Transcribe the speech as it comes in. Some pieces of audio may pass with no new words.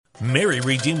Mary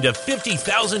redeemed a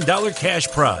 $50,000 cash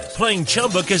prize playing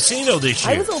Chumba Casino this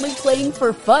year. I was only playing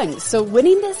for fun, so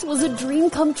winning this was a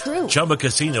dream come true. Chumba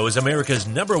Casino is America's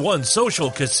 #1 social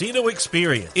casino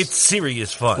experience. It's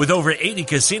serious fun. With over 80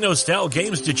 casino-style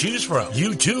games to choose from,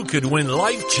 you too could win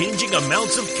life-changing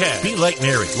amounts of cash. Be like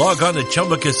Mary. Log on to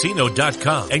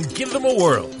ChumbaCasino.com and give them a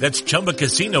whirl. That's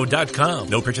ChumbaCasino.com.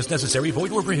 No purchase necessary.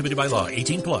 Void where prohibited by law.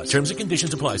 18+. Terms and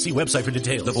conditions apply. See website for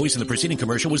details. The voice in the preceding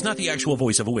commercial was not the actual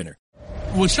voice of a winner.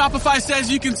 When Shopify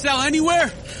says you can sell anywhere,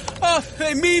 oh,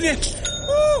 they mean it.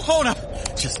 Woo, hold up.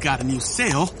 Just got a new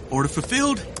sale. Order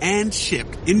fulfilled and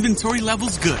shipped. Inventory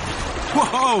level's good.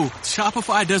 Whoa,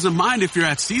 Shopify doesn't mind if you're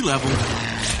at sea level.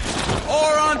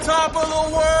 Or on top of the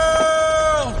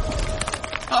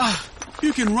world.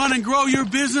 You can run and grow your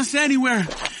business anywhere.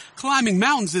 Climbing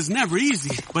mountains is never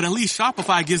easy, but at least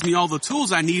Shopify gives me all the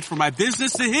tools I need for my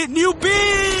business to hit new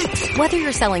peaks! Whether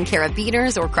you're selling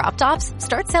carabiners or crop tops,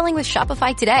 start selling with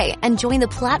Shopify today and join the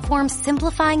platform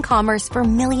simplifying commerce for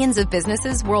millions of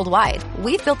businesses worldwide.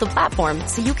 We've built the platform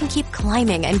so you can keep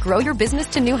climbing and grow your business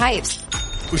to new heights.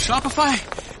 With Shopify,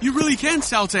 you really can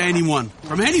sell to anyone,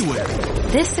 from anywhere.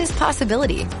 This is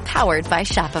Possibility, powered by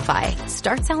Shopify.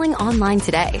 Start selling online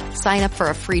today. Sign up for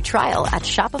a free trial at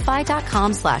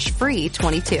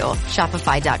shopify.com/free22.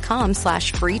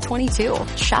 Shopify.com/free22.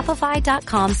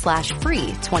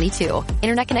 Shopify.com/free22.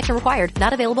 Internet connection required.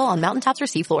 Not available on mountaintops or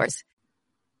seafloors.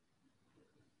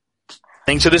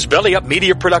 To this Belly Up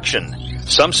media production.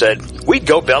 Some said we'd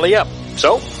go belly up,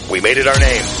 so we made it our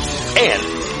name.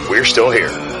 And we're still here.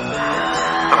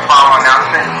 The following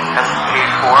announcement has been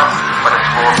paid for by the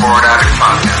Scoreboard Addicts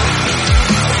podcast.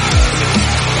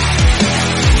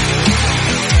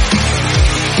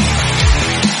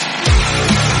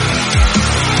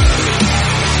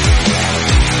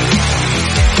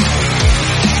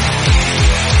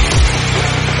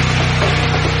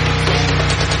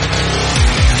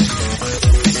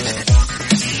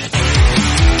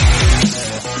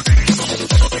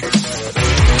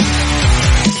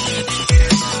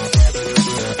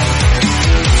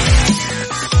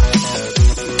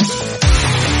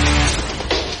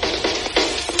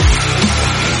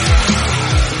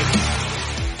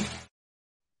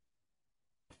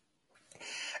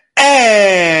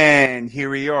 And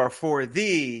here we are for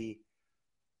the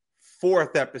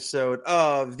 4th episode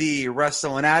of the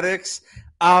Rasslin Addicts.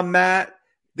 I'm Matt.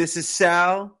 This is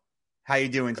Sal. How you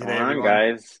doing today, Come on, everyone?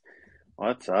 guys.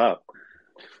 What's up?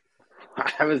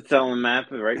 I was telling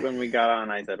Matt right when we got on,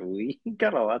 I said, we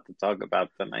got a lot to talk about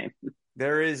tonight.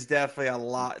 There is definitely a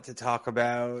lot to talk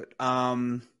about.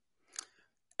 And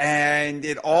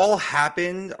it all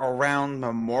happened around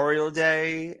Memorial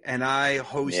Day, and I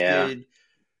hosted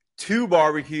 2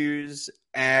 barbecues,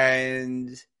 and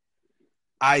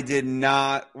I did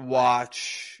not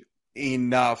watch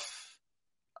enough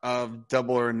of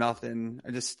Double or Nothing.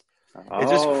 It's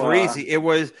just crazy. It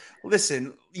was,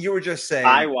 listen, you were just saying.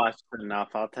 I watched enough,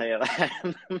 I'll tell you that.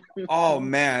 Oh,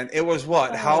 man. It was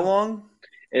what? How long?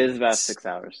 It was about 6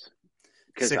 hours.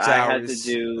 Because 6 hours.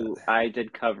 I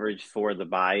did coverage for the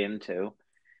buy-in too.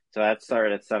 So that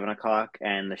started at 7 o'clock,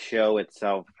 and the show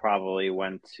itself probably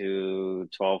went to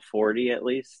 12:40 at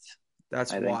least.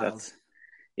 That's wild. That's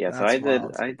so I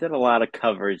did a lot of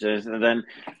coverage, and then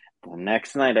the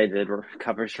next night I did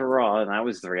coverage for Raw, and that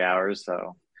was 3 hours.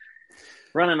 So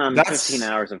running on 15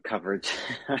 hours of coverage.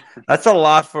 That's a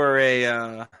lot for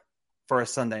a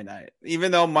Sunday night.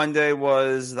 Even though Monday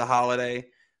was the holiday,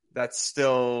 that's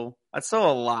still a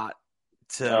lot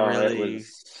to really.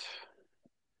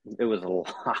 It was a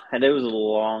lot. It was a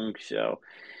long show.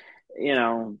 You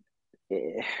know,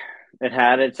 it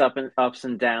had its ups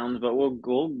and downs, but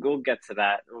we'll get to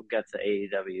that. We'll get to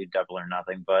AEW Double or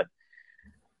Nothing, but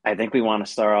I think we want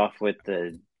to start off with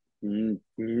the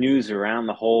news around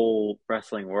the whole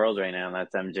wrestling world right now, and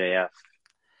that's MJF.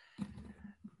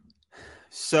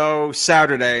 So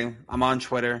Saturday, I'm on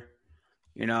Twitter.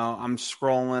 You know, I'm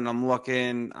scrolling, I'm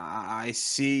looking. I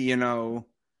see,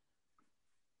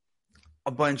 a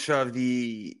bunch of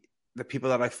the people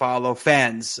that I follow,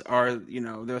 fans, are,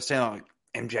 they're saying like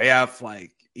MJF,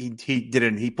 like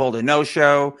he pulled a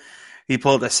no-show, he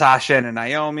pulled a Sasha and a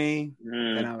Naomi,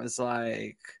 and I was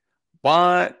like,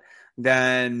 what?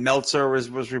 Then Meltzer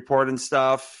was reporting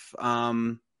stuff.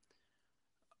 A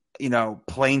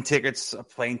plane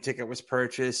ticket was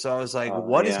purchased, so I was like,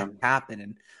 what is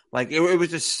happening? Like it was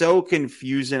just so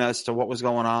confusing as to what was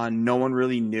going on. No one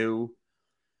really knew.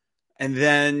 And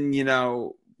then,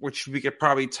 which we could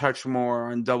probably touch more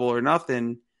on Double or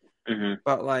Nothing. Mm-hmm.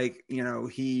 But I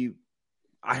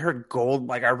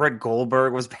read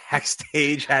Goldberg was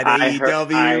backstage at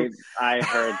AEW. I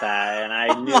heard that, and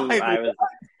I knew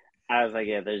I was like,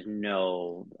 yeah,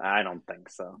 I don't think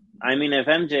so. I mean, if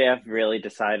MJF really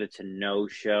decided to no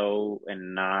show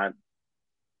and not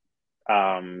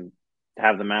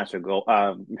have the match with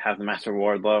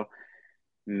Wardlow,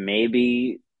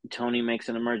 maybe Tony makes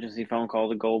an emergency phone call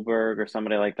to Goldberg or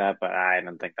somebody like that, but I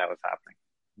don't think that was happening.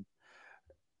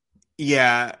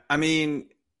 Yeah, I mean,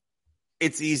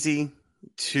 it's easy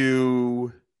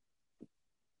to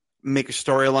make a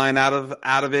storyline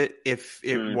out of it if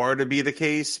it were to be the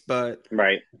case, but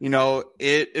right,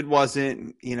 it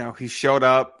wasn't. He showed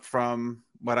up from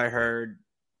what I heard.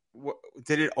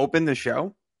 Did it open the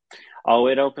show? Oh,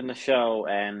 it opened the show,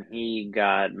 and he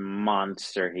got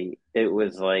monster heat. It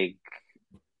was like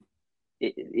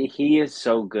he is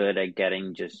so good at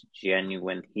getting just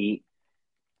genuine heat,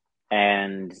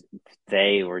 and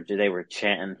they were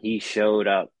chanting. He showed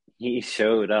up,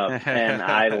 and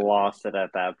I lost it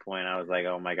at that point. I was like,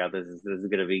 oh my god, this is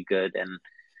gonna be good, and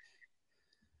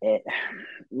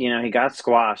he got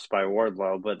squashed by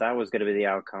Wardlow, but that was gonna be the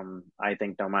outcome. I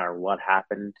think no matter what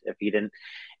happened, if he didn't.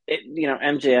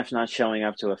 MJF not showing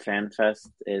up to a fan fest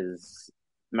is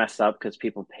messed up because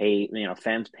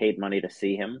fans paid money to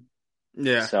see him.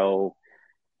 Yeah. So,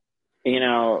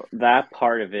 that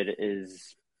part of it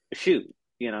is shoot.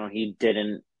 He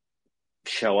didn't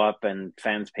show up and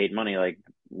fans paid money. Like,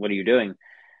 what are you doing?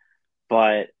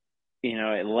 But,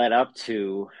 it led up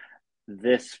to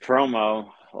this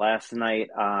promo last night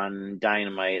on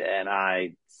Dynamite, and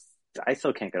I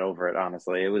still can't get over it,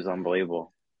 honestly. It was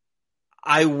unbelievable.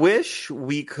 I wish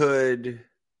we could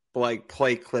play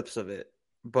clips of it,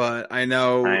 but I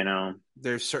know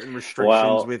there's certain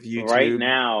restrictions with YouTube. Right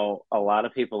now, a lot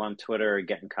of people on Twitter are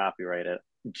getting copyrighted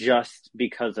just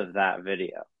because of that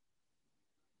video.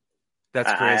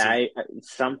 That's crazy.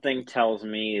 Something tells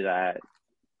me that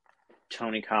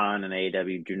Tony Khan and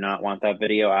AEW do not want that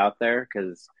video out there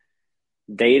because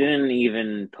they didn't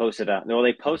even post it on. Well,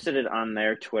 they posted it on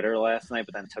their Twitter last night,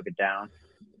 but then took it down.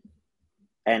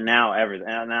 And now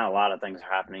a lot of things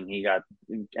are happening. He got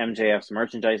MJF's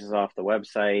merchandise is off the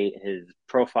website. His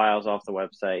profile's off the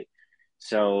website.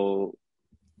 So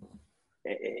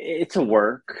it's a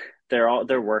work.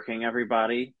 They're working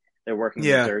everybody. They're working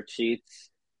the dirt sheets.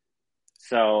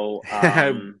 So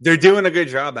they're doing a good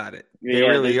job at it. They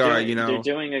really are. They're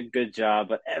doing a good job.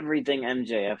 But everything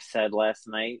MJF said last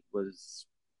night was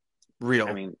real.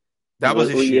 I mean, that was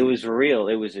a shoot. It was real.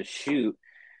 It was a shoot.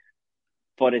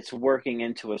 But it's working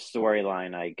into a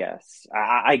storyline, I guess.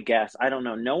 I guess. I don't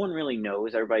know. No one really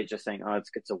knows. Everybody's just saying, oh,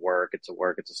 it's a work, it's a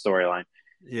storyline.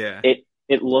 Yeah.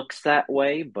 It looks that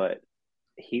way, but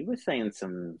he was saying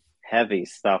some heavy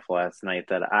stuff last night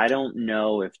that I don't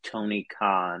know if Tony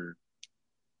Khan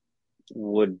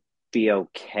would be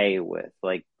okay with.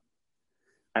 Like,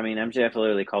 I mean, MJF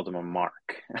literally called him a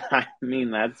mark. I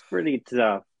mean, that's pretty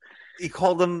tough. He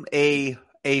called him a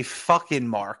fucking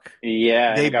mark.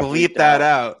 Yeah, they bleeped that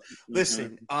out. Mm-hmm.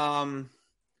 Listen,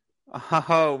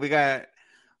 we got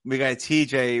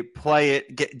TJ play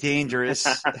it, get dangerous.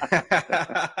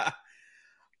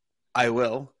 I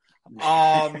will.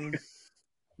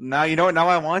 Now you know what? Now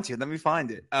I want you. Let me find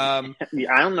it. I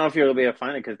don't know if you'll be able to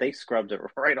find it because they scrubbed it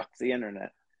right off the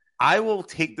internet. I will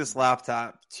take this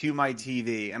laptop to my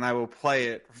TV and I will play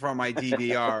it from my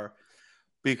DVR.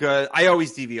 Because I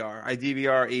always DVR. I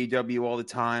DVR AEW all the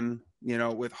time,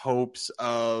 with hopes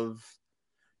of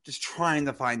just trying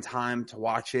to find time to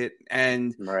watch it.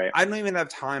 And I don't even have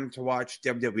time to watch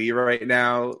WWE right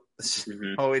now. So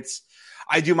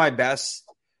I do my best,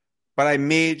 but I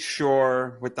made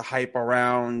sure with the hype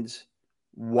around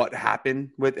what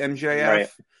happened with MJF,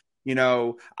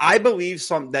 I believe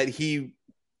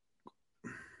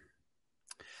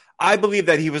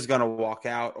that he was going to walk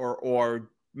out or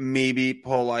maybe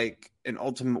pull like an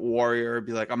Ultimate Warrior,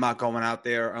 be like, I'm not going out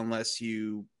there unless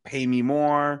you pay me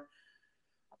more.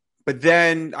 But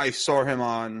then I saw him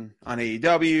on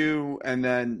AEW, and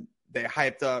then they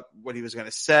hyped up what he was going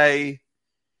to say.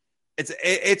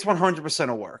 It's 100%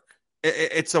 a work.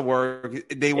 It's a work.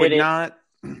 They would not.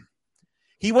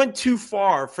 He went too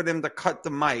far for them to cut the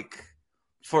mic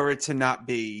for it to not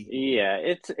be. Yeah,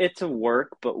 it's a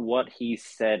work, but what he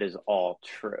said is all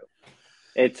true.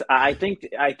 I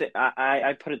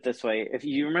put it this way. If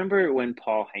you remember when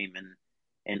Paul Heyman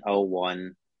in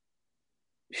 2001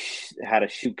 had a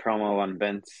shoot promo on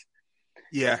Vince.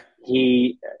 Yeah.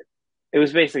 It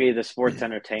was basically the sports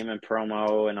entertainment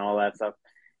promo and all that stuff.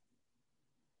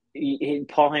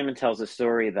 Paul Heyman tells a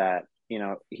story that,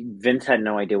 Vince had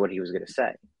no idea what he was going to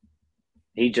say.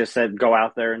 He just said, go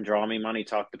out there and draw me money,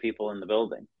 talk to people in the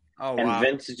building. Oh, and wow.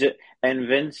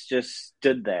 Vince just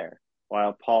stood there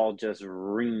while Paul just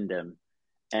reamed him.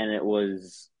 And it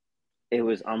was it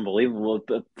was unbelievable.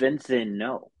 But Vince didn't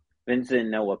know. Vince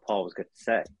didn't know what Paul was going to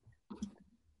say.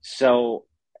 So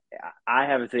I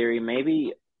have a theory.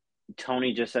 Maybe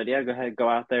Tony just said, "Yeah, go ahead, go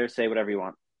out there, say whatever you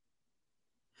want."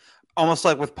 Almost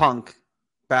like with Punk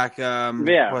back,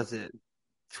 Yeah. was it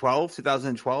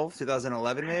 2012,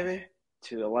 2011 maybe?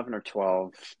 2011 or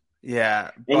 12.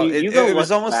 Yeah, And but you go it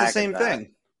was look almost the back same at that.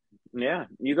 thing. Yeah,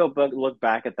 you go look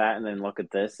back at that and then look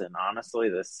at this, and honestly,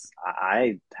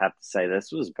 I have to say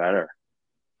this was better.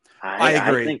 I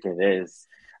agree. I think it is.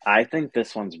 I think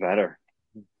this one's better.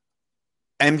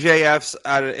 MJF's,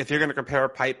 if you're going to compare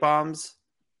pipe bombs,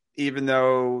 even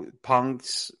though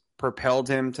Punk's propelled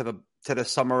him to the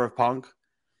summer of Punk,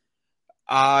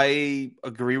 I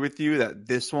agree with you that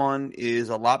this one is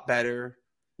a lot better.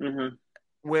 Mm-hmm.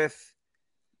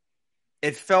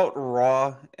 It felt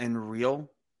raw and real.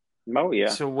 Oh yeah.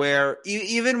 So where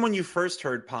even when you first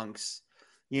heard Punk's,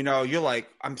 you're like,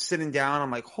 I'm sitting down,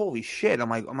 I'm like, holy shit, I'm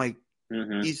like,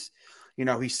 Mm-hmm.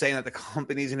 he's saying that the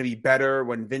company's going to be better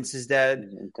when Vince is dead,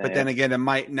 but then again, it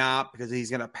might not because he's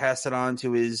going to pass it on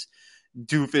to his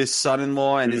doofus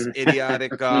son-in-law and his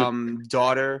idiotic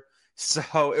daughter.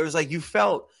 So it was like you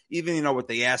felt, even with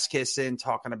the ass kissing,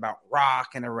 talking about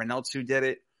Rock and everyone else who did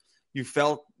it, you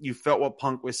felt what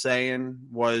Punk was saying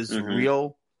was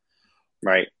real.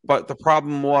 Right. But the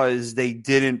problem was they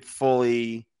didn't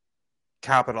fully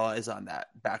capitalize on that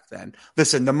back then.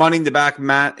 Listen, the Money in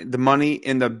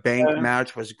the Bank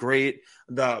match was great.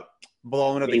 The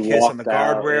blowing of the kiss on the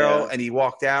guardrail, and he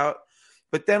walked out.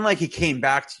 But then, he came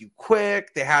back to you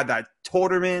quick. They had that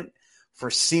tournament for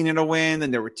Cena to win,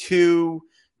 and there were two.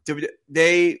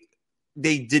 They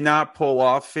did not pull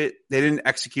off it. They didn't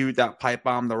execute that pipe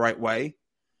bomb the right way,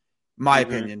 my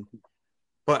opinion.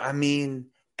 But I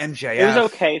mean, MJF. It was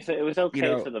okay. It was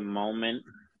okay for the moment,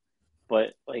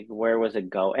 but where was it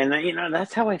go? And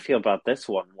that's how I feel about this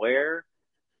one. Where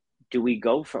do we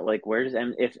go for? Where does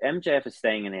if MJF is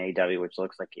staying in AEW, which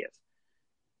looks like he is?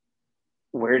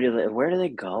 Where do they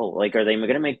go? Are they going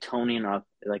to make Tony an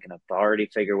authority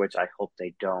figure? Which I hope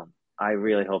they don't. I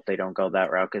really hope they don't go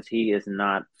that route because he is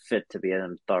not fit to be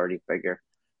an authority figure.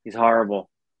 He's horrible.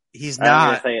 He's not. I'm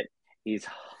going to say it. He's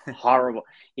horrible.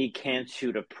 He can't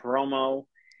shoot a promo.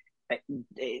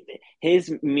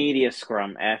 His media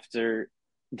scrum after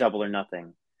Double or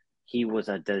Nothing, he was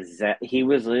a disaster. He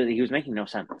was making no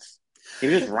sense. He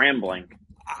was just rambling.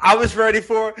 I was ready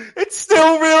for it's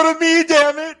still real to me,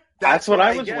 damn it. That's what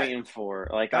I was waiting for.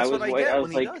 I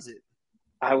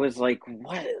was like,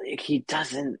 what? He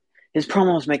doesn't. His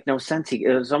promos make no sense. It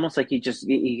was almost like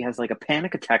he has a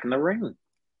panic attack in the ring.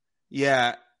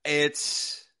 Yeah,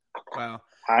 it's wow.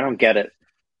 I don't get it.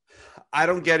 I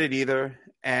don't get it either,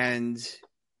 and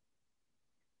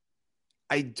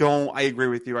I agree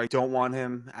with you. I don't want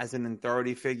him as an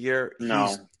authority figure.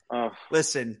 No.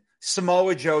 Listen,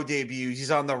 Samoa Joe debuts.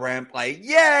 He's on the ramp,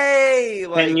 yay!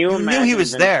 You knew he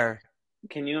was there.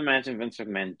 Can you imagine Vince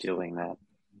McMahon doing that?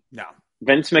 No.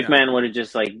 Vince McMahon would have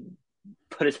just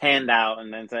put his hand out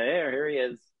and then say, "Hey, here he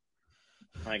is."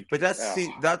 But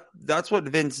that's what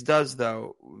Vince does,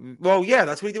 though. Well, yeah,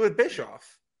 that's what he did with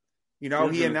Bischoff.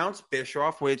 He announced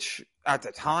Bischoff, which at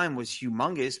the time was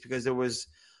humongous because it was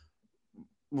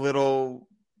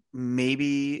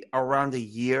maybe around a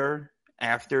year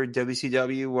after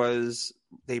WCW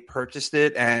they purchased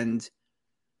it, and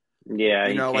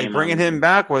bringing him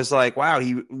back was wow,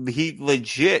 he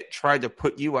legit tried to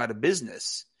put you out of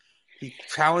business. He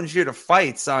challenged you to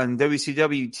fights on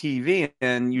WCW TV,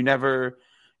 and you never,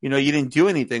 you didn't do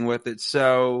anything with it.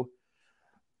 So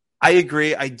I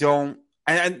agree. I don't,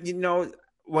 and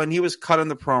when he was cutting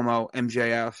the promo,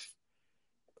 MJF,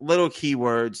 little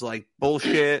keywords like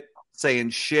bullshit,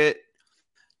 saying shit,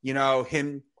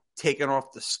 him taking off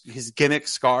his gimmick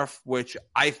scarf, which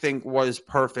I think was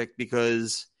perfect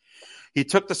because he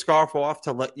took the scarf off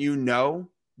to let you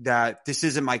know that this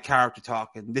isn't my character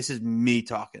talking. This is me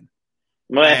talking.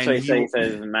 Well, that's what he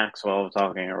says Maxwell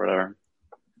talking or whatever.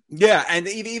 Yeah, and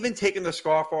even taking the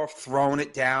scarf off, throwing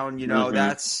it down,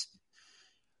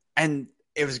 and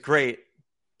it was great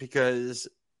because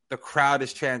the crowd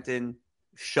is chanting,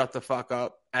 "Shut the fuck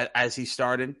up," as he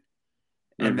started.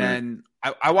 And then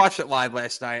I watched it live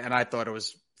last night, and I thought it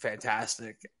was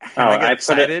fantastic. I got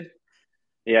excited.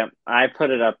 I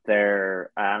put it up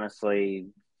there. Honestly,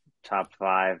 top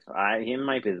 5. He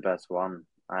might be the best one.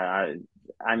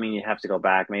 I mean, you have to go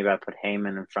back. Maybe I put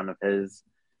Heyman in front of his,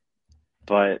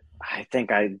 but I think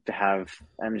I have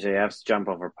MJF's jump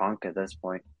over Punk at this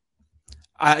point.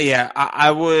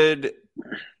 I would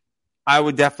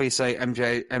definitely say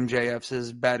MJF's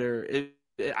is better.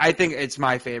 I think it's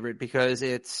my favorite because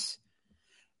it's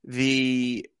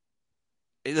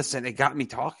listen, it got me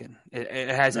talking. It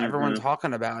has everyone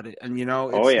talking about it. And,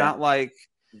 it's not like,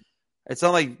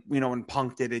 when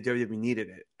Punk did it, WWE needed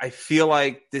it. I feel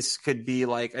like this could be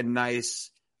like a nice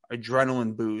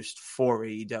adrenaline boost for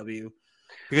AEW.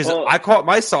 Because I caught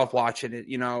myself watching it,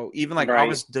 even like I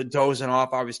was dozing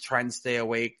off. I was trying to stay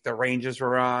awake. The Rangers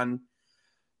were on.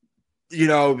 It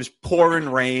was pouring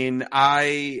rain.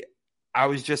 I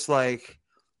was just like,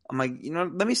 I'm like,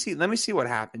 let me see what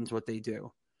happens, what they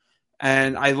do.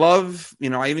 And I love,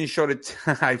 I even showed it.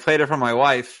 I played it for my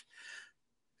wife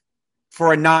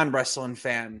for a non-wrestling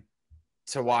fan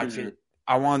to watch it.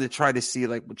 I wanted to try to see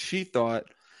like what she thought.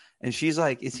 And she's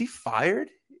like, is he fired?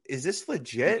 Is this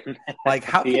legit? Like,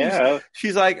 how can you?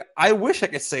 She's like, I wish I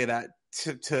could say that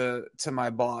to my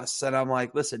boss. And I'm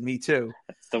like, listen, me too.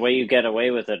 That's the way you get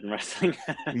away with it in wrestling.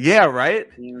 Yeah, right.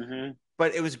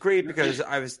 But it was great because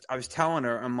I was telling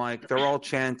her, I'm like, they're all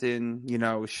chanting,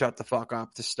 shut the fuck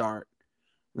up to start.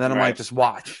 And then I'm like, just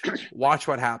watch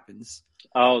what happens.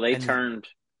 Oh, they turned.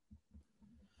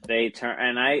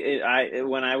 And I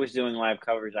when I was doing live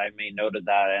coverage, I made note of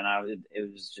that, and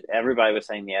everybody was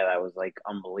saying, yeah, that was like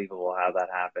unbelievable how that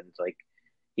happened. Like,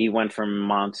 he went from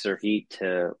monster heat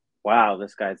to, wow,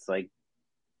 this guy's like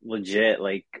legit.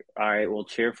 Like, all right, we'll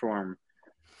cheer for him.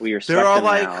 We respect him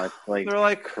now. It's like, they're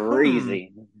like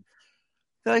crazy.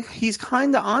 They're like, he's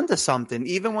kind of onto something.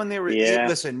 Even when they were,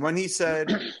 listen, when he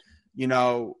said,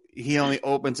 he only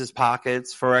opens his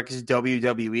pockets for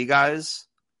ex-WWE guys.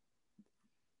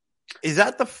 Is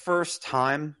that the first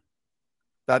time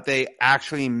that they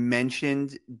actually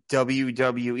mentioned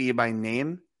WWE by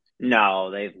name? No,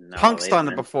 Punk's done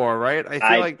it before, right? I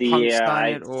feel like Punk's done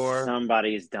it, or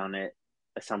somebody's done it.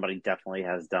 Somebody definitely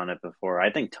has done it before.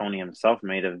 I think Tony himself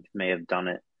may have done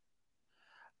it.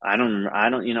 I don't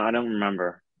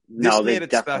remember. No, they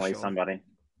definitely special. Somebody.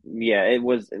 Yeah, it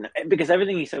was because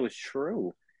everything he said was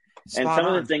true, and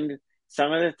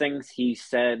some of the things he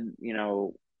said,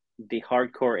 the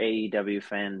hardcore AEW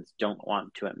fans don't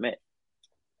want to admit.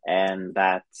 And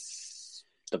that's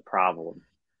the problem.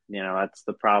 That's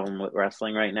the problem with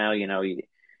wrestling right now.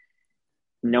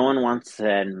 No one wants to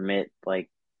admit like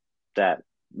that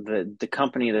the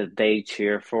company that they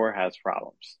cheer for has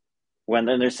problems. When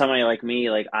then there's somebody like me,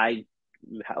 like I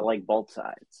like both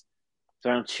sides.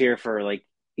 So I don't cheer for like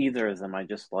either of them. I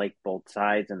just like both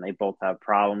sides, and they both have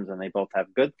problems and they both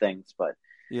have good things, but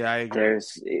yeah, I agree.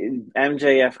 There's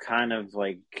MJF kind of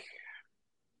like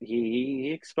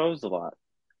he exposed a lot.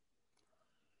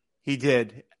 He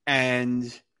did,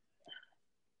 and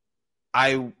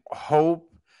I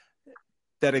hope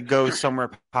that it goes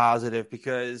somewhere positive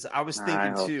because I was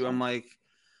thinking too. So. I'm like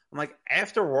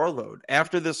after Warlord,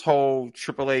 after this whole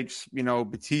Triple H,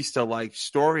 Batista like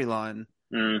storyline,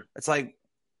 it's like,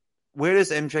 where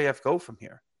does MJF go from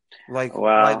here?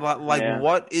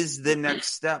 What is the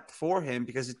next step for him?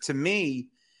 Because to me,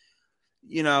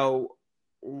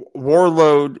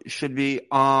 Warlord should be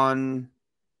on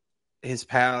his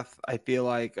path. I feel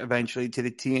like eventually to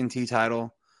the TNT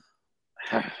title.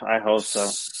 I hope so.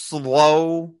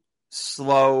 Slow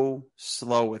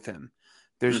with him.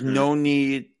 There's no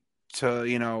need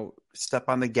to, step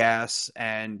on the gas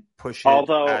and push it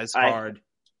as hard.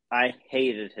 I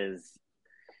hated his.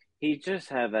 He just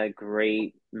had that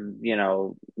great,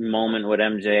 moment with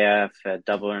MJF at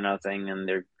Double or Nothing, and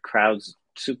their crowd's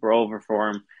super over for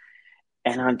him.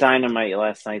 And on Dynamite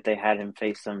last night, they had him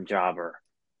face some jobber.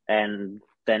 And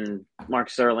then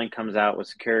Mark Sterling comes out with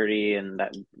security, and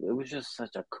it was just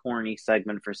such a corny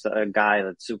segment for a guy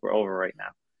that's super over right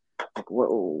now. Like,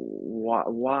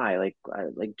 why? Like,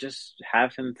 just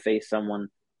have him face someone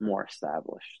more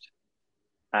established.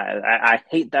 I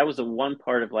hate that was the one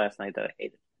part of last night that I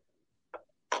hated.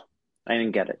 I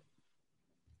didn't get it.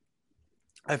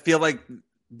 I feel like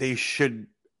that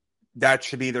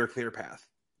should be their clear path.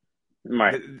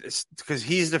 Right. Because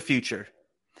he's the future.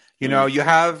 You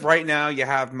have right now, you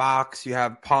have Mox, you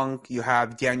have Punk, you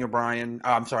have Bryan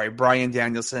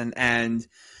Danielson. And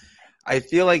I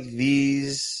feel like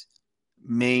these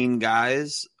main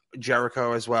guys,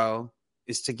 Jericho as well,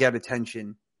 is to get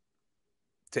attention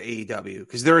to AEW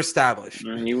because they're established,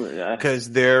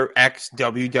 because they're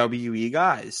ex-WWE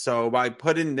guys. So by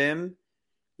putting them,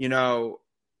 in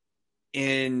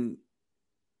an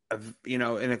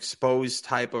exposed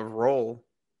type of role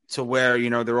to where,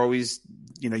 they're always,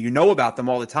 about them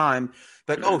all the time.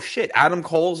 Like, oh shit, Adam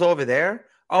Cole's over there.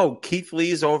 Oh, Keith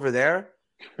Lee's over there.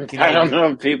 I don't know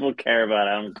if people care about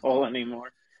Adam Cole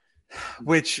anymore.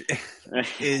 Which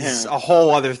is a whole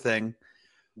other thing.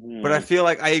 But I feel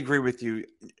like I agree with you.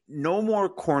 No more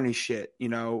corny shit,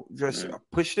 just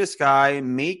push this guy,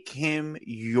 make him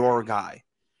your guy.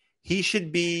 He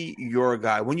should be your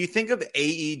guy. When you think of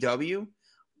AEW,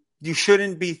 you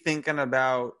shouldn't be thinking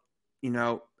about,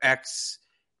 ex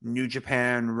New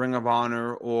Japan, Ring of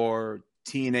Honor, or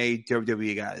TNA,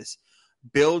 WWE guys.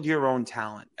 Build your own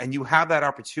talent. And you have that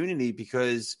opportunity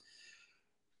because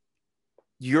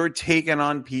you're taking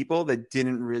on people that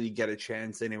didn't really get a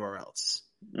chance anywhere else.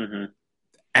 Mm-hmm.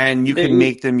 And you can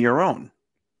make them your own.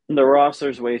 The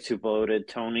roster's way too bloated.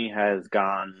 Tony has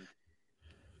gone.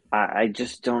 I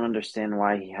just don't understand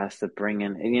why he has to bring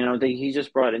in. He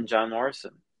just brought in John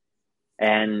Morrison,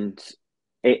 and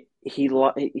he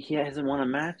hasn't won a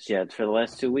match yet. For the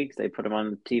last 2 weeks, they put him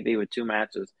on TV with 2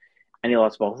 matches, and he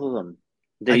lost both of them.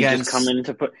 Did he just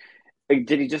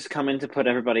come in to put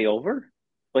everybody over?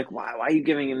 Like, why are you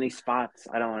giving him these spots?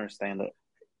 I don't understand it.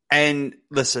 And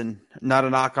listen, not a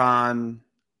knock on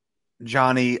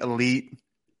Johnny Elite,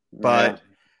 but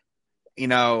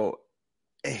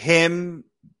him.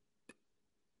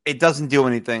 It doesn't do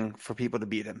anything for people to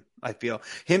beat him. I feel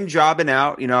him jobbing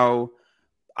out,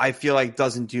 I feel like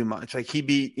doesn't do much. Like he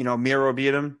beat, Miro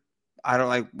beat him. I don't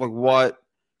like what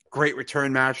great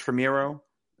return match for Miro.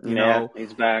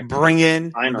 He's back. Bring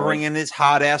in his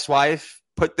hot ass wife,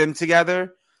 put them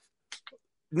together.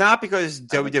 Not because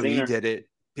WWE did it,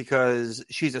 because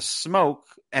she's a smoke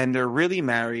and they're really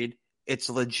married. It's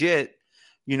legit.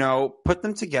 Put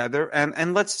them together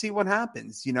and let's see what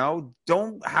happens.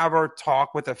 Don't have her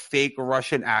talk with a fake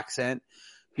Russian accent,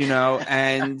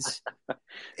 and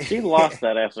she lost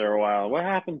that after a while. What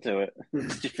happened to it?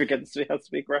 Did you forget how to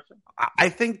speak Russian? I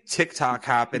think TikTok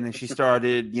happened and she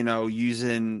started,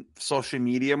 using social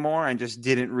media more and just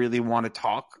didn't really want to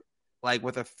talk like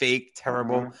with a fake,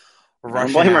 terrible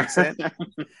Russian accent.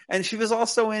 And she was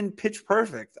also in Pitch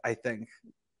Perfect, I think.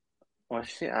 Well,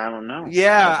 I don't know.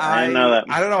 Yeah, I know that.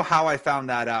 I don't know how I found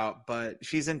that out, but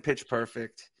she's in Pitch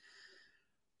Perfect.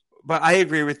 But I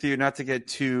agree with you, not to get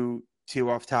too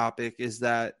off topic, is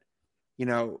that,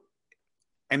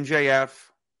 MJF,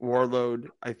 Warlord,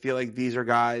 I feel like these are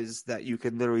guys that you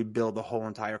could literally build the whole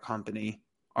entire company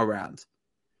around.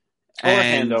 Or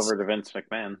hand over to Vince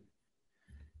McMahon.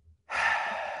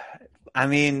 I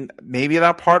mean, maybe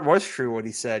that part was true, what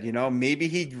he said. Maybe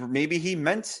he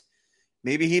meant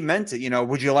it.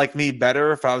 Would you like me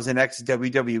better if I was an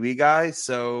ex-WWE guy?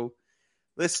 So,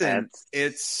 listen, seems to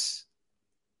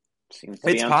it's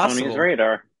be on possible. Tony's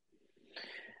radar.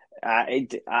 I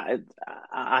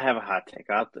have a hot take.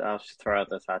 I'll just throw out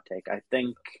this hot take. I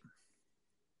think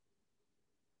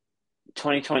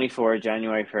 2024,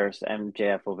 January 1st,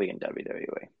 MJF will be in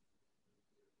WWE.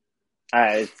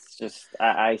 It's just,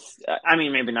 I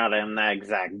mean, maybe not on that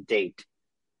exact date,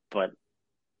 but,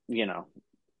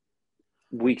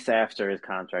 weeks after his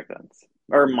contract ends.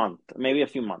 Or a month, maybe a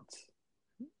few months.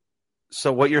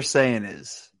 So what you're saying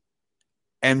is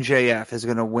MJF is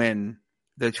going to win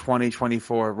the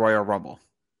 2024 Royal Rumble.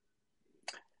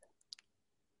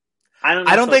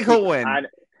 I don't think he'll win.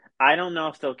 I don't know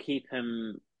if they'll keep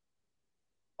him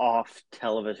off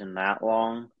television that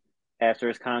long after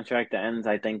his contract ends.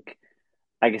 I think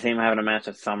I can see him having a match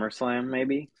at SummerSlam,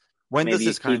 maybe. When does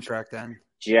his contract end?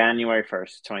 January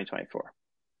 1st, 2024.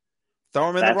 Throw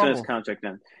him in the Rumble. That's when his contract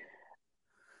ends.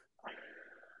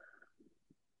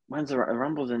 When's the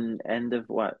Rumble's in end of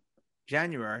what?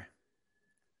 January.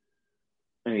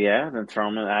 Yeah, then throw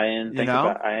him in. I didn't think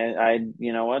about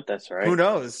you know what? That's right. Who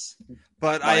knows?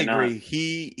 But I agree.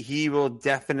 Not? He will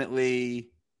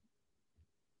definitely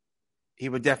be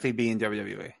in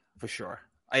WWE for sure.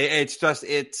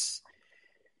 It's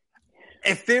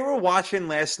if they were watching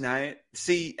last night,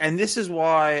 see, and this is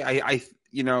why I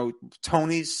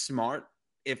Tony's smart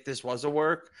if this was a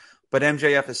work, but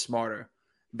MJF is smarter.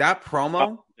 That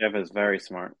promo, MJF is very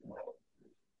smart.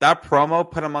 That promo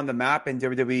put him on the map, and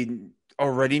WWE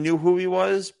already knew who he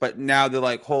was, but now they're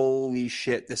like, holy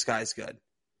shit, this guy's good.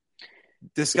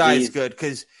 This guy's good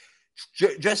because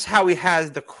just how he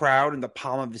has the crowd in the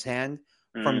palm of his hand,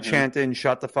 from chanting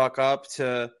 "shut the fuck up"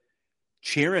 to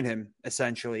cheering him,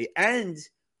 essentially. And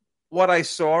what I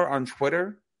saw on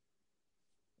Twitter,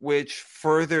 which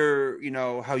further,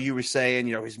 how you were saying,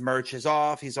 his merch is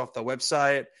off, he's off the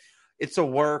website. It's a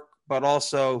work, but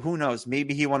also, who knows?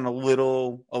 Maybe he went a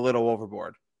little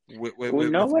overboard with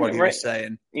what he was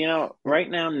saying. Right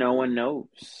now, no one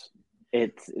knows.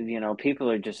 It's,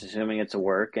 people are just assuming it's a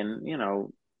work, and,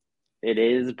 it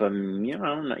is, but, you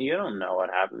don't know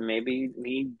what happened. Maybe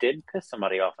he did piss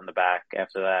somebody off in the back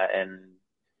after that, and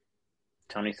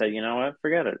Tony said, you know what,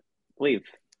 forget it. Leave.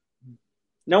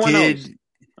 No one knows.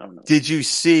 Did you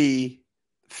see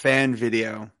fan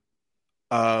video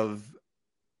of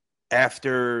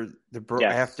after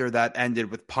that ended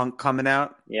with Punk coming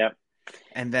out? Yep.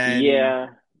 And then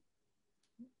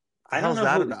I don't know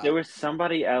who. There was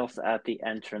somebody else at the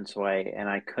entranceway, and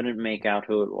I couldn't make out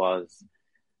who it was.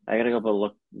 I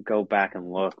gotta go back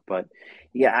and look. But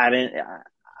yeah,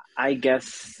 I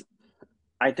guess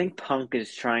I think Punk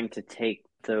is trying to take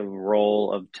the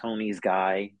role of Tony's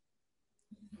guy.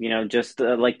 Just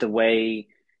like the way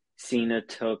Cena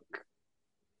took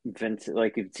Vince.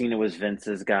 Like if Cena was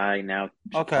Vince's guy, now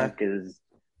Punk is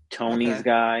Tony's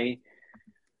guy.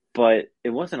 But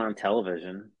it wasn't on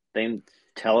television. They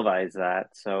televised that,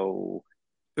 so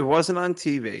it wasn't on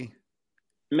TV.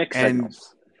 Mixed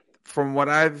signals. From what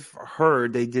I've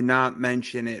heard, they did not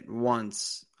mention it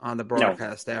once on the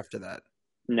broadcast after that.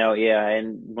 No, yeah,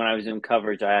 and when I was doing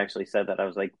coverage, I actually said that. I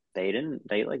was like, they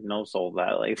like no-sold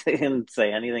that. Like, they didn't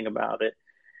say anything about it.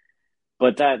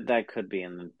 But that could be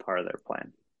in part of their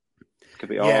plan. Could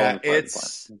be all in part of the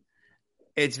plan.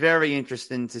 It's very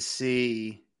interesting to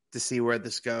see where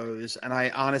this goes. And I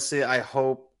honestly, I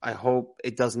hope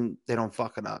they don't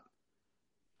fuck it up.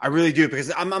 I really do,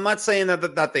 because I'm not saying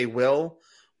that they will,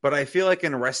 but I feel like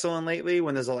in wrestling lately,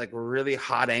 when there's like really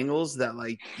hot angles that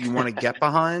like you want to get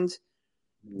behind,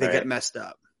 they get messed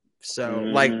up. So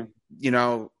like, in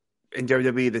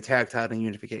WWE, the tag title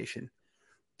unification,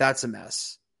 that's a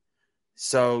mess.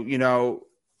 So,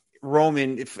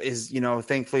 Roman is,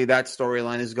 thankfully that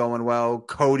storyline is going well.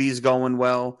 Cody's going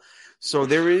well. So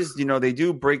there is, they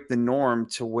do break the norm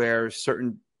to where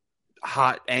certain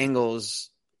hot angles,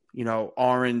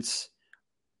 aren't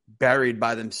buried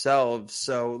by themselves.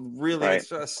 So really, it's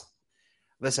just,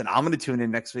 listen, I'm going to tune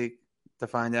in next week to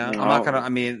find out. I'm not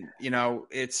going to,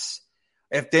 it's,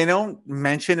 if they don't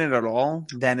mention it at all,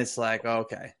 then it's like,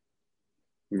 okay.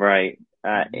 Right.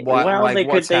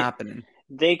 What's happening?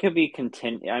 They could be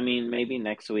maybe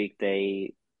next week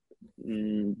they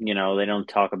don't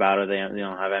talk about it. They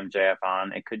don't have MJF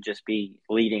on. It could just be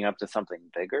leading up to something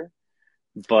bigger.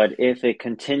 But if it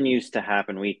continues to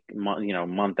happen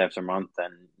month after month,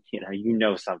 then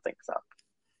something's up.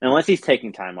 Unless he's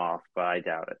taking time off, but I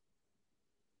doubt it.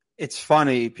 It's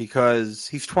funny because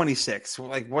he's 26.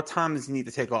 Like, what time does he need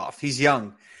to take off? He's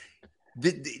young.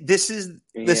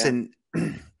 Listen,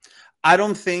 I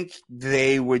don't think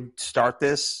they would start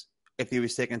this if he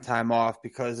was taking time off,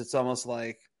 because it's almost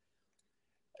like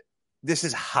this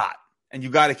is hot and you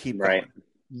got to keep going.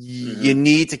 You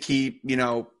need to keep,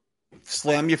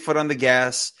 slam your foot on the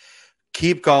gas,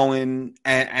 keep going,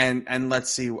 and let's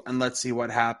see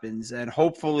what happens. And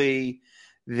hopefully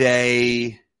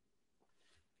they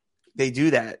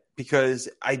do that, because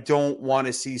I don't want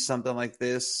to see something like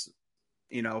this,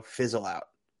 fizzle out.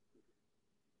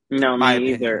 No,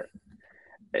 me either.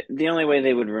 The only way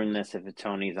they would ruin this if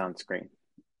Tony's on screen.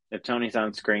 If Tony's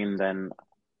on screen, then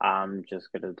I'm just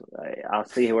I'll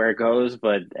see where it goes,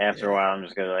 but after a while I'm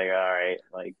just gonna all right,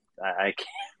 like I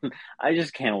can't, I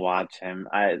just can't watch him.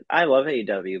 I love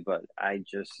AEW, but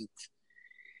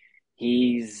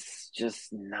he's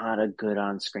just not a good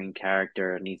on-screen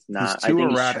character, and he's too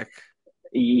erratic.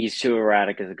 He's too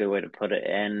erratic is a good way to put it,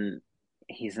 and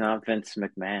he's not Vince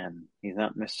McMahon. He's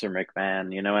not Mr.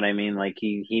 McMahon. You know what I mean? Like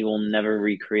he will never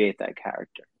recreate that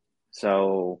character.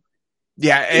 So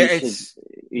yeah, it's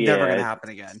never going to happen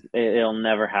again. It'll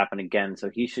never happen again. So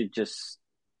he should just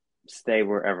stay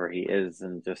wherever he is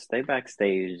and just stay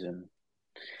backstage and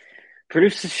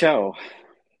produce the show.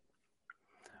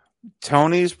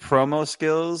 Tony's promo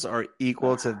skills are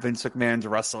equal to Vince McMahon's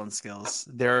wrestling skills.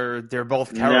 They're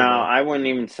both terrible. No, I wouldn't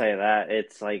even say that.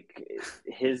 It's like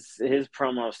his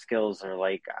promo skills are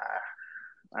like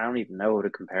I don't even know who to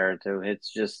compare it to.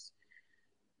 It's just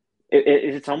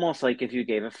it's almost like if you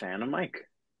gave a fan a mic.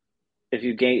 If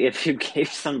you gave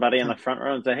somebody in the front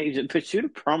row and said, "Hey, just shoot a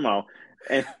promo,"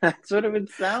 and that's what it would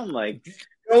sound like. You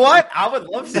know what? I would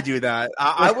love to do that.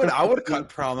 I would cut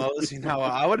promos.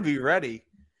 I would be ready.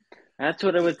 That's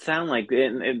what it would sound like.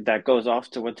 And that goes off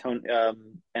to what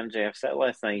MJF said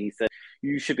last night. He said,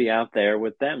 you should be out there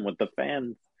with them, with the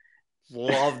fans.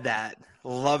 Love that.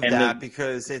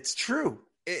 Because it's true.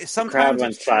 Sometimes crowd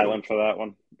went silent for that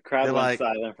one.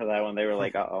 Silent for that one. They were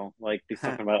like, uh-oh. Like, he's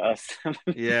talking about us.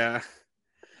 Yeah.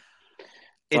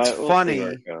 It's funny.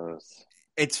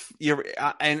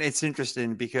 And it's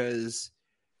interesting because,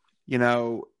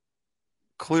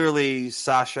 clearly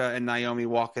Sasha and Naomi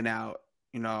walking out,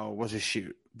 was a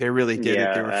shoot. They really did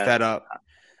it. They were fed up.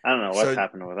 I don't know what's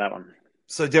happening with that one.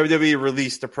 So WWE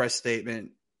released a press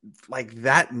statement like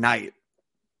that night.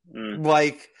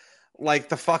 Like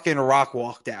the fucking Rock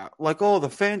walked out. Like, oh, the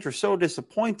fans are so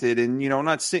disappointed and,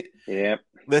 not seeing. Yep.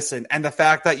 Listen, and the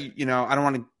fact that, I don't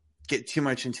want to get too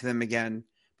much into them again,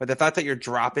 but the fact that you're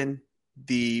dropping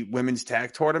the women's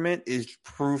tag tournament is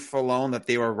proof alone that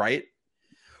they were right.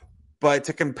 But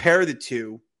to compare the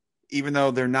two, even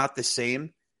though they're not the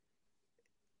same,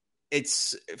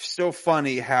 it's so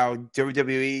funny how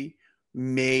WWE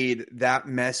made that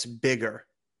mess bigger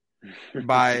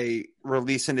by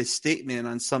releasing a statement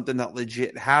on something that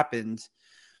legit happened,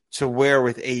 to where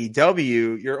with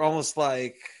AEW, you're almost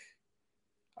like,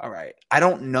 all right, I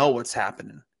don't know what's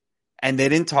happening. And they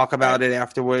didn't talk about it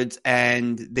afterwards,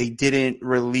 and they didn't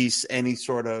release any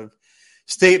sort of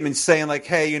statement saying like,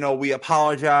 hey, you know, we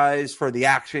apologize for the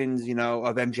actions, you know,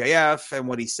 of MJF and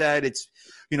what he said. It's,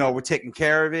 you know, we're taking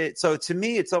care of it. So to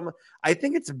me, it's almost, I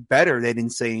think it's better they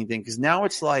didn't say anything, because now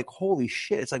it's like, holy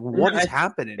shit. It's like, what is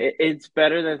happening? It's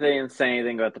better that they didn't say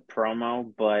anything about the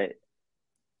promo, but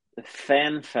the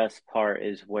fan fest part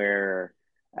is where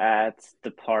that's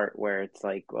the part where it's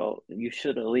like, well, you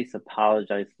should at least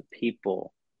apologize to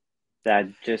people that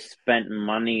just spent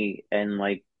money, and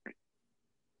like,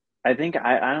 I think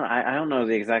I don't know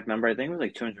the exact number. I think it was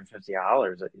like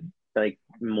 $250, like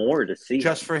more to see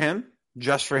just for him.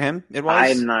 Just for him, it was.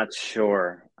 I'm not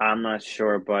sure,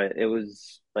 but it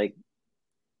was like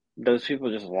those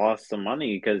people just lost some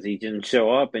money because he didn't show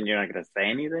up, and you're not going to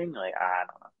say anything. Like,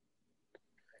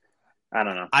 I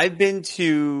don't know. I've been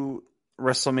to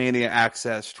WrestleMania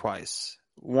Access twice.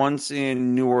 Once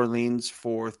in New Orleans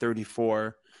for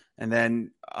 34, and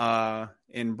then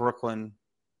in Brooklyn.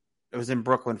 It was in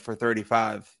Brooklyn for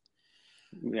 35.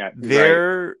 Yeah,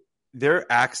 their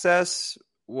access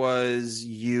was,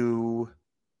 you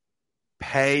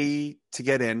pay to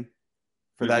get in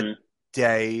for that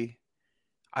day.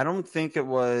 I don't think it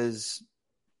was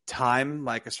time,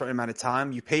 like a certain amount of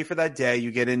time. You pay for that day,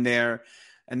 you get in there,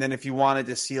 and then if you wanted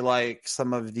to see like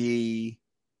some of the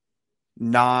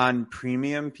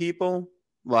non-premium people,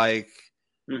 like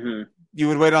you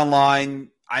would wait online.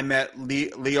 I met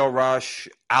Leo Rush,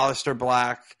 Aleister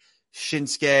Black,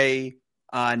 Shinsuke,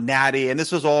 Natty, and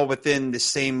this was all within the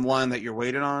same line that you're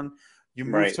waiting on. You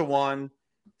move to one,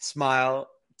 smile,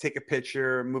 take a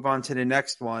picture, move on to the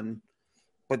next one.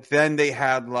 But then they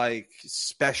had like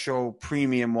special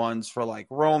premium ones for like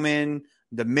Roman,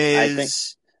 The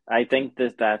Miz. I think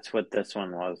that's what this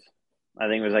one was. I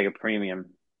think it was like a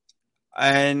premium.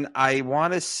 And I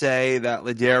want to say that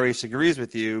Ladarius agrees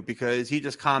with you, because he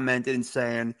just commented and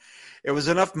saying it was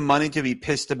enough money to be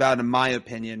pissed about, in my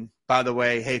opinion. By the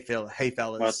way, hey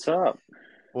fellas. What's up?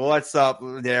 What's up,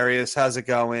 Ladarius? How's it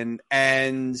going?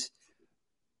 And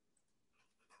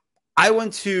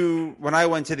when I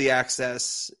went to the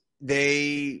Access,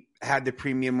 they had the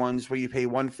premium ones where you pay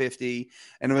 $150,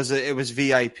 and it was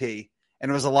VIP,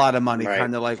 and it was a lot of money,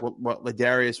 kind of like what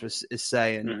Ladarius is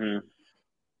saying.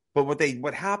 But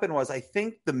what happened was, I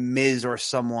think the Miz or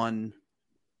someone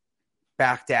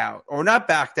backed out, or not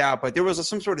backed out, but there was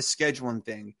some sort of scheduling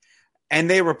thing, and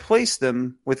they replaced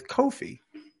them with Kofi.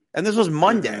 And this was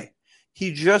Monday.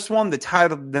 He just won the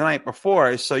title the night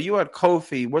before, so you had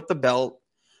Kofi with the belt,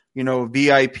 you know,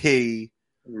 VIP.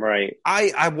 Right.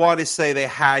 I want to say they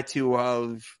had to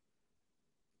have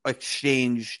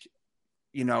exchanged,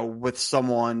 you know, with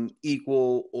someone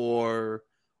equal or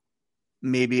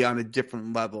maybe on a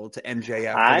different level to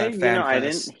MJF. I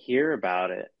didn't hear about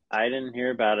it.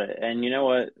 And you know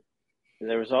what?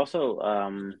 There was also,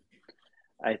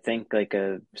 I think, like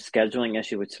a scheduling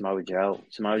issue with Samoa Joe.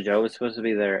 Samoa Joe was supposed to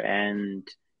be there, and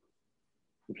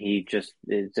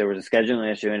there was a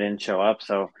scheduling issue and didn't show up.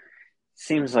 So it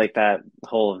seems like that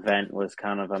whole event was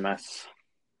kind of a mess.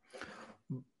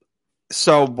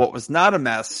 So what was not a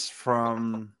mess,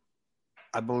 from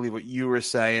I believe what you were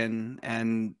saying,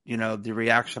 and you know, the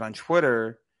reaction on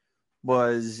Twitter,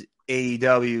 was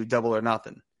AEW Double or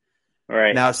Nothing.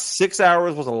 Right. Now, 6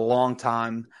 hours was a long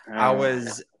time. I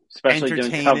was especially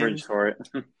doing coverage for it.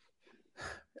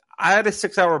 I had a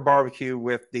 6-hour barbecue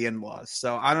with the in-laws,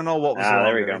 so I don't know what was longer,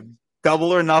 there we go.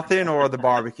 Double or Nothing or the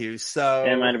barbecue. So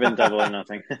it might have been Double or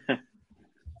Nothing.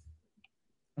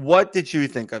 What did you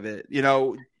think of it? You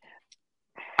know,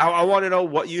 I want to know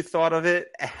what you thought of it,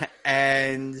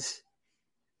 and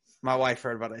my wife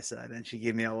heard what I said, and she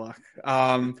gave me a look.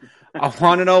 I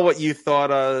want to know what you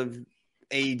thought of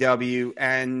AEW,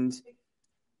 and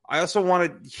I also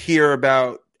want to hear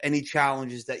about any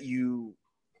challenges that you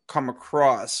come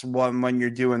across when you're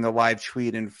doing the live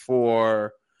tweeting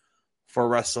for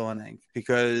Rasslin Inc.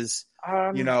 Because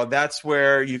you know, that's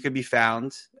where you could be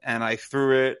found, and I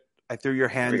threw your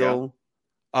handle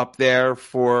up there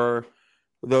for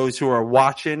those who are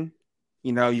watching.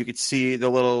 You know, you could see the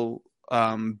little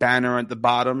banner at the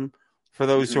bottom. For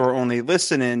those who are only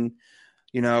listening,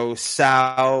 you know,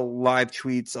 Sal live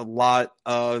tweets a lot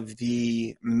of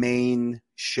the main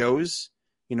shows,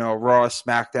 you know, Raw,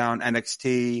 SmackDown,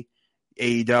 NXT,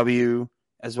 AEW,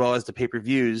 as well as the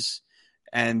pay-per-views.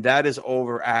 and that is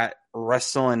over at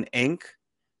Rasslin Inc.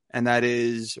 And that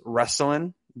is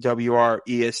Rasslin,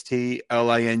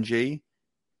 WRESTLING,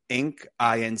 Inc.,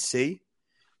 INC.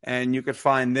 And you could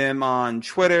find them on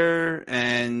Twitter,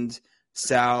 and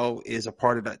Sal is a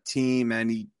part of that team, and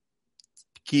he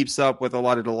keeps up with a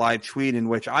lot of the live tweeting,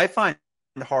 which I find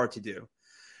hard to do.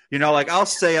 You know, like I'll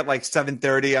say at like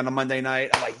 7:30 on a Monday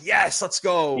night, I'm like, yes, let's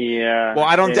go. Yeah. Well,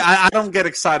 I don't get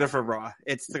excited for Raw.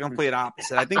 It's the complete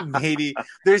opposite. I think maybe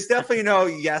there's definitely no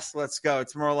yes, let's go.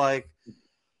 It's more like,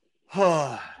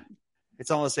 oh,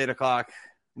 it's almost 8:00.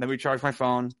 Let me charge my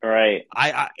phone. Right.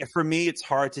 I for me, it's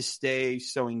hard to stay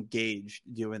so engaged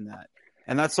doing that,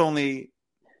 and that's only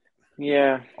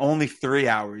 3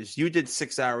 hours. You did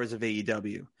 6 hours of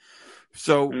AEW,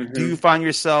 so do you find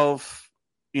yourself,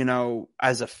 you know,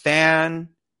 as a fan,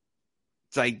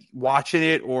 like watching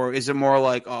it, or is it more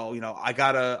like, oh, you know, I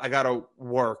gotta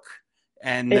work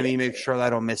and let me make sure that I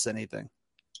don't miss anything?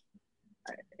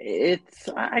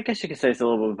 I guess you could say it's a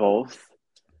little bit of both.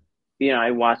 You know,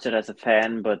 I watch it as a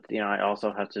fan, but, you know, I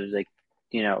also have to, like,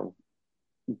 you know,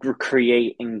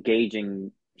 create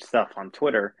engaging stuff on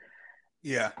Twitter.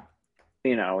 Yeah.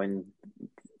 You know, and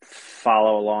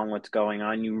follow along what's going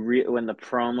on. When the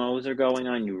promos are going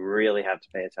on, you really have to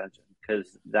pay attention,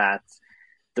 because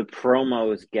the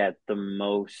promos get the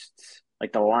most,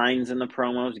 like the lines in the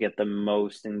promos get the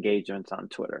most engagements on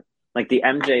Twitter. Like the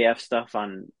MJF stuff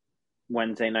on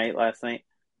Wednesday night last night.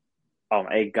 Oh,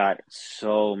 it got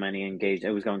so many engagements.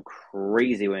 It was going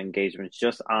crazy with engagements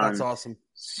just on That's awesome.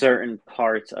 certain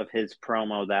parts of his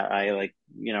promo that I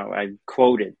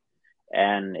quoted,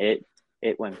 and it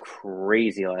went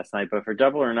crazy last night. But for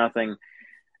Double or Nothing,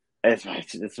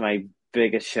 it's my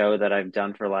biggest show that I've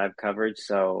done for live coverage.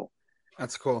 So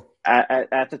that's cool.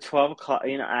 At the 12 o'clock,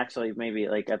 you know, actually maybe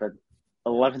like at the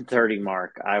 11:30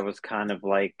 mark, I was kind of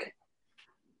like,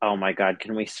 oh my God,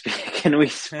 can we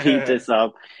speed this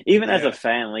up? Even as a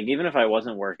fan, like even if I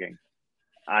wasn't working,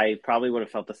 I probably would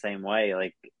have felt the same way.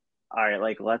 Like, all right,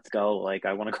 like let's go. Like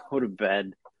I want to go to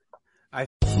bed.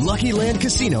 Lucky Land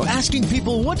Casino, asking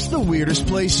people, what's the weirdest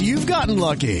place you've gotten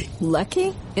lucky?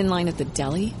 Lucky? In line at the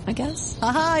deli, I guess?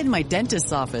 Aha, in my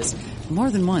dentist's office.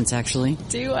 More than once, actually.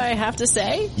 Do I have to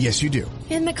say? Yes, you do.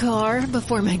 In the car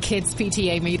before my kids'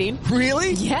 PTA meeting.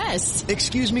 Really? Yes.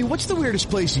 Excuse me, what's the weirdest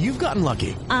place you've gotten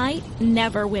lucky? I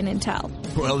never win and tell.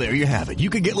 Well, there you have it. You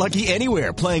can get lucky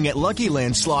anywhere, playing at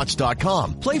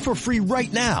LuckyLandSlots.com. Play for free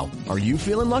right now. Are you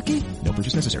feeling lucky? No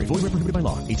purchase necessary. Void where prohibited by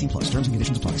law. 18+. Terms and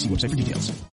conditions apply. See website for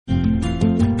details.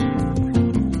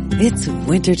 It's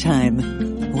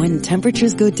wintertime. When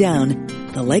temperatures go down,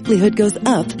 the likelihood goes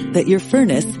up that your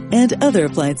furnace and other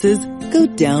appliances go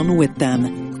down with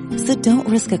them. So don't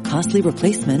risk a costly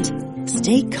replacement.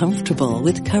 Stay comfortable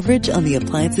with coverage on the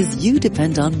appliances you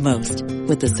depend on most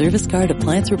with the Service Guard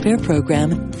Appliance Repair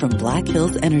Program from Black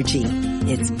Hills Energy.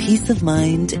 It's peace of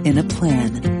mind in a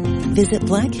plan. Visit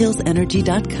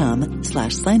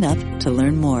blackhillsenergy.com/sign up to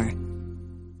learn more.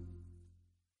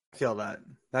 I feel that.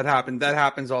 That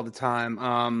happens all the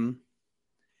time.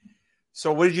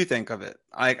 So what did you think of it?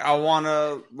 Like, I want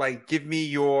to give me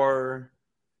your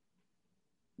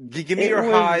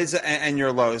highs and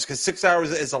your lows, because 6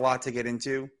 hours is a lot to get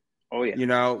into. Oh yeah. You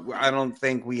know, I don't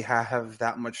think we have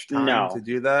that much time to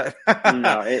do that.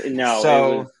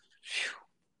 So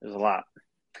it was a lot.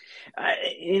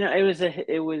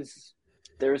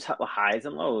 There was highs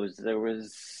and lows. There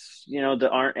was, you know,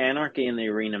 the Anarchy in the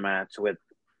Arena match with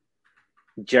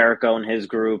Jericho and his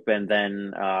group, and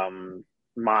then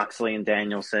Moxley and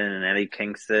Danielson and Eddie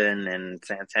Kingston and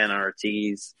Santana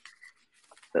Ortiz.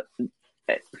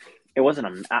 It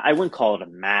wasn't I wouldn't call it a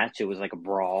match. It was like a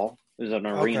brawl. It was an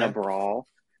arena brawl,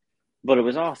 but it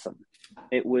was awesome.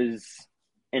 It was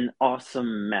an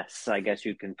awesome mess, I guess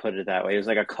you can put it that way. It was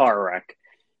like a car wreck.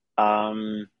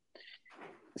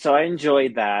 So I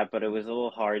enjoyed that, but it was a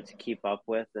little hard to keep up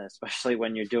with, especially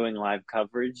when you're doing live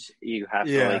coverage. You have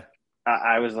to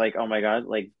I was like, oh my God,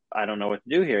 like, I don't know what to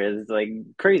do here. It's like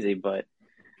crazy, but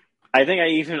I think I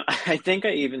even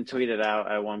tweeted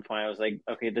out at one point. I was like,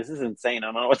 okay, this is insane. I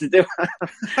don't know what to do.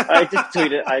 I just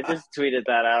tweeted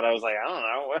that out. I was like, I don't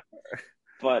know.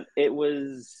 But it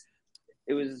was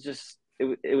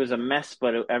a mess,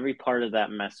 but every part of that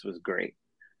mess was great.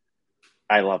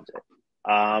 I loved it.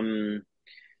 And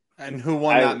who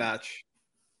won that match?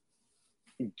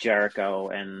 Jericho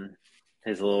and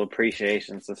his little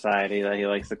appreciation society that he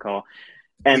likes to call.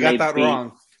 And you got that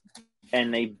wrong.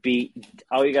 And they beat.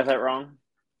 Oh, you got that wrong?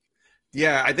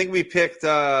 Yeah, I think we picked.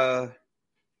 Did I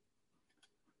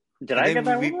get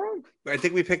that one wrong? I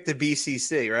think we picked the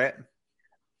BCC, right?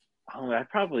 Oh, I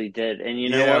probably did. And you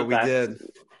know what? We did.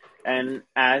 And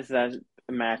as that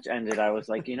match ended, I was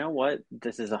like, you know what?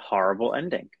 This is a horrible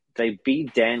ending. They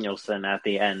beat Danielson at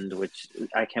the end, which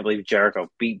I can't believe Jericho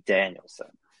beat Danielson.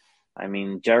 I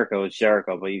mean, Jericho is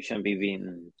Jericho, but you shouldn't be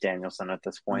beating Danielson at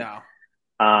this point. No.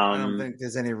 I don't think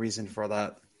there's any reason for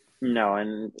that. No,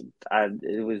 and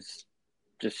it was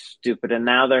just stupid. And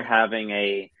now they're having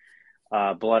a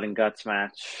blood and guts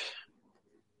match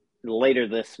later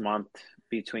this month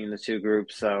between the two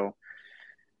groups, so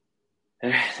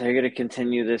they're going to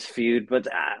continue this feud. But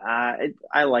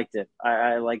I liked it.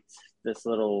 I liked this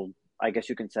little, I guess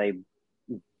you can say,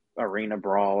 arena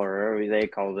brawl, or whatever they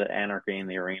called it, anarchy in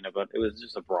the arena, but it was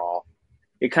just a brawl.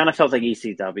 It kind of felt like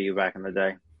ECW back in the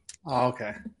day. Oh,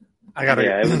 okay. I gotta.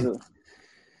 Yeah, it was.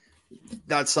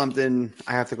 That's something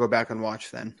I have to go back and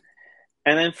watch then.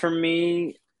 And then for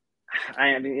me,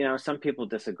 some people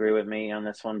disagree with me on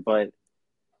this one, but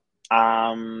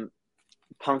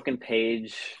Punk and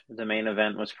Page, the main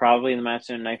event, was probably the match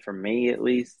of the night for me, at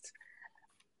least.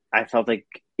 I felt like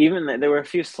there were a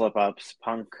few slip-ups.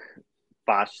 Punk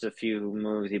botched a few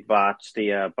moves. He botched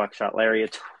the buckshot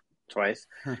lariat twice.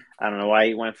 I don't know why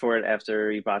he went for it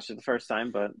after he botched it the first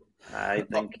time, but I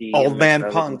think he... Old man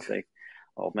Punk.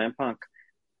 Old man Punk.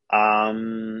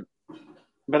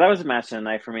 But that was a match of the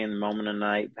night for me in the moment of the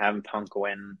night, having Punk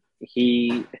win.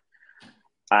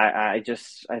 I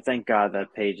thank God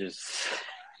that Page's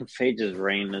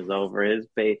reign is over.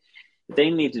 They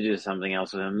need to do something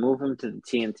else with him. Move him to the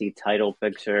TNT title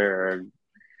picture, or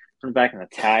put him back in the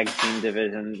tag team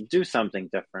division. Do something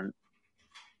different.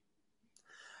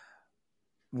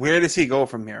 Where does he go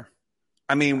from here?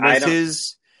 I mean,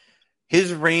 his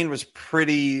reign was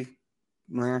pretty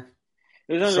meh.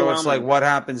 So it's like, what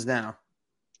happens now?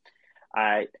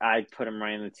 I'd put him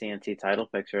right in the TNT title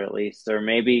picture at least, or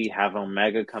maybe have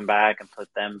Omega come back and put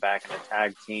them back in the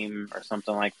tag team or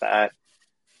something like that.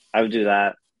 I would do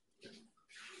that.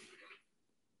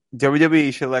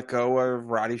 WWE should let go of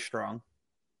Roddy Strong.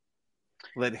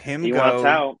 Let him go. He wants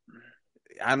out.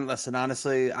 Listen,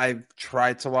 honestly, I've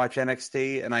tried to watch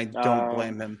NXT and I don't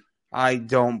blame him. I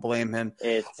don't blame him.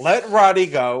 Let Roddy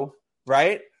go,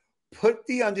 right? Put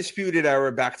the Undisputed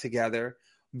Era back together.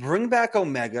 Bring back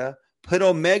Omega. Put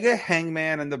Omega,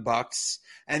 Hangman, and the Bucks,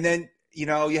 and then you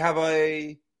have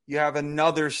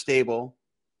another stable,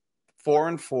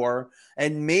 4-4,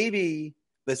 and maybe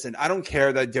listen. I don't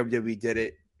care that WWE did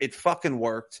it; it fucking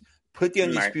worked. Put the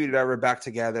Undisputed Era back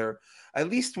together. At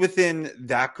least within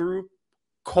that group,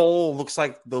 Cole looks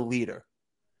like the leader,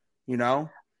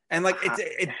 and like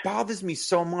it bothers me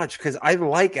so much because I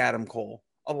like Adam Cole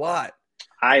a lot.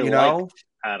 I like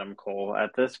Adam Cole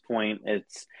at this point.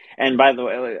 And by the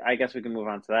way, I guess we can move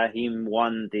on to that. He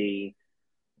won the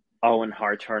Owen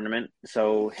Hart tournament,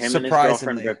 so him and his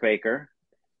girlfriend Britt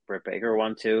Baker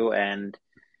won too. And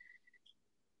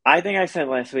I think I said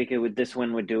last week this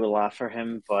win would do a lot for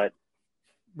him, but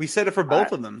we said it for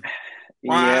both of them.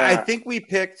 Yeah, I think we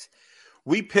picked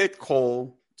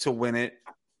Cole to win it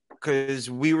because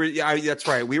we were. That's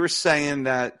right. We were saying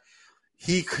that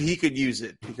he could use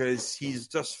it because he's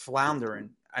just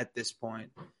floundering at this point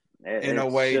in a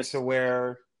way to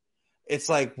where it's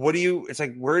like,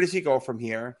 where does he go from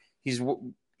here?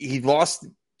 He lost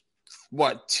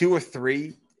 2 or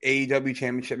 3 AEW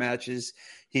championship matches.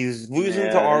 He's losing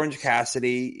to Orange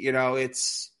Cassidy.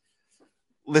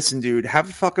 Listen, dude, have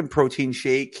a fucking protein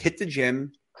shake, hit the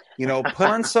gym, put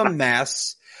on some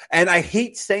masks. And I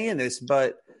hate saying this,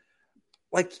 but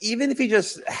like, even if he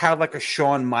just had like a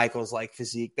Shawn Michaels like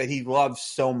physique that he loves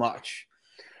so much,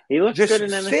 he looks just good in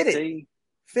NXT.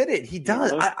 Fit it. He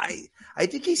does. I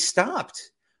think he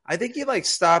stopped. I think he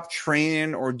stopped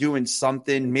training or doing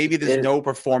something. Maybe there's no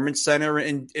performance center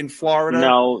in Florida.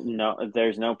 No,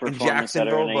 there's no performance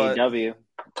center in AEW.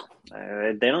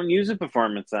 They don't use a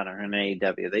performance center in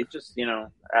AEW. They just,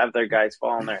 have their guys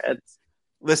fall on their heads.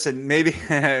 Listen,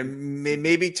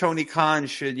 maybe Tony Khan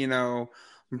should,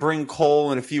 bring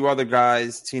Cole and a few other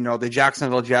guys to, the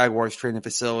Jacksonville Jaguars training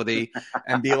facility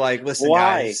and be like, listen,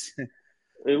 guys.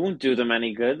 It won't do them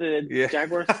any good. The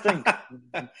Jaguars stink.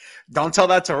 Don't tell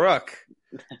that to Rook.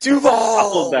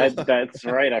 Duval! That's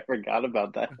right. I forgot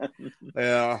about that.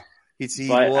 Yeah. He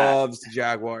loves the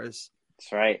Jaguars.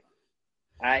 That's right.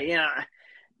 I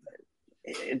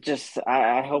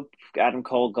hope Adam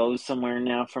Cole goes somewhere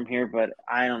now from here, but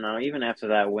I don't know. Even after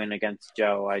that win against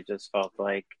Joe, I just felt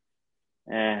like,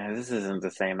 this isn't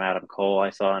the same Adam Cole I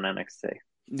saw in NXT.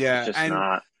 Yeah. It's just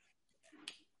not.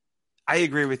 I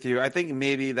agree with you. I think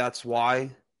maybe that's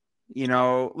why,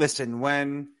 listen,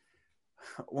 when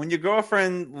your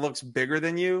girlfriend looks bigger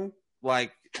than you,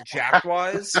 like jacked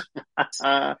wise,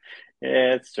 yeah,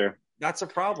 it's true. That's a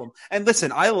problem. And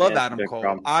listen, I love It's a Adam big Cole.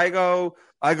 problem. I go,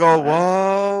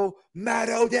 whoa, Matt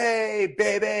O'Day,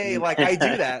 baby. Like, I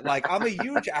do that. Like, I'm a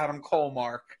huge Adam Cole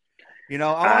mark. You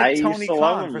know, I'm I like used Tony to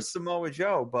love Khan him. for Samoa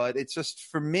Joe, but it's just,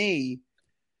 for me,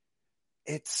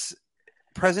 it's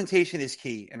presentation is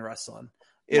key in wrestling.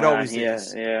 It always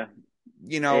is. Yeah.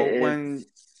 You know,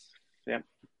 Yep.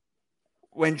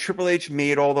 when Triple H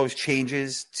made all those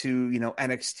changes to, you know,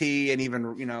 NXT and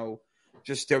even, you know,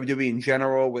 just WWE in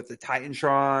general with the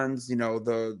Titantrons, you know,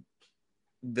 the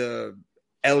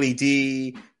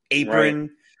LED apron, Right.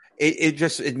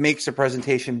 it makes the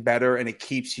presentation better and it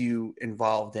keeps you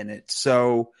involved in it.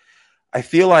 So I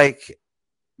feel like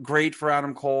great for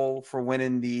Adam Cole for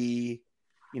winning the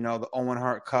Owen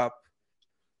Hart Cup.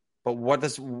 But what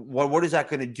is that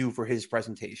going to do for his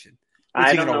presentation?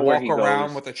 Is he going to walk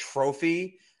around with a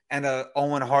trophy and a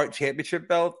Owen Hart championship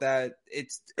belt? I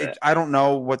don't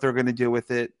know what they're going to do with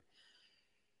it.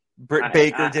 Britt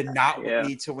Baker did not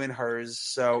need to win hers,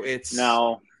 so it's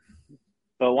no.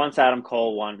 But once Adam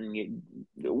Cole won,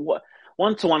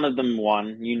 once one of them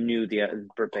won, you knew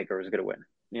Britt Baker was going to win.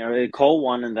 You know, Cole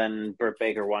won, and then Britt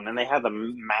Baker won, and they had the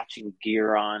matching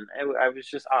gear on. It was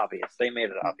just obvious. They made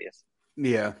it obvious.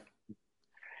 Yeah.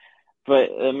 But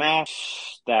the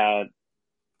match that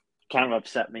kind of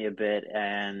upset me a bit,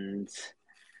 and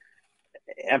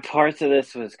parts of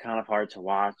this was kind of hard to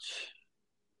watch.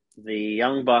 The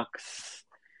Young Bucks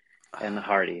and the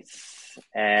Hardys.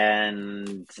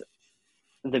 And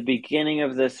the beginning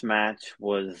of this match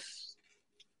was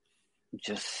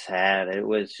just sad.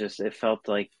 It felt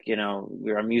like, you know,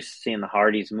 I'm used to seeing the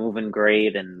Hardys moving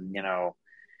great and, you know,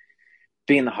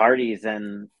 being the Hardys.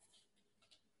 And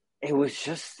it was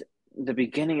just the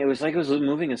beginning. It was like it was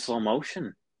moving in slow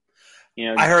motion. You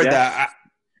know, I heard that.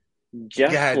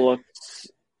 Jeff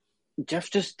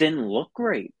just didn't look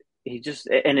great.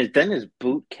 Then his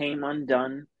boot came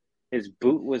undone. His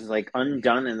boot was like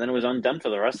undone, and then it was undone for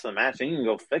the rest of the match. And you can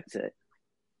go fix it.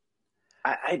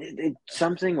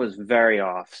 Something was very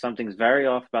off. Something's very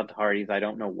off about the Hardys. I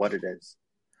don't know what it is.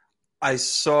 I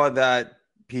saw that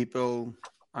people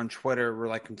on Twitter were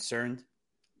like concerned.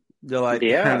 They're like,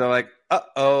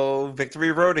 uh-oh,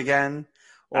 Victory Road again,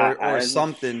 or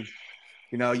something.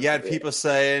 You know, you had people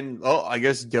saying, "Oh, I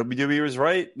guess WWE was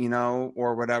right," you know,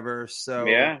 or whatever. So,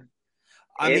 yeah,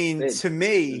 to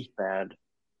me, bad.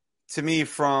 To me,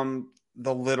 from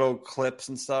the little clips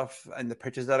and stuff and the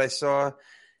pictures that I saw,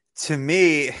 to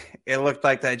me, it looked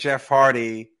like that Jeff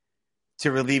Hardy,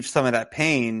 to relieve some of that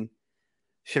pain,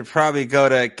 should probably go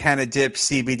to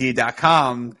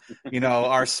CanadipCBD.com, you know,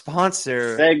 our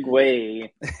sponsor. Segue.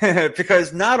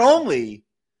 Because not only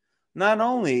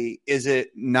is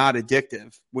it not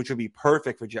addictive, which would be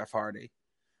perfect for Jeff Hardy,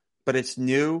 but it's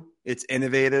new, it's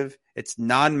innovative, it's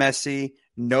non-messy,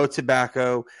 no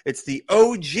tobacco. It's the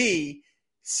OG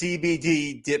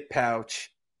CBD dip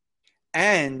pouch.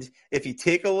 And if you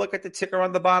take a look at the ticker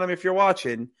on the bottom, if you're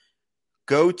watching,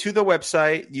 go to the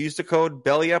website, use the code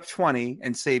BELLYUP20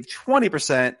 and save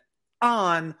 20%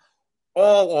 on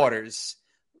all orders.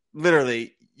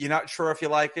 Literally, you're not sure if you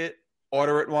like it,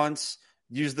 order it once,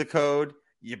 use the code,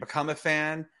 you become a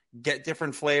fan, get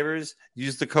different flavors,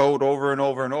 use the code over and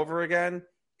over and over again,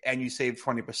 and you save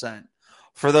 20%.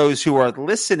 For those who are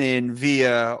listening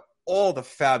via all the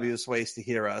fabulous ways to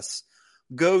hear us,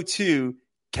 go to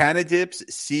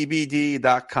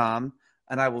CanadipsCBD.com,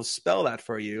 and I will spell that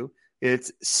for you.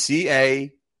 It's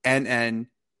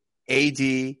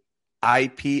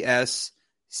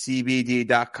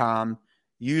CANNADIPSCBD.com.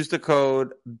 Use the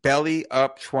code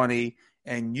BELLYUP20,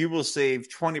 and you will save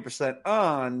 20%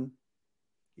 on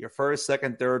your first,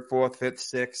 second, third, fourth, fifth,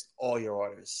 sixth, all your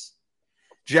orders.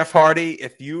 Jeff Hardy,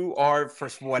 if you are, for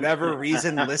whatever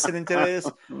reason, listening to this,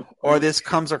 or this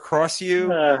comes across you,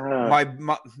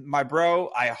 my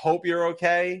bro, I hope you're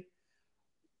okay.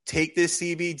 Take this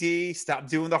CBD, stop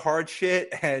doing the hard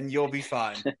shit, and you'll be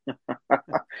fine.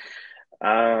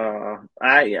 I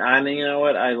mean, you know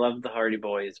what? I love the Hardy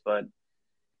Boys, but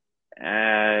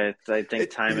I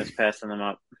think time is passing them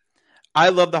up. I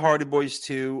love the Hardy Boys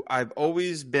too. I've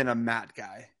always been a Matt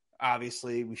guy.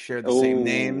 Obviously, we share the same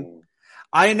name.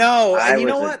 I know. And you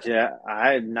know what?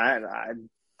 I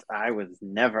was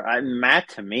never. Matt,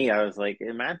 to me, I was like,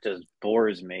 Matt just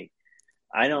bores me.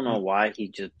 I don't know why he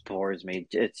just bores me.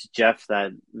 It's Jeff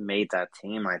that made that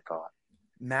team, I thought.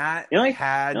 Matt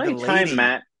had the only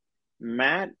time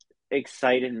Matt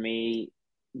excited me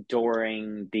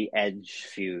during the Edge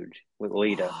feud with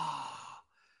Lita.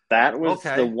 That was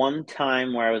the one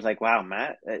time where I was like, wow,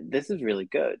 Matt, this is really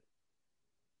good.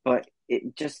 But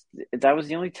that was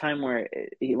the only time where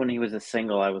when he was a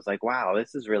single, I was like, wow,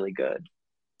 this is really good.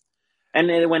 And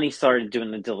then when he started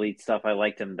doing the delete stuff, I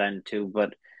liked him then too.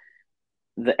 But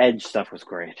the Edge stuff was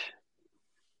great.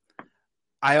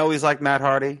 I always liked Matt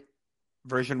Hardy,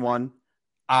 version 1.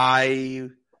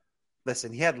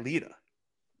 Listen, he had Lita.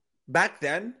 Back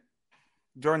then,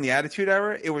 during the Attitude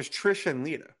Era, it was Trish and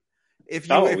Lita. If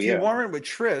you weren't with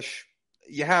Trish,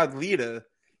 you had Lita.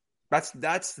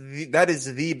 That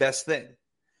is the best thing.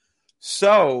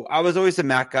 So I was always a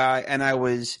Matt guy, and I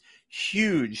was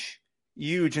huge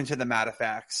into the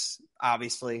Mattafacts.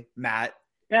 Obviously, Matt.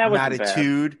 Yeah,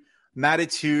 Mattitude. My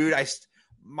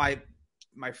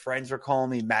friends were calling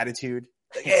me Mattitude.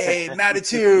 Like, hey,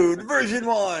 Mattitude, version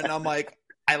 1. I'm like,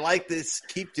 I like this.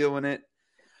 Keep doing it.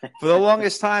 For the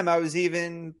longest time, I was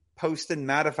even posting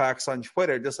Mattafacts on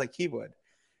Twitter, just like he would.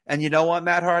 And you know what,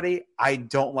 Matt Hardy? I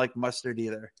don't like mustard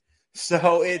either.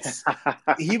 So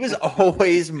he was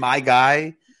always my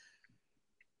guy.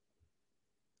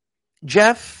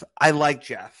 Jeff, I like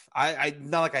Jeff. I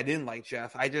not like I didn't like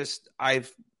Jeff.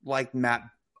 I've liked Matt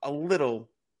a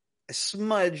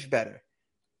smudge better.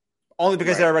 Only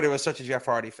because everybody was such a Jeff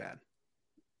Hardy fan.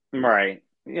 Right.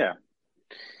 Yeah.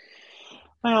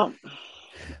 Well,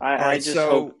 I just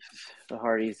hope the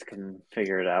Hardys can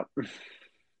figure it out.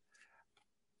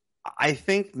 I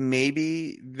think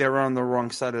maybe they're on the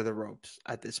wrong side of the ropes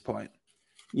at this point.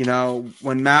 You know,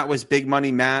 when Matt was Big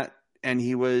Money Matt and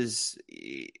he was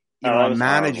a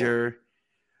manager,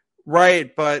 horrible.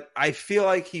 Right? But I feel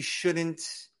like he shouldn't.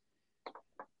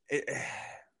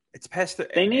 It's past their.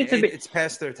 It's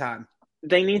past their time.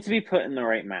 They need to be put in the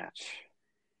right match,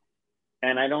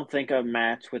 and I don't think a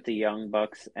match with the Young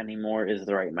Bucks anymore is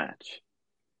the right match.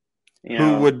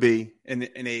 Who would be in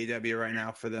AEW right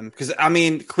now for them? Because, I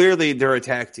mean, clearly they're a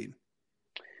tag team.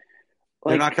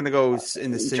 They're not going to go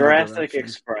in the same Jurassic direction.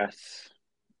 Express.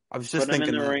 I was just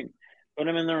thinking that. Put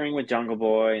them in the ring with Jungle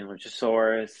Boy and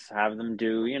Luchasaurus. Have them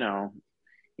do,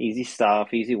 easy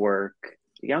stuff, easy work.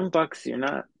 The Young Bucks, you're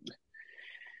not.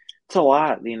 It's a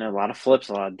lot, a lot of flips,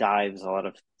 a lot of dives, a lot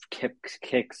of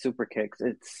kicks, super kicks.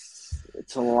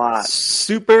 It's a lot.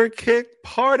 Super kick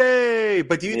party.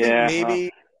 But do you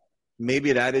think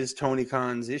maybe that is Tony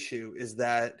Khan's issue? Is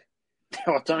that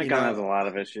Tony Khan has a lot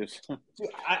of issues.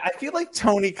 I feel like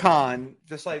Tony Khan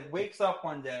just wakes up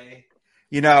one day.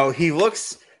 He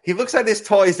looks at his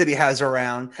toys that he has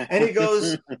around, and he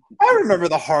goes, "I remember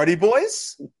the Hardy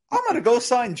Boys. I'm gonna go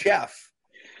sign Jeff."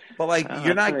 But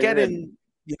you're not getting.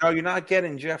 You're not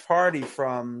getting Jeff Hardy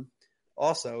from.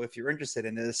 Also, if you're interested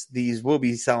in this, these will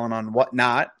be selling on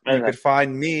Whatnot. You could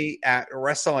find me at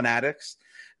Rasslin Addicts.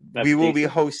 We will be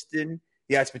hosting.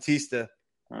 Yeah, it's Batista.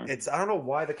 I don't know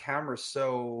why the camera's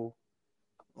so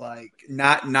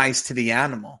not nice to the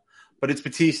animal, but it's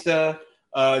Batista.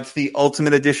 It's the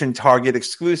Ultimate Edition Target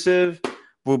exclusive.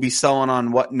 We'll be selling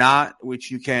on Whatnot,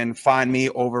 which you can find me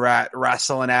over at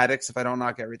Rasslin Addicts if I don't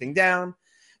knock everything down.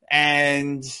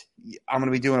 And I'm going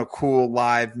to be doing a cool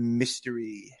live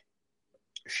mystery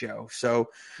show. So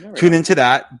tune into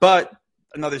that. But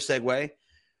another segue.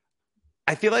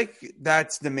 I feel like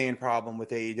that's the main problem with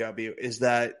AEW is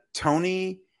that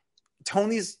Tony's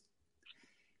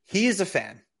he is a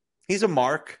fan. He's a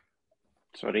mark.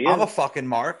 That's what he is. I'm a fucking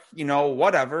mark.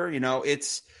 Whatever.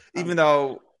 It's even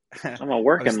though I'm a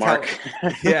working mark.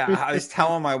 I was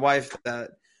telling my wife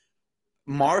that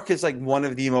Mark is one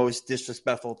of the most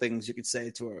disrespectful things you could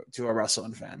say to a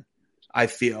wrestling fan. I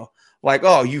feel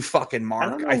oh, you fucking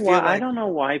Mark. I don't know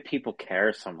why people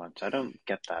care so much. I don't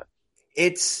get that.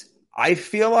 I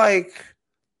feel like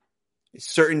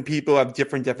certain people have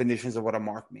different definitions of what a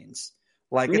mark means.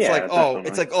 You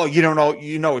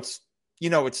don't know,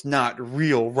 it's not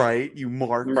real, right? You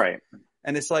mark, right?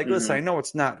 And it's listen, I know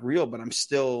it's not real, but I'm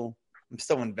still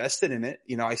invested in it.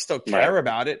 I still care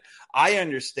about it. I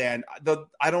understand. The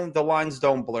lines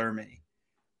don't blur me.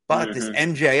 But this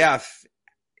MJF,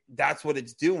 that's what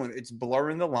it's doing. It's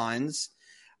blurring the lines.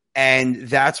 And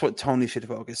that's what Tony should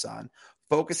focus on.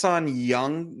 Focus on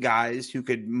young guys who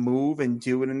could move and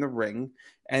do it in the ring.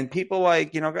 And people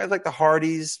guys like the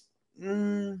Hardys,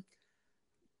 not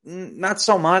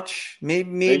so much.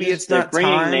 Maybe it's not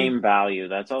bringing time. Name value.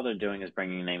 That's all they're doing is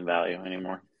bringing name value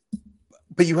anymore.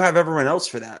 But you have everyone else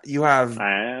for that. You have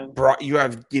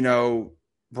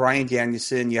Bryan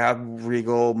Danielson. You have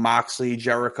Regal, Moxley,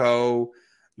 Jericho.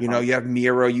 You have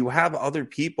Miro. You have other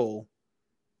people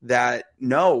that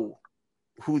know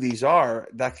who these are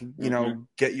that can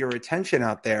get your attention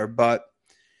out there. But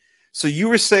so you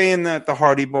were saying that the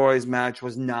Hardy Boys match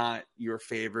was not your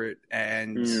favorite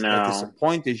and that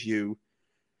disappointed you.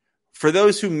 For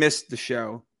those who missed the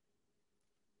show,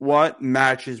 what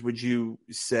matches would you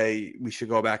say we should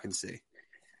go back and see?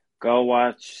 Go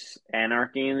watch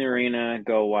Anarchy in the Arena.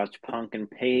 Go watch Punk and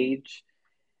Page.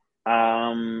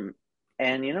 And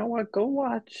you know what? Go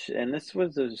watch. And this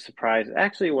was a surprise.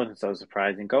 Actually, it wasn't so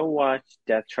surprising. Go watch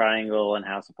Death Triangle and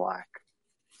House of Black.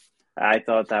 I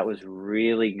thought that was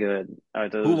really good.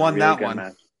 Who won that one?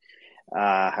 Match.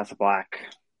 House of Black.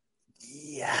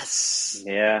 Yes.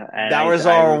 Yeah. And that was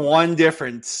our one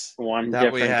difference. One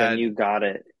difference, and you got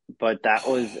it. But that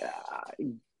was...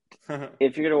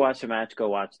 if you're going to watch a match, go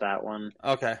watch that one.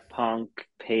 Okay. Punk,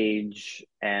 Page,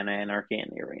 and Anarchy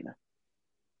in the Arena.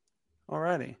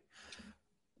 Alrighty.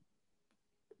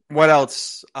 What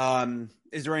else?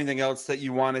 Is there anything else that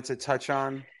you wanted to touch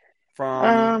on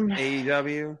from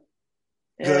AEW?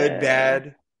 Good,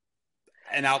 bad,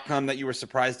 an outcome that you were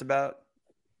surprised about?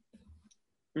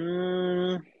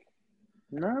 Not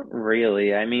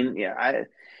really. I mean,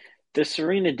 the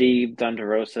Serena Deeb Thunder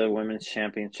Rosa Women's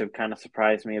Championship kind of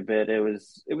surprised me a bit. It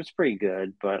was pretty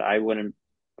good, but I wouldn't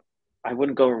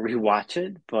go rewatch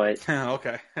it. But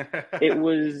okay, it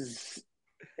was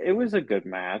a good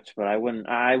match, but I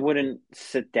wouldn't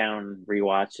sit down and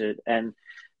rewatch it. And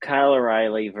Kyle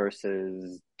O'Reilly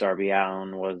versus Darby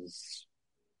Allin was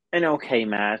an okay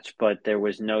match, but there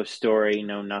was no story,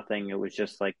 no nothing. It was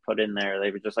just like put in there. They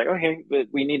were just like, okay,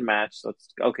 we need a match.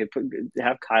 Let's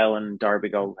have Kyle and Darby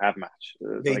go have a match.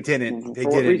 They didn't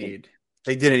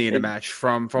need a match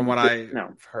from what I've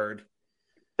heard.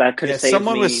 That could have saved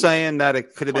someone me was saying that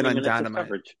it could have been on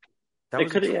Dynamite. That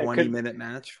was a 20-minute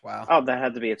match? Wow. Oh, that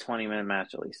had to be a 20-minute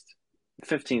match at least.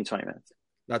 15, 20 minutes.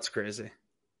 That's crazy.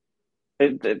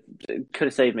 It could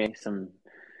have saved me some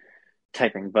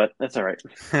typing, but that's all right.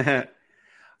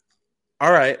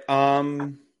 All right.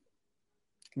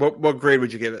 What grade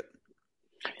would you give it?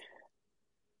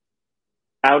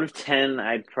 Out of 10,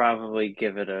 I'd probably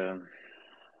give it a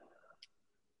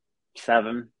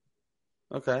 7.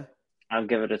 Okay. I'll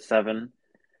give it a 7.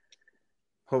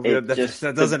 Hopefully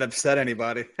that doesn't upset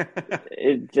anybody.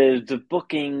 The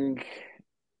booking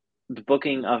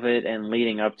of it and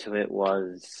leading up to it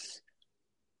was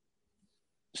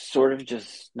sort of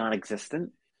just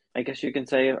non-existent, I guess you can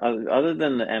say, other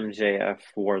than the MJF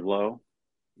Wardlow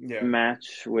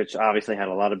match, which obviously had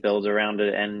a lot of build around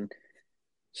it, and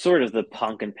sort of the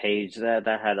Punk and Page that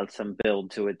had some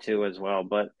build to it too as well.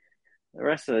 But the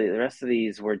rest of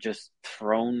these were just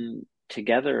thrown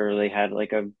together, or they had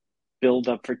like a build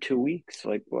up for 2 weeks.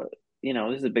 Like, what,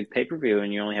 this is a big pay-per-view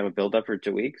and you only have a build up for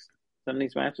 2 weeks. Some of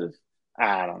these matches,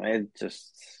 I don't know.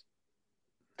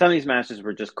 Some of these matches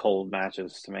were just cold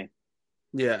matches to me.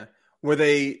 Yeah. Was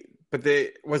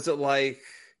it like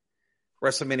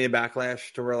WrestleMania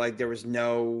Backlash to where like there was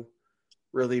no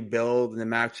really build and the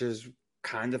matches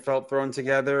kind of felt thrown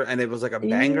together and it was like a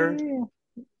banger?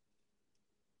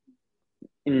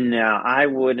 No, I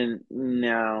wouldn't.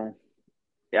 No.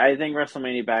 I think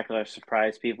WrestleMania Backlash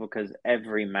surprised people because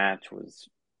every match was,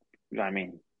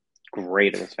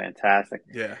 great. It was fantastic.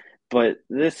 Yeah. But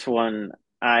this one,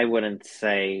 I wouldn't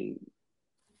say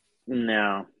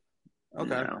no. Okay.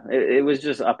 No. It was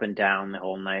just up and down the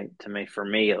whole night to me, for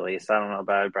me at least. I don't know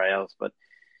about everybody else, but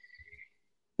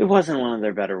it wasn't one of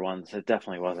their better ones. It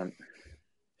definitely wasn't.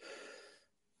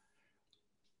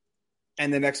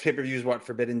 And the next pay-per-view is what,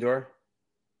 Forbidden Door?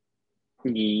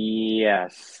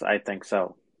 Yes, I think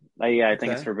so. I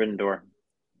think it's Forbidden Door.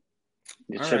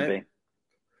 It should be.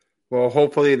 Well,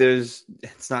 hopefully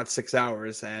it's not 6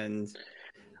 hours, and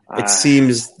it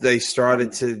seems they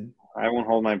started to... I won't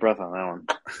hold my breath on that one.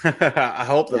 I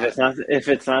hope that. If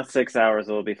it's not 6 hours,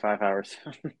 it'll be 5 hours.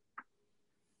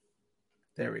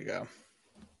 There we go.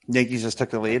 Yankees just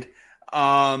took the lead.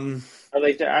 Are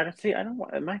they? I don't see. I don't.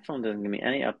 My phone doesn't give me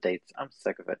any updates. I'm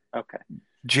sick of it. Okay.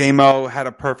 J-Mo had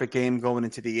a perfect game going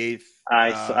into the 8th.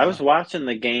 I was watching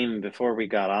the game before we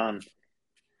got on,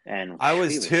 and I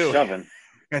was too. Shoving.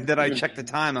 And then I checked the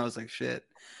time. I was like, shit.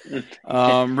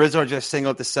 Rizzo just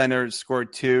singled the center,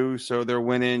 scored 2, so they're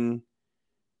winning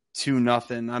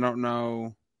 2-0. I don't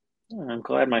know. I'm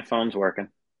glad my phone's working.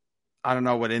 I don't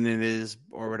know what inning it is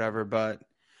or whatever, but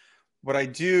what I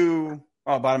do.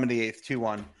 Bottom of the 8th,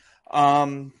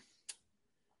 2-1.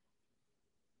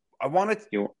 I want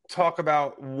to talk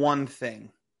about one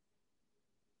thing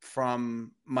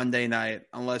from Monday night,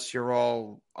 unless there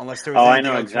was anything I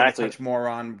know else exactly. you want to touch more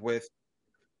on with.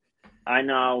 I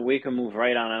know we can move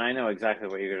right on, and I know exactly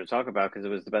what you're going to talk about because it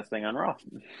was the best thing on Raw.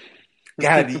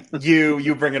 God,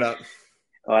 you bring it up.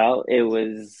 Well, it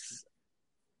was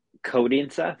Cody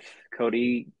and Seth.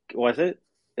 Cody, was it?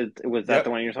 Was that the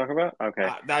one you're talking about? Okay.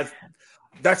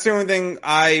 That's the only thing.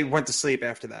 I went to sleep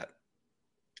after that.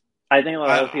 I think a lot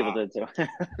of other people did too.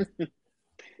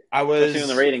 I was. Especially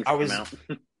when the ratings came out.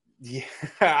 Yeah,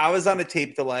 I was on a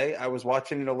tape delay. I was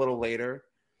watching it a little later.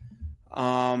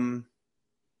 I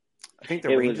think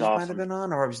the Rangers might have been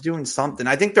on, or I was doing something.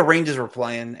 I think the Rangers were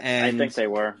playing, and I think they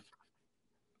were.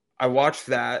 I watched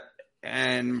that,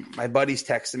 and my buddy's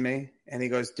texting me, and he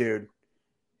goes, "Dude,"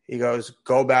 he goes,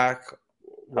 "Go back,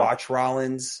 watch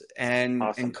Rollins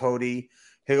and Cody."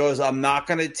 He goes, "I'm not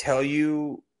going to tell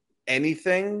you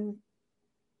anything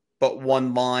but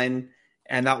one line."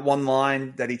 And that one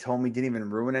line that he told me didn't even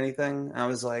ruin anything. I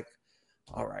was like,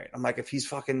 all right. I'm like, if he's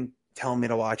fucking telling me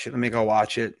to watch it, let me go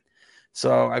watch it.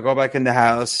 So I go back in the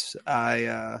house.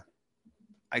 I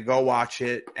go watch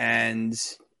it, and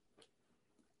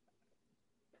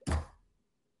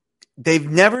they've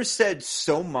never said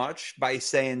so much by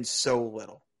saying so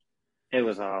little. It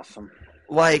was awesome.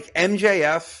 Like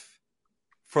MJF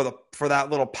for that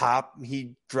little pop,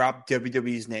 he dropped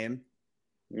WWE's name.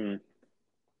 Mm.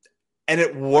 And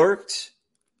it worked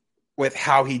with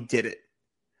how he did it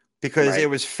because it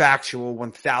was factual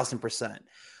 1,000%.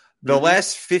 The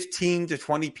last 15 to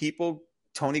 20 people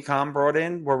Tony Khan brought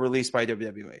in were released by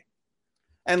WWE.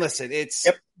 And listen,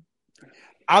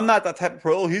 I'm not that type of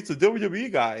pro. He's a WWE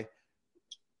guy.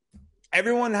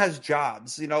 Everyone has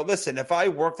jobs. You know, listen, if I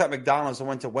worked at McDonald's and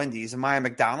went to Wendy's, am I a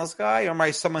McDonald's guy or am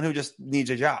I someone who just needs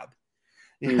a job?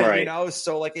 Right. You know,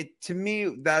 so like to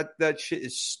me, that shit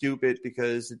is stupid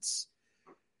because it's,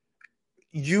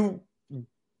 you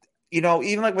know,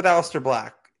 even like with Aleister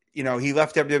Black, you know, he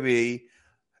left WWE.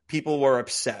 People were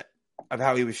upset of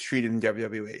how he was treated in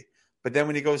WWE. But then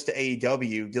when he goes to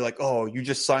AEW, they're like, oh, you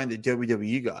just signed a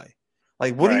WWE guy.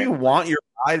 Like, what do you want your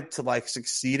guy to like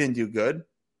succeed and do good?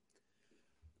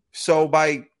 So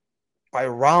by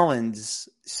Rollins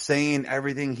saying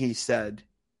everything he said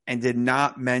and did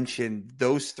not mention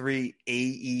those 3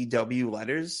 AEW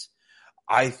letters,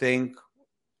 I think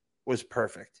was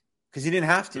perfect. Because he didn't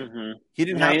have to. Mm-hmm. He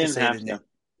didn't have to say his name.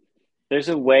 There's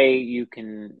a way you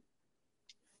can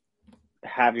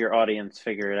have your audience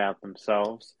figure it out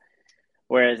themselves.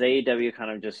 Whereas AEW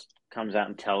kind of just comes out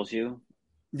and tells you.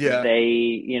 Yeah. They,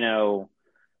 you know,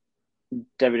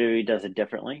 WWE does it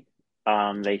differently.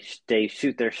 They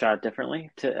shoot their shot differently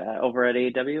over at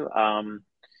AEW.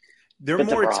 They're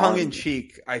more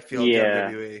tongue-in-cheek, I feel,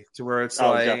 WWE. To where it's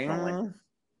like, definitely.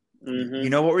 You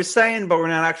know what we're saying, but we're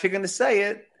not actually going to say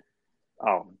it.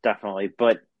 Oh, definitely.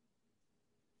 But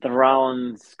the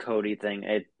Rollins-Cody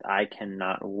thing, I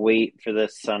cannot wait for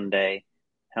this Sunday.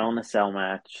 Hell in a Cell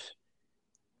match.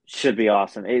 Should be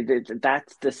awesome.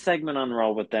 That's the segment on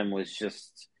Raw with them was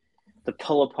just, the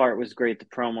pull apart was great. The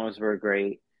promos were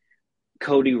great.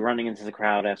 Cody running into the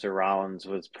crowd after Rollins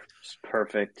was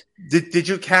perfect. Did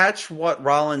you catch what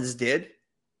Rollins did?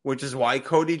 Which is why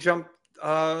Cody jumped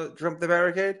the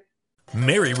barricade?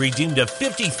 Mary redeemed a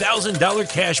 $50,000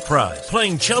 cash prize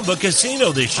playing Chumba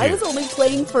Casino this year. I was only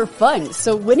playing for fun,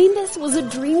 so winning this was a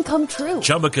dream come true.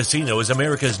 Chumba Casino is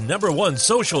America's #1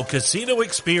 social casino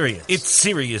experience. It's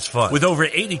serious fun. With over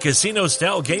 80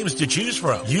 casino-style games to choose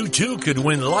from, you too could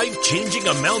win life-changing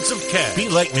amounts of cash. Be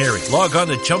like Mary. Log on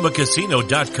to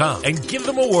ChumbaCasino.com and give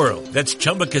them a whirl. That's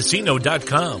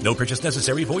ChumbaCasino.com. No purchase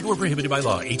necessary. Void where prohibited by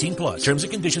law. 18+. Terms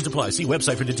and conditions apply. See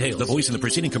website for details. The voice in the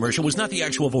preceding commercial was not the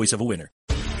actual voice of a winner.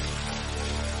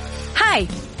 Hi,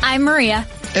 I'm Maria.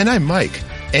 And I'm Mike.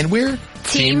 And we're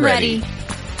Team Ready.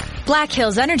 Black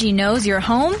Hills Energy knows your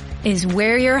home is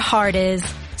where your heart is.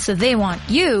 So they want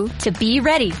you to be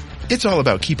ready. It's all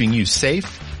about keeping you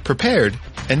safe, prepared,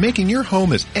 and making your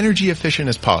home as energy efficient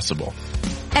as possible.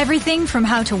 Everything from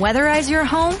how to weatherize your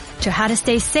home to how to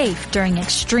stay safe during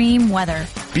extreme weather.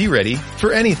 Be ready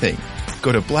for anything.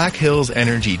 Go to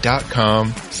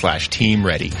blackhillsenergy.com/Team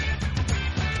Ready.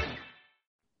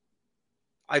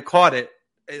 I caught it.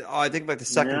 I think like the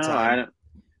second time.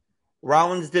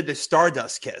 Rollins did the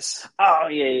Stardust kiss. Oh,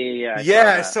 yeah.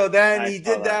 Yeah, so then he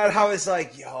did that. I was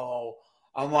like, yo.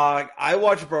 I'm like, I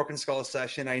watched Broken Skull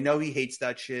Session. I know he hates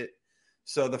that shit.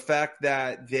 So the fact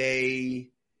that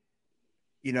they,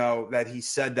 you know, that he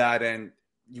said that and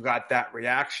you got that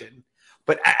reaction.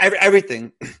 But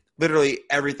everything, literally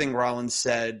everything Rollins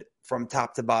said from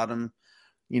top to bottom,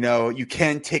 you know, you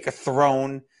can't take a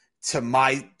throne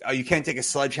you can't take a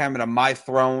sledgehammer to my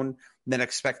throne and then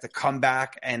expect to come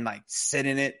back and like sit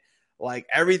in it. Like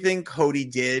everything Cody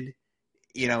did,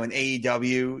 you know, in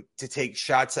AEW to take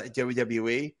shots at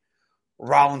WWE,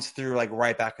 Rollins threw like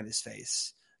right back in his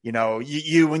face. You know,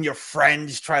 you and your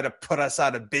friends try to put us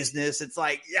out of business. It's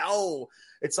like, yo,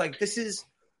 it's like, this is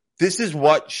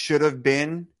what should have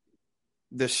been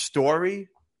the story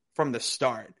from the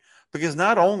start. Because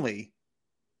not only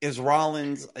is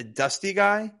Rollins a Dusty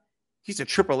guy, he's a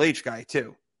Triple H guy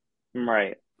too.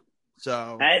 Right.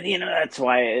 So that's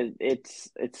why it's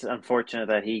unfortunate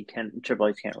that Triple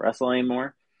H can't wrestle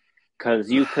anymore.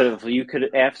 Because you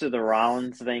could after the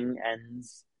Rollins thing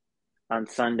ends on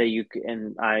Sunday,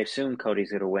 and I assume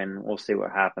Cody's going to win. We'll see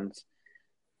what happens.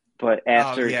 But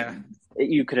after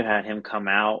you could have had him come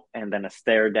out and then a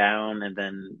stare down and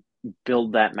then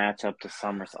build that match up to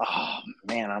SummerSlam. Oh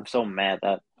man, I'm so mad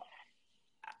that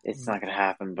it's not going to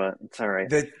happen, but it's all right.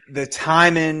 The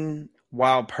timing,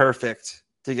 while perfect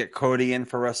to get Cody in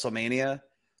for WrestleMania,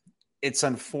 it's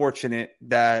unfortunate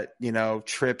that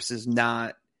Trips is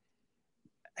not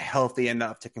healthy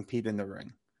enough to compete in the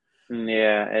ring.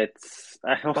 Yeah, it's.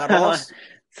 But also,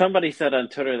 somebody said on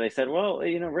Twitter, they said, "Well,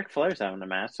 Ric Flair's having a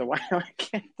match, so why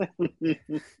can't?"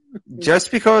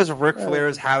 Just because Ric Flair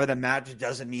is having a match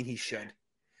doesn't mean he should.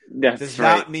 Does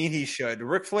not mean he should.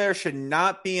 Ric Flair should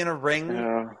not be in a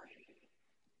ring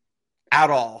at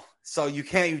all. So you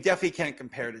definitely can't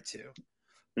compare the two.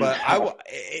 But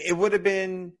it would have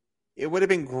been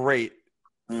great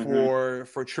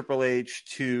for Triple H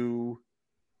to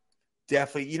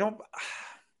definitely.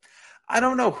 I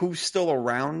don't know who's still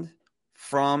around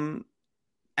from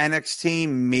NXT.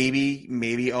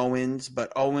 Maybe Owens,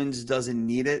 but Owens doesn't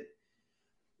need it.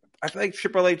 I feel like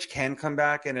Triple H can come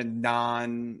back in a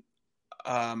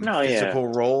non-physical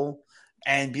role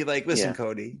and be like, listen,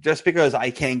 Cody, just because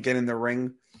I can't get in the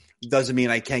ring doesn't mean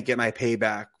I can't get my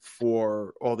payback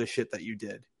for all the shit that you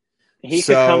did. He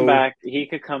could come back. He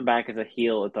could come back as a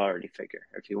heel authority figure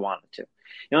if he wanted to.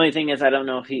 The only thing is, I don't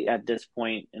know if he, at this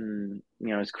point in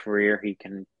his career, he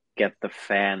can get the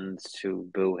fans to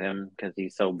boo him because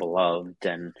he's so beloved,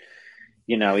 and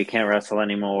he can't wrestle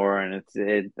anymore. And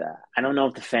I don't know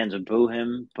if the fans would boo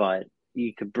him, but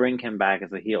you could bring him back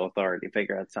as a heel authority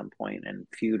figure at some point and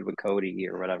feud with Cody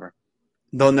or whatever.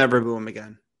 They'll never boo him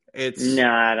again. No,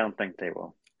 I don't think they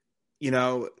will.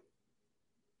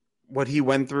 What he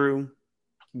went through,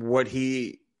 what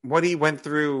he went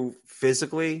through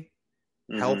physically,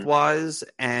 health-wise,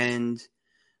 and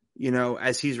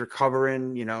as he's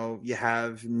recovering, you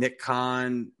have Nick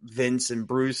Khan, Vince, and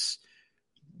Bruce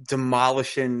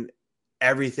demolishing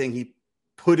everything he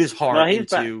put his heart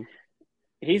into.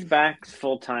 He's back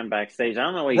full-time backstage. I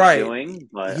don't know what he's doing,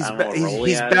 but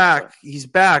he's back. He's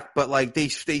back, but they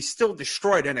still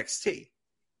destroyed NXT.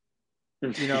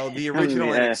 The original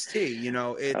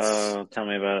NXT. It's tell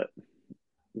me about it.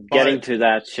 Getting to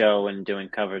that show and doing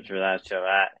coverage for that show,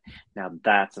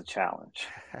 that's a challenge.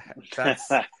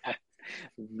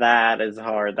 That is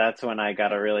hard. That's when I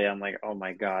gotta I'm like, oh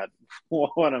my God,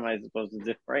 what am I supposed to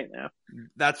do right now?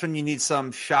 That's when you need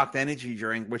some shocked energy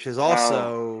drink, which is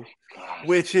also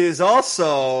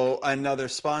another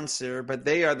sponsor, but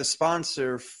they are the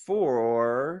sponsor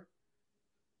for.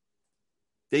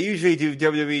 They usually do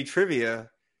WWE trivia,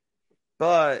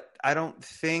 but I don't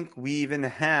think we even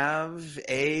have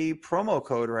a promo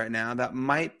code right now. That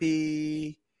might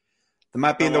be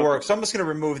in the works. So I'm just going to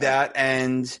remove that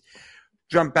and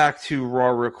jump back to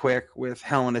Raw real quick with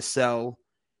Hell in a Cell.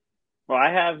 Well,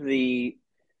 I have the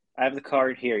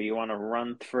card here. You want to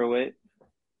run through it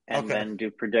and then do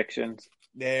predictions?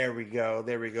 There we go.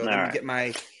 Let me get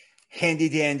my handy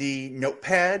dandy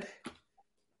notepad.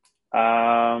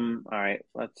 All right,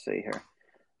 let's see here.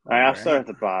 All right, I'll start at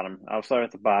the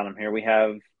bottom. Here. We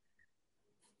have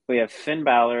Finn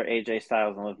Balor, AJ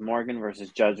Styles, and Liv Morgan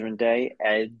versus Judgment Day,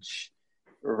 Edge,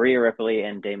 Rhea Ripley,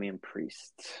 and Damian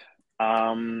Priest.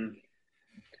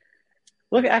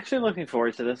 Looking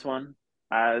forward to this one.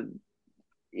 I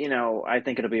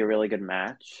think it'll be a really good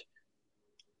match.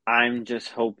 I'm just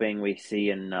hoping we see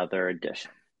another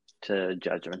addition to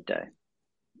Judgment Day.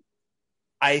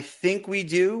 I think we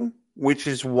do, which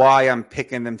is why I'm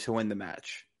picking them to win the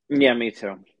match. Yeah, me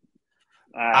too.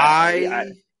 What are you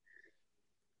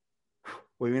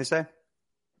going to say?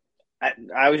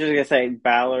 I was just going to say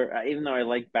Balor, even though I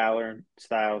like Balor,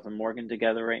 Styles, and Morgan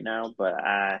together right now, but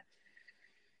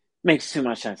makes too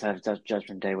much sense to have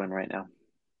Judgment Day win right now.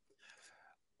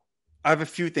 I have a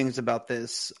few things about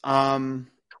this.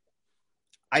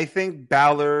 I think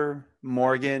Balor,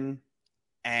 Morgan,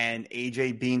 and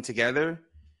AJ being together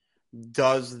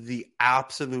does the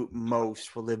absolute most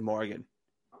for Liv Morgan.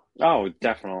 Oh,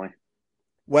 definitely.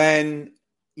 When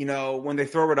they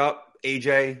throw it up,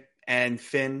 AJ and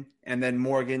Finn, and then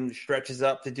Morgan stretches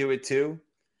up to do it too,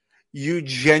 you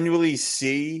genuinely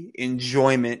see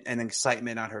enjoyment and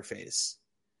excitement on her face.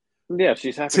 Yeah,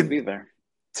 she's happy to be there.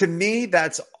 To me,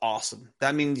 that's awesome.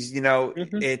 That means,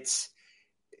 it's,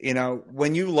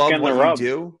 when you love what you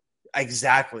do,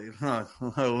 exactly.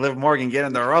 Liv Morgan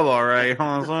getting the rub, all right.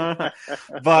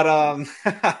 But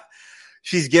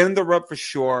she's getting the rub for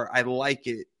sure. I like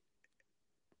it.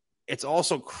 it's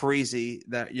also crazy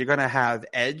that you're going to have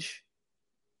Edge,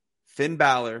 Finn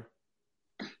Balor,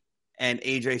 and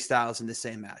AJ Styles in the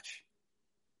same match.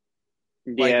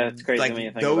 Yeah, it's crazy when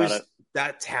you think about it.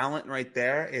 That talent right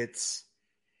there,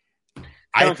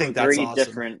 I think that's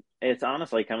awesome. It's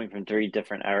honestly coming from 3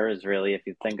 different eras, really. If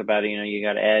you think about it, you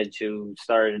got Edge, who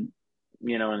started,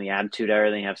 in the Attitude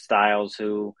Era. Then you have Styles,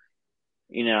 who,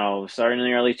 started in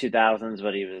the early 2000s,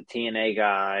 but he was a TNA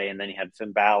guy. And then you had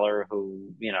Finn Balor,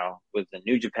 who, was in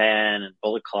New Japan and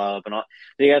Bullet Club and all.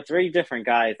 So you got 3 different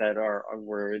guys that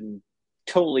were in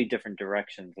totally different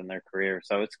directions in their career.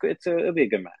 So it'll be a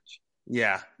good match.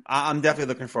 Yeah, I'm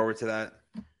definitely looking forward to that.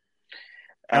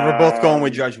 And we're both going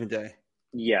with Judgment Day.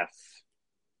 Yes.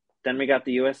 Then we got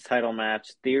the U.S. title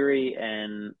match, Theory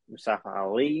and Mustafa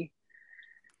Ali.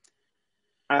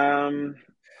 I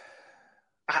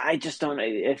just don't.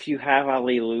 If you have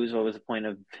Ali lose, what was the point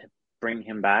of bringing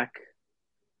him back?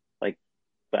 But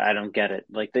I don't get it.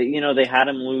 They had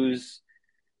him lose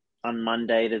on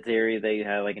Monday to Theory. They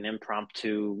had an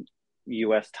impromptu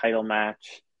U.S. title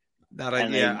match.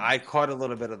 I caught a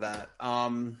little bit of that.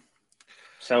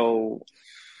 So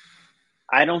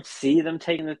I don't see them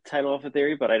taking the title off of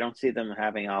Theory, but I don't see them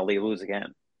having Ali lose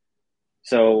again.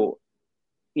 So,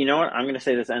 you know what? I'm going to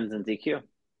say this ends in DQ.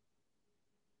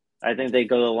 I think they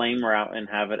go the lame route and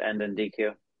have it end in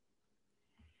DQ.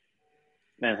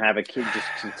 And have it just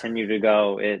continue to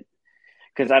go.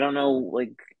 Because I don't know,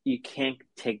 you can't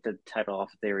take the title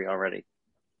off of Theory already.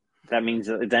 That means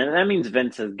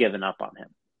Vince has given up on him.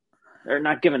 Or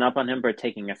not giving up on him, but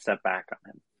taking a step back on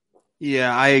him.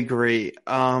 Yeah, I agree.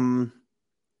 I'm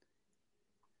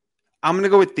going to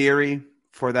go with Theory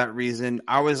for that reason.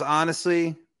 I was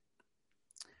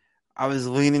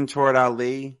leaning toward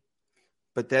Ali,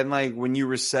 but then when you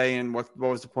were saying what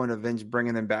was the point of Vince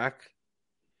bringing him back?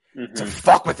 Mm-hmm. To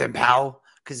fuck with him, pal,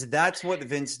 because that's what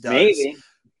Vince does. Maybe.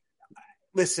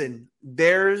 Listen,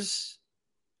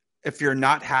 if you're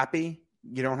not happy,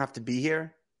 you don't have to be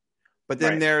here. But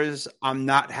then there's I'm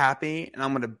not happy, and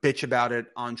I'm going to bitch about it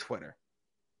on Twitter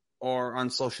or on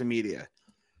social media.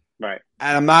 Right.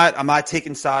 And I'm not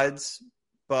taking sides,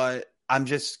 but I'm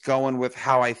just going with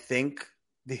how I think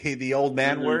the old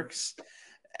man works.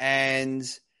 And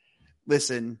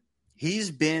listen,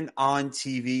 he's been on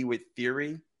TV with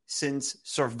Theory since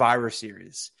Survivor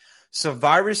Series.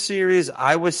 Survivor Series,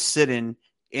 I was sitting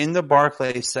in the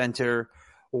Barclays Center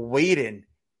waiting,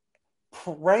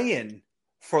 praying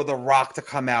for The Rock to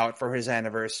come out for his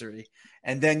anniversary.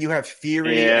 And then you have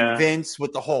Theory and Vince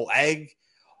with the whole egg.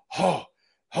 Oh,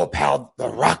 pal, The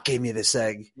Rock gave me this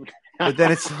egg. But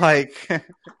then it's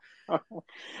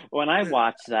when I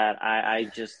watched that,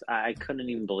 I couldn't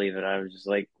even believe it. I was just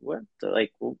like, what?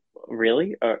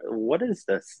 Really? What is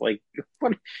this? What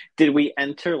did we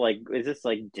enter? Is this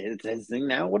Disney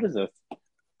now? What is this?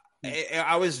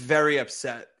 I was very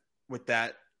upset with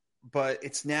that, but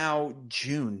it's now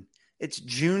June. It's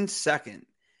June 2nd,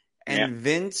 and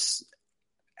Vince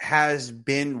has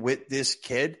been with this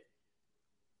kid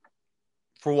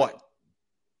for what?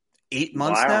 8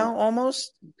 months now,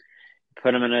 almost?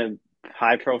 Put him in a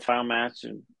high-profile match,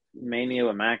 Mania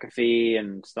with McAfee,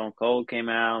 and Stone Cold came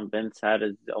out, and Vince had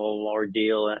his whole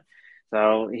ordeal.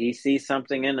 So he sees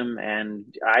something in him, and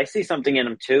I see something in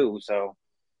him too. So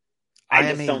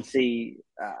I don't see.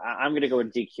 I'm going to go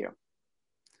with DQ.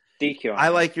 DQ. I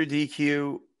like your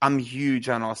DQ. I'm huge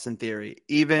on Austin Theory.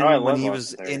 Even when he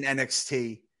was in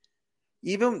NXT.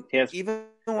 Even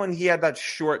when he had that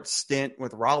short stint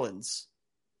with Rollins.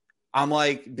 I'm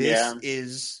like,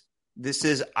 this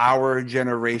is our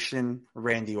generation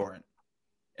Randy Orton.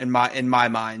 In my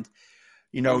mind.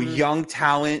 Young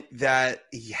talent that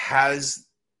he has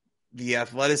the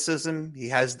athleticism, he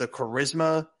has the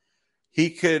charisma. He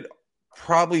could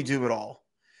probably do it all.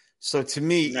 So to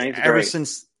me,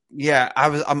 since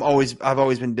I've always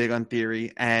been big on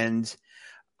Theory, and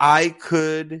I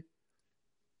could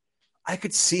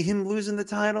see him losing the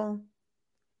title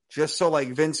just so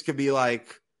Vince could be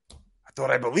like, I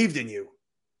thought I believed in you.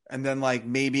 And then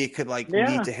maybe it could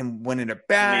lead to him winning it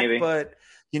back. Maybe. But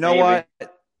you know what?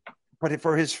 But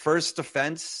for his first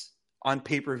defense on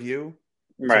pay-per-view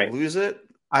to lose it,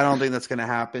 I don't think that's going to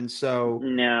happen. So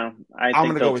no, I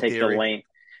think they'll take the lane.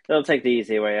 They'll take the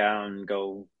easy way out and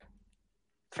go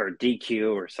for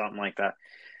DQ or something like that.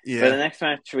 Yeah. For the next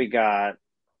match, we got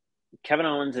Kevin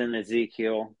Owens and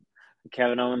Ezekiel.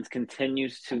 Kevin Owens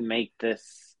continues to make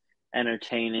this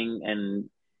entertaining, and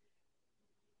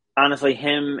honestly,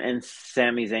 him and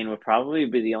Sami Zayn would probably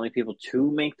be the only people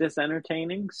to make this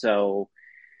entertaining. So,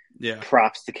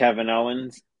 props to Kevin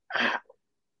Owens.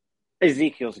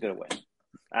 Ezekiel's going to win.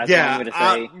 That's what I'm going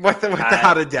to say.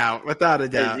 Without a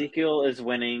doubt. Ezekiel is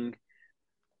winning.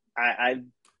 I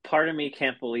part of me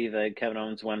can't believe that Kevin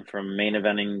Owens went from main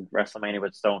eventing WrestleMania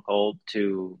with Stone Cold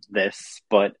to this,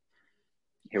 but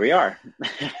here we are.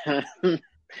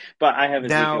 But I have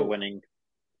Ezekiel winning.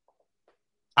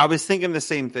 I was thinking the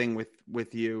same thing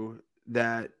with you,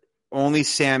 that only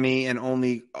Sammy and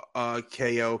only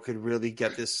KO could really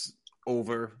get this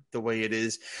over the way it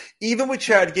is. Even with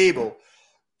Chad Gable,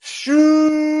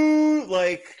 shoot,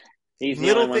 like he's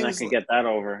the only one that can get that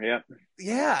over. Yep.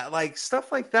 Yeah, like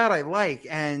stuff like that I like,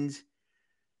 and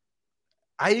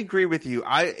I agree with you.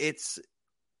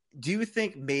 Do you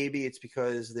think maybe it's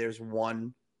because there's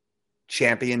one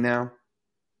champion now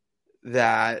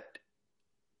that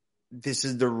this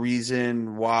is the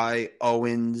reason why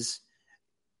Owens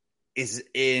is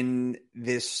in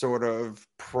this sort of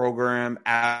program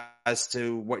as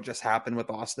to what just happened with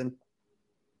Austin?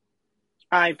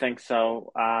 I think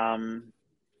so.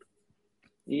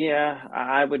 Yeah,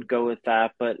 I would go with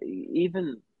that. But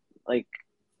even, like,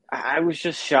 I was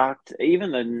just shocked.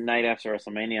 Even the night after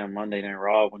WrestleMania on Monday Night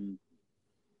Raw, when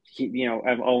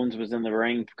Owens was in the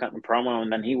ring cutting a promo,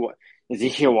 and then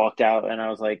Ezekiel walked out, and I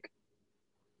was like,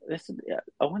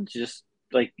 Owens just,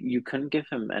 like, you couldn't give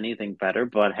him anything better.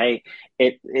 But hey,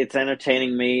 it's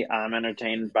entertaining me. I'm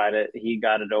entertained by it. He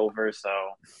got it over. So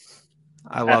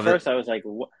I love it. At first I was like,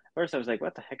 what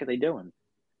the heck are they doing?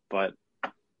 But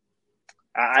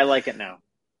I like it now.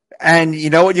 And you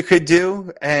know what you could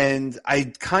do? And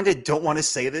I kind of don't want to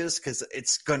say this because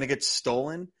it's going to get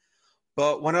stolen.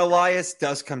 But when Elias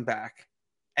does come back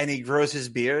and he grows his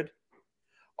beard,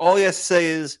 all he has to say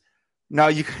is, now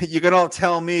you can all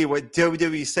tell me what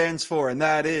WWE stands for, and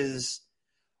that is,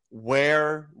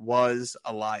 where was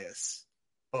Elias?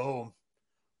 Boom.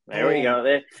 There we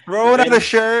go. Throw it on a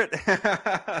shirt.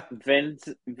 Vince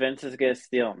is going to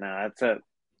steal it now. That's it.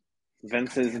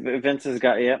 Vince has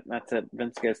got, yep, that's it.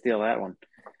 Vince is going to steal that one.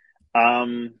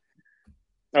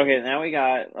 Okay, now we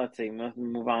got, let's see, let's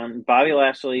move on. Bobby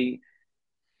Lashley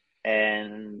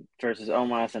versus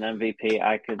Omos and MVP.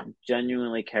 I could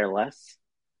genuinely care less.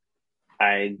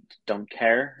 I don't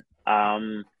care.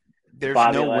 There's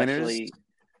Bobby no Lashley, winners.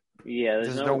 Yeah,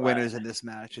 there's no winners in this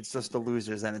match. It's just the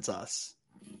losers, and it's us.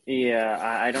 Yeah,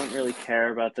 I don't really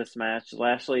care about this match.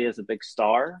 Lashley is a big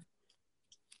star,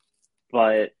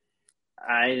 but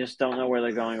I just don't know where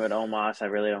they're going with Omos. I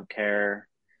really don't care.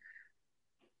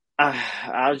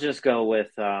 I'll just go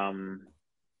with Omos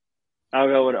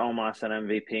and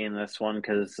MVP in this one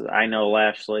because I know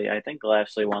Lashley. I think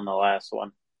Lashley won the last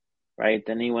one, right?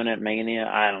 Didn't he win at Mania?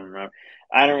 I don't remember.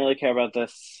 I don't really care about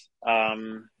this.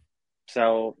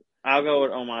 So I'll go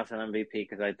with Omos and MVP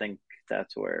because I think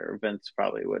that's where Vince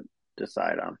probably would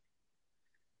decide on.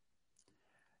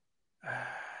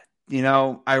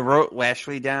 I wrote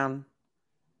Lashley down,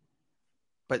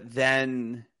 but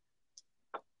then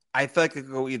I feel like it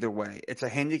could go either way. It's a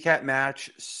handicap match,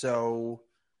 so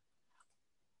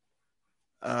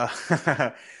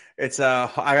it's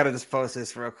I gotta just post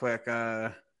this real quick.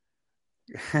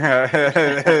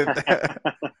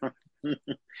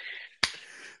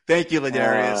 Thank you,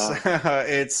 Ladarius.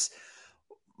 It's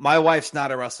my wife's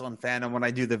not a Rasslin fan, and when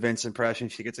I do the Vince impression,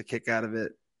 she gets a kick out of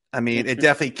it. I mean, it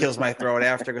definitely kills my throat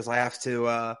after because I have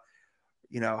to,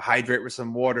 hydrate with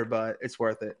some water, but it's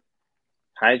worth it.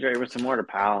 Hydrate with some water,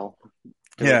 pal.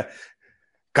 Yeah.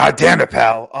 God damn it,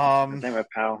 pal. Damn it,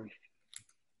 pal.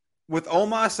 With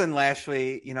Omos and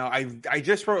Lashley, I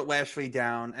just wrote Lashley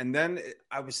down, and then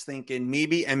I was thinking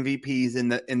maybe MVP's in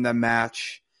the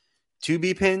match to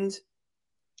be pinned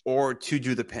or to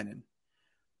do the pinning.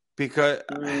 Because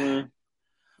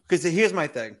here's my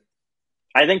thing.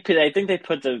 I think they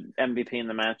put the MVP in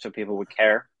the match so people would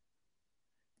care.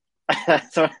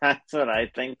 That's what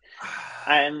I think.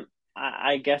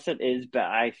 I guess it is.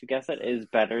 I guess it is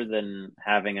better than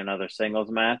having another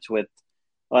singles match with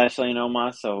Lashley and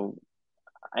Omos. So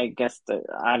I guess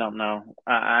I don't know.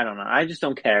 I don't know. I just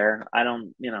don't care. I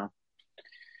don't.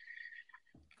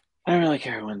 I don't really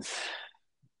care who wins.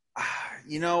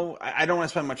 I don't want to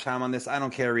spend much time on this. I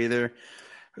don't care either.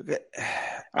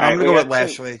 I'm going to go with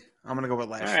Lashley. I'm going to go with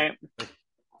Lashley. All right.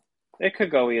 It could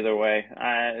go either way.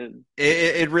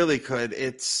 It really could.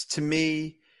 It's, to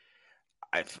me,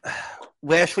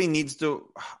 Lashley needs to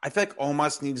 – I feel like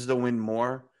Omos needs to win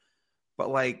more. But,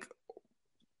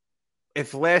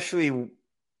 if Lashley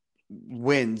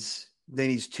wins, then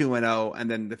he's 2-0, and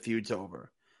then the feud's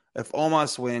over. If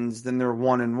Omos wins, then they're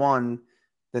 1-1.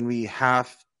 Then we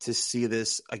have to see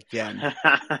this again.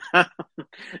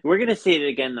 We're going to see it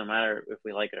again no matter if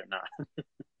we like it or not.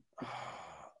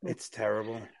 It's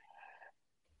terrible.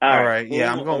 All right.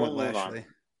 Yeah, I'm going with Lashley.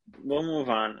 we'll move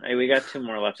on. Hey, we got 2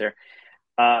 more left here.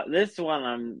 This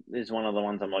one is one of the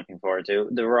ones I'm looking forward to.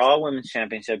 The Raw Women's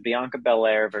Championship: Bianca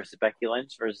Belair versus Becky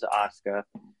Lynch versus Asuka.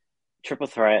 Triple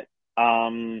threat.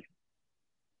 I'm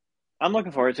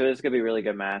looking forward to it. It's gonna be a really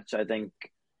good match. I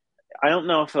don't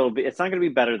know if it's not gonna be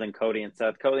better than Cody and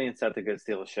Seth. Cody and Seth are gonna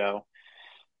steal the show,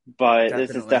 but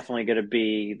this is definitely gonna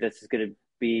be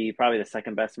probably the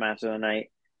second best match of the night.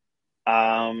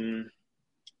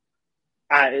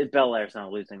 Belair's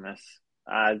not losing this.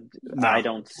 No. I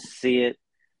don't see it.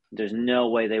 There's no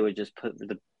way they would just put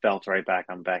the belt right back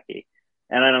on Becky,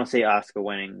 and I don't see Asuka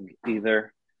winning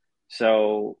either.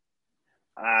 So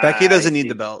Becky doesn't need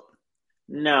the belt.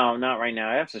 No, not right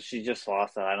now. She just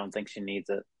lost it. I don't think she needs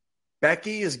it.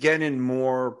 Becky is getting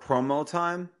more promo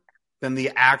time than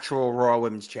the actual Raw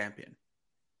Women's Champion.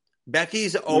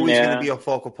 Becky's always going to be a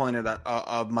focal point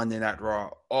of Monday Night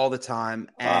Raw all the time.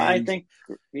 And I think,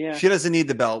 she doesn't need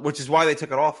the belt, which is why they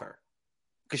took it off her,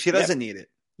 because she doesn't need it.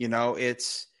 You know,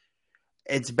 it's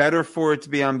better for it to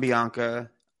be on Bianca,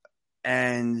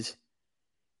 and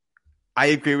I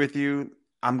agree with you.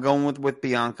 I'm going with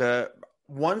Bianca.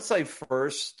 Once I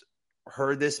first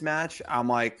heard this match, I'm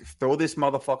like, throw this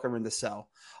motherfucker in the cell.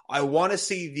 I want to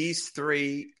see these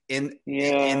 3 in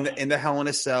the Hell in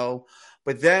a Cell.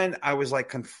 But then I was like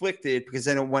conflicted, because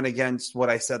then it went against what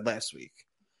I said last week.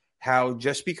 How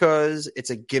just because it's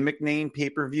a gimmick name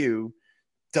pay-per-view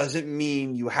doesn't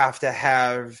mean you have to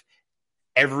have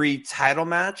every title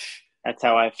match. That's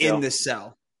how I feel. In the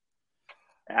cell.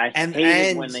 I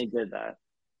hated when they did that.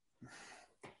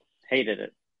 Hated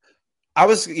it. I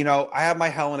was, I have my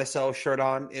Hell in a Cell shirt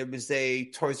on. It was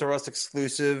a Toys R Us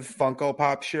exclusive Funko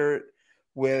Pop shirt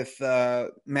with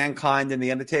Mankind and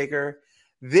The Undertaker.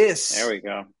 There we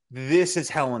go. This is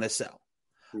Hell in a Cell.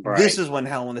 Right. This is when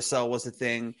Hell in a Cell was a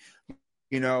thing.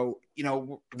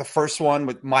 The first one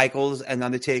with Michaels and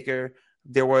Undertaker,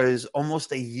 there was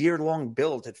almost a year-long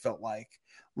build, it felt like,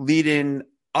 leading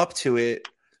up to it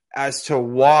as to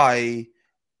why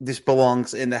this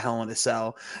belongs in the Hell in a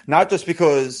Cell. Not just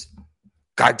because,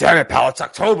 God damn it, pal, it's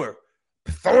October.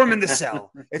 Throw him in the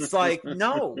cell. It's like,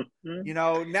 no.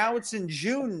 Now it's in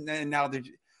June, and now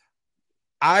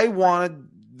I wanted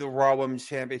the Raw Women's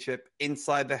Championship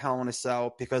inside the Hell in a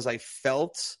Cell because I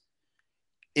felt,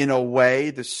 in a way,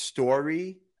 the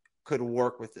story could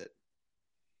work with it.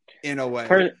 In a way.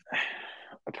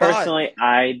 Personally,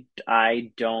 I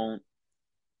don't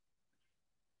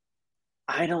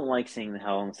like seeing the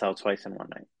Hell in a Cell twice in one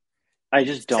night. I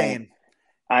just don't. Same.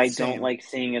 I don't like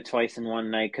seeing it twice in one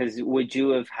night, because would you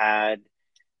have had,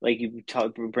 like you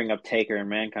bring up Taker and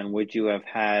Mankind, would you have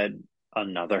had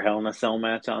another Hell in a Cell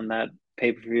match on that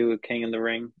pay-per-view with King in the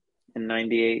Ring in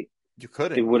 '98? You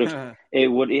could have. It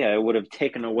would have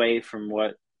taken away from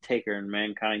what Taker and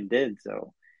Mankind did.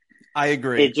 So I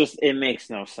agree. It makes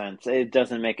no sense. It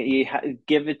doesn't make it.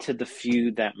 Give it to the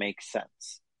feud that makes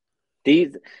sense.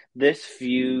 This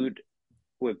feud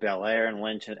with Belair and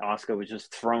Lynch and Asuka was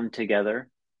just thrown together.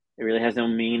 It really has no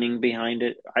meaning behind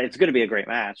it. It's going to be a great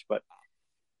match, but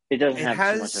it doesn't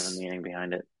have too much of a meaning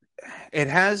behind it. It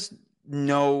has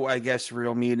no, I guess,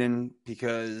 real meaning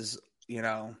because,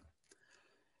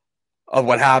 of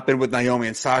what happened with Naomi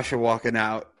and Sasha walking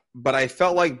out. But I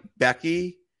felt like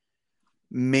Becky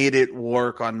made it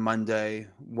work on Monday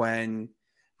when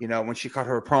she cut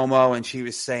her promo and she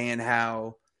was saying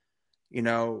how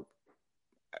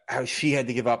she had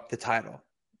to give up the title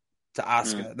to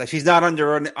Asuka. That she's not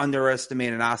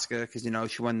underestimating Asuka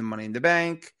because, she won the Money in the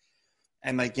Bank.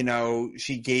 And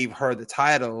she gave her the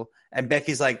title, and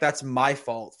Becky's like, that's my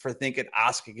fault for thinking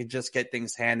Asuka could just get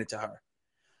things handed to her.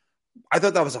 I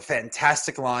thought that was a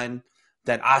fantastic line.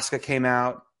 Then Asuka came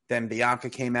out, then Bianca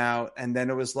came out, and then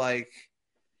it was like,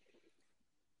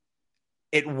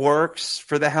 it works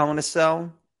for the Hell in a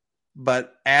Cell,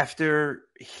 but after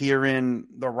hearing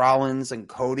the Rollins and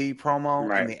Cody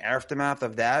promo and the aftermath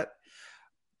of that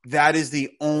is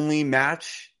the only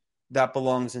match that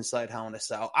belongs inside Hell in a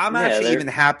Cell. I'm actually even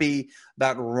happy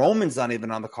that Roman's not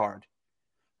even on the card,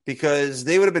 because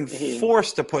they would have been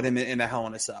forced to put him in a Hell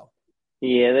in a Cell.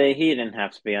 Yeah, he didn't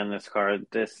have to be on this card.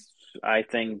 I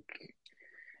think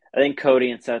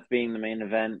Cody and Seth being the main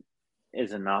event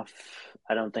is enough.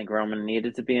 I don't think Roman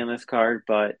needed to be on this card,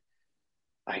 but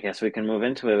I guess we can move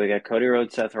into it. We got Cody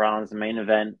Rhodes, Seth Rollins, the main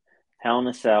event, Hell in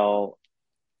a Cell.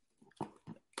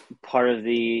 Part of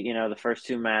the first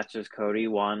 2 matches, Cody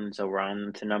won, so we're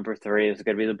on to number 3. It's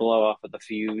going to be the blow-off of the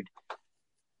feud.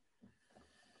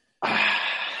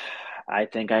 I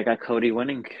think I got Cody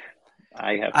winning.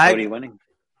 I have Cody winning.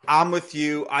 I'm with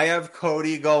you. I have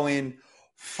Cody going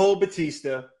full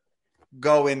Batista,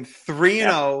 going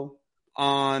 3-0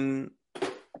 on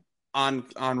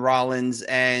on Rollins,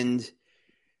 and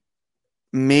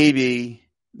maybe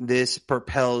this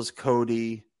propels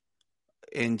Cody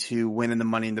into winning the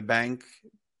Money in the Bank,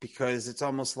 because it's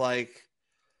almost like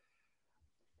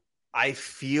I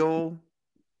feel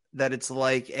that it's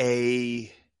like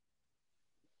a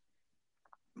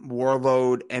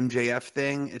Warlord MJF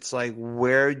thing. It's like,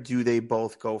 where do they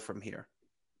both go from here?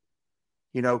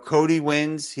 You know, Cody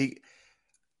wins.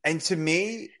 And to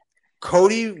me,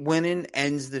 Cody winning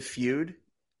ends the feud,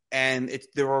 and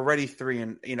they're already 3,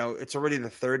 and it's already the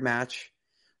third match.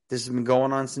 This has been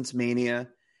going on since Mania.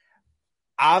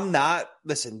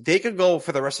 Listen, they could go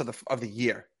for the rest of the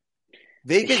year.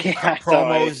 They could cut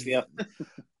promos.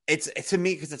 It's to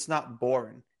me, because it's not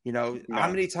boring. No. How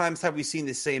many times have we seen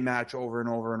the same match over and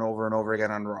over and over and over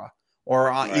again on Raw,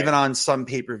 or even on some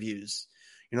pay-per-views?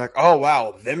 You're like, oh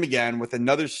wow, them again with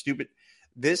another stupid.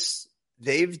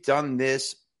 They've done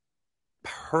this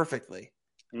perfectly.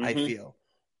 Mm-hmm. I feel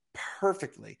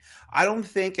perfectly. I don't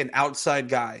think an outside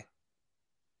guy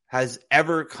has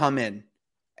ever come in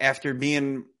after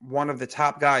being one of the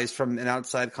top guys from an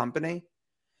outside company,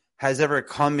 has ever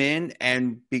come in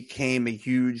and became a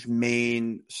huge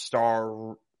main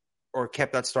star or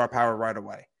kept that star power right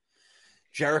away.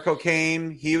 Jericho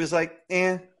came. He was like,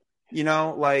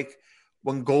 like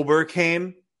when Goldberg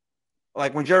came,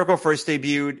 like when Jericho first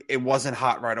debuted, it wasn't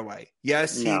hot right away.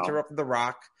 Yes, he interrupted The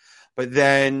Rock, but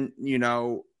then,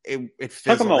 it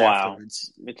fizzled took him a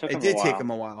afterwards. While. It did take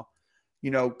him a while.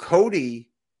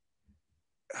 Cody,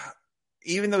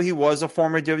 even though he was a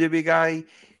former WWE guy,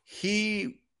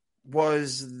 he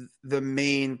was the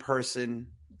main person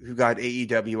who got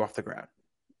AEW off the ground.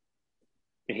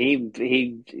 He's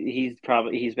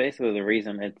basically the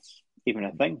reason it's even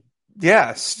a thing.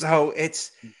 Yeah, so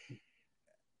it's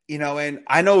and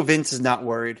I know Vince is not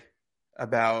worried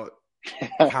about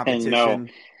competition. No,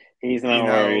 he's not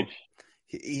worried.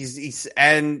 He's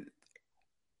and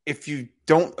if you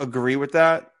don't agree with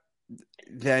that,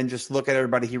 then just look at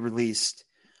everybody he released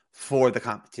for the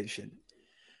competition.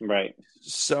 Right.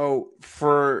 So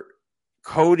for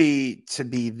Cody to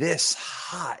be this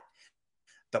hot,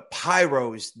 the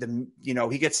pyros,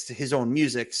 he gets his own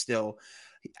music still.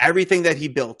 Everything that he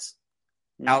built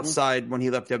outside when he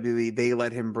left WWE, they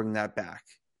let him bring that back.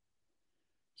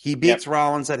 He beats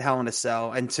Rollins at Hell in a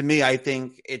Cell, and to me, I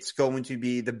think it's going to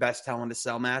be the best Hell in a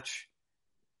Cell match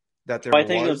that there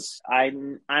was. I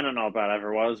don't know about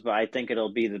ever was, but I think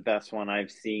it'll be the best one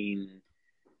I've seen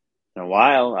in a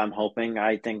while. I'm hoping.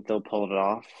 I think they'll pull it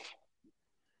off.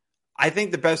 I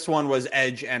think the best one was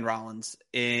Edge and Rollins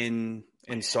in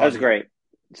Saudi. That was great.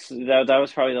 So that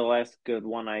was probably the last good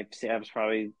one I've seen. That was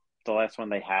probably the last one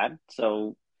they had.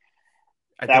 So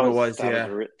I think it was.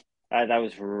 That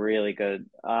was really good.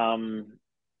 But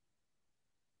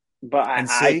I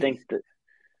think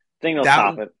they'll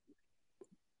top it.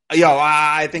 Yo,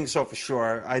 I think so for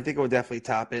sure. I think it will definitely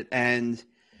top it. And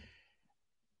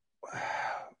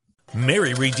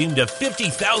Mary redeemed a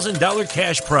 $50,000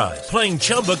 cash prize playing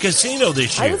Chumba Casino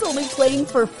this year. I was only playing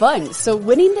for fun, so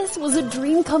winning this was a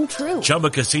dream come true. Chumba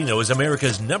Casino is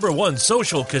America's #1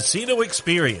 social casino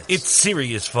experience. It's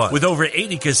serious fun. With over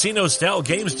 80 casino-style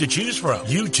games to choose from,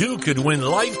 you too could win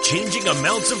life-changing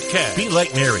amounts of cash. Be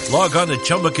like Mary. Log on to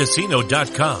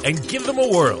ChumbaCasino.com and give them a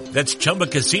whirl. That's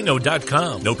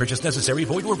ChumbaCasino.com. No purchase necessary.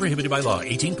 Void where prohibited by law.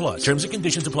 18+. Terms and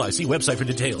conditions apply. See website for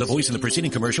details. The voice in the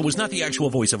preceding commercial was not the actual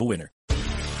voice of a winner.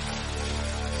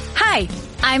 Hi,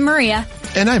 I'm Maria.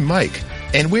 And I'm Mike.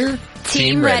 And we're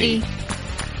Team Ready.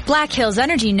 Black Hills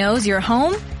Energy knows your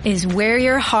home is where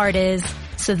your heart is.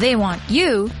 So they want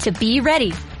you to be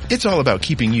ready. It's all about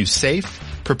keeping you safe,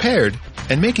 prepared,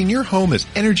 and making your home as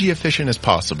energy efficient as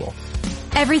possible.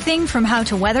 Everything from how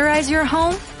to weatherize your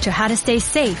home to how to stay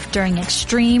safe during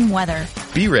extreme weather.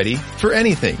 Be ready for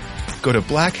anything. Go to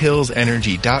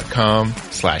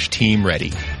blackhillsenergy.com/team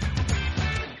ready.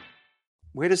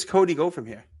 Where does Cody go from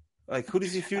here? Like, who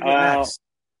does he feud with next?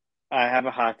 I have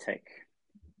a hot take.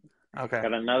 Okay.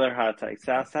 Got another hot take.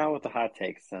 So I'll start with the hot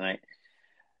takes tonight.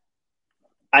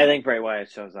 I think Bray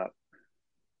Wyatt shows up.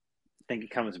 I think he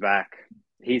comes back.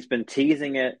 He's been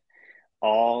teasing it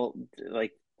all,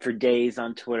 for days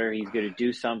on Twitter. He's going to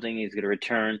do something. He's going to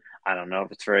return. I don't know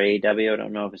if it's for AEW. I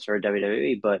don't know if it's for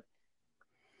WWE, but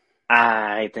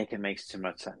I think it makes too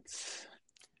much sense.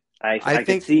 I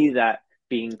can see that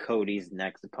being Cody's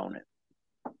next opponent.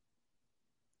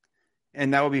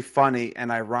 And that would be funny and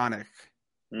ironic.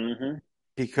 Mm-hmm.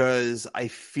 Because I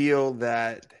feel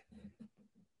that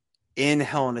in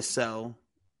Hell in a Cell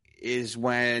is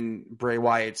when Bray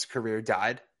Wyatt's career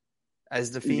died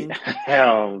as the Fiend.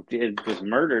 Hell, it was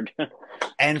murdered.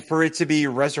 And for it to be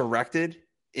resurrected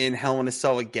in Hell in a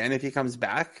Cell again if he comes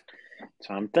back.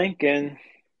 So I'm thinking.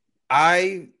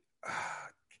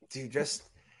 Dude, just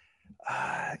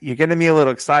you're getting me a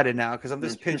little excited now because I'm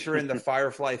just picturing the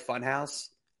Firefly Funhouse.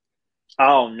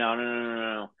 Oh,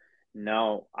 no.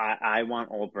 I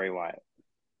want old Bray Wyatt.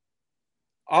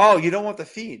 Oh, you don't want the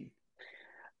Fiend?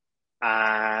 No,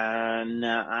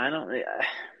 I don't.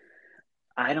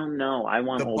 I don't know. I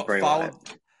want old Bray Wyatt.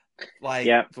 Like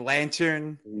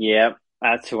Lantern. Yep,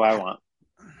 that's who I want.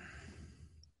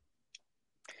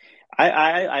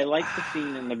 I liked the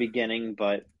Fiend in the beginning,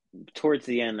 but towards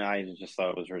the end, I just thought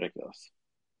it was ridiculous.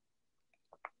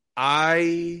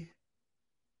 I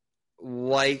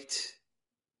liked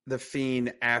the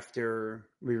Fiend after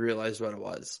we realized what it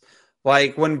was.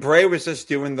 Like when Bray was just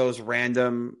doing those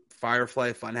random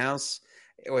Firefly Funhouse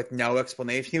with no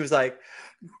explanation, he was like,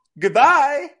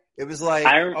 "Goodbye." It was like,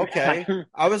 okay.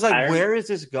 I was like, where is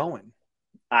this going?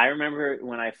 I remember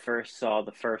when I first saw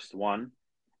the first one,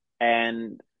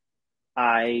 and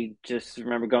I just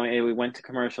remember we went to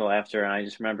commercial after, and I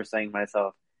just remember saying to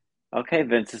myself, okay,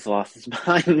 Vince has lost his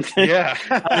mind. Yeah.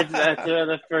 That's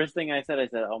the first thing I said. I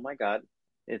said, oh my God,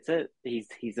 it's it.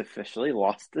 He's officially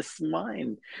lost his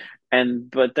mind.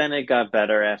 But then it got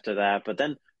better after that. But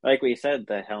then, like we said,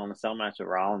 the Hell in a Cell match with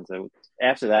Rollins,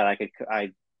 after that, I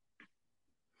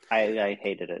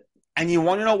hated it. And you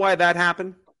want to know why that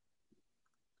happened?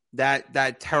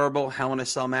 That terrible Hell in a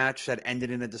Cell match that ended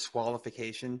in a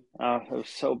disqualification. Oh, it was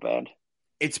so bad.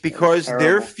 It's because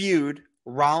their feud,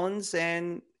 Rollins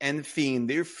and Fiend,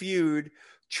 their feud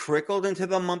trickled into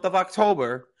the month of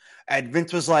October, and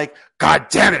Vince was like, "God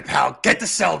damn it, pal, get the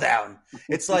cell down."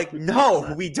 It's like,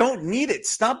 no, we don't need it.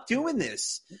 Stop doing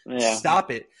this. Yeah.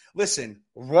 Stop it. Listen,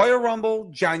 Royal Rumble,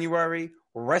 January,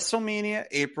 WrestleMania,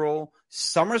 April,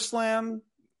 SummerSlam.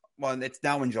 Well, it's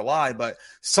now in July, but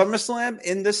SummerSlam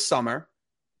in the summer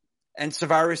and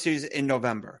Survivor Series in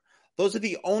November. Those are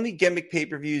the only gimmick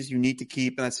pay-per-views you need to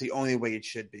keep, and that's the only way it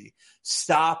should be.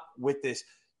 Stop with this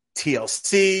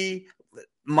TLC,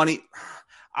 money.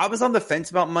 I was on the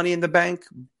fence about Money in the Bank,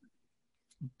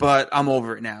 but I'm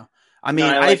over it now. I mean,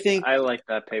 I think I like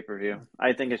that pay-per-view.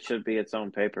 I think it should be its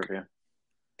own pay-per-view.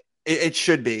 It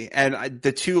should be. And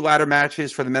the two ladder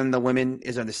matches for the men and the women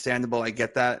is understandable. I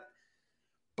get that.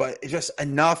 But it's just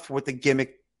enough with the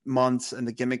gimmick months and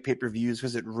the gimmick pay-per-views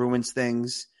because it ruins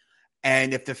things.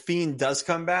 And if the Fiend does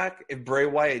come back, if Bray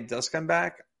Wyatt does come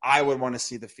back, I would want to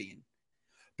see the Fiend.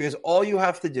 Because all you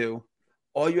have to do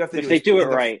if they do it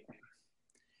right.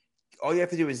 All you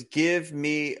have to do is give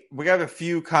me – we have a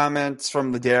few comments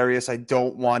from Ladarius. I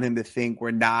don't want him to think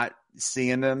we're not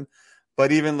seeing them.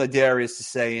 But even Ladarius is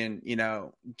saying,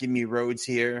 give me Rhodes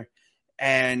here.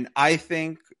 And I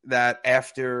think that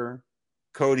after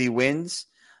Cody wins,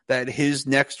 that his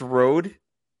next road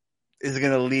is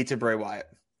going to lead to Bray Wyatt.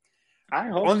 I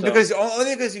hope so.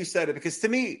 Only because you said it. Because to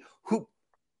me, who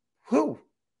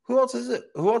else is it?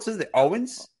 Who else is it?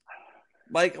 Owens?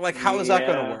 Like how is that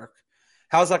going to work?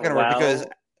 How's that going to work? Because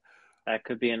that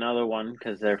could be another one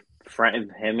because they're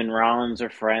him and Rollins are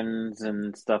friends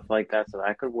and stuff like that. So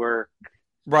that could work.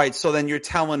 Right. So then you're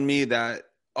telling me that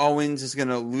Owens is going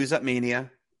to lose at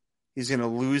Mania. He's going to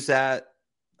lose at.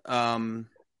 Well,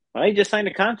 he just signed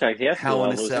a contract. He has Hell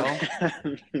in a Cell.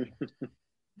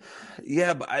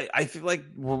 Yeah, but I feel like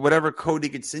whatever Cody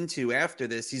gets into after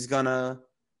this, he's going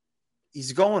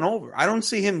over. I don't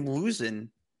see him losing.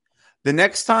 The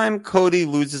next time Cody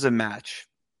loses a match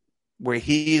where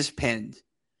he is pinned,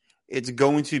 it's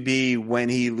going to be when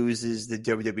he loses the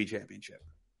WWE Championship.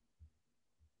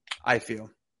 I feel.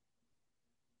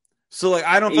 So,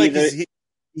 I don't think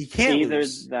he can't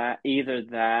lose. Either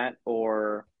that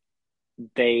or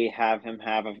they have him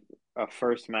have a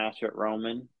first match at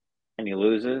Roman and he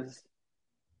loses,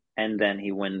 and then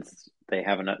he wins. They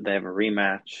have a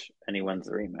rematch and he wins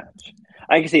the rematch.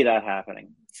 I can see that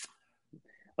happening.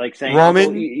 Like saying,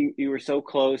 Roman, you were so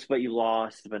close, but you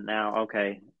lost. But now,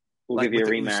 okay, we'll give you a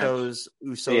rematch.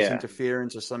 Usos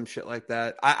interference or some shit like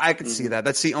that. I could see that.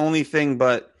 That's the only thing.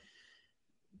 But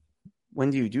when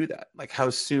do you do that? Like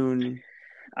how soon?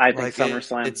 I think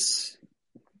SummerSlam.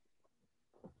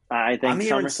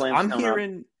 SummerSlam. I'm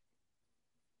hearing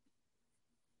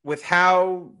with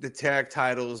how the tag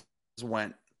titles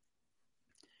went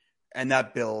and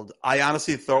that build. I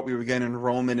honestly thought we were getting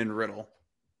Roman and Riddle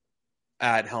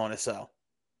at Hell in a Cell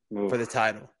for the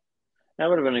title. That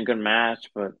would have been a good match,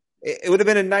 but it would have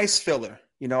been a nice filler.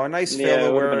 A nice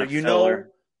filler where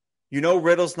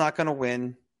Riddle's not going to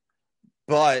win,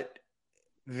 but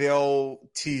they'll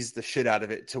tease the shit out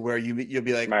of it to where you'll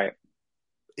be like, right.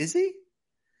 Is he?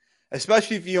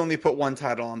 Especially if you only put one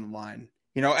title on the line.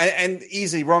 And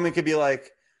easy, Roman could be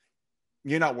like,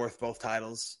 you're not worth both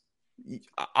titles.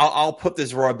 I'll put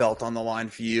this Raw belt on the line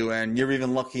for you, and you're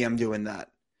even lucky I'm doing that.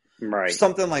 Right.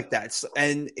 Something like that.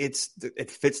 And it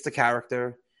fits the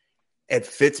character. It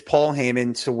fits Paul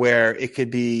Heyman to where it could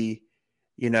be,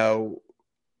 Paul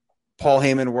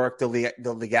Heyman worked the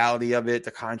legality of it,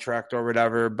 the contract or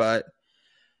whatever, but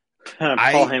Paul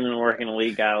Heyman working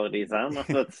legalities. I don't know if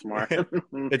that's smart.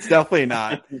 It's definitely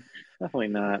not. Definitely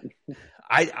not.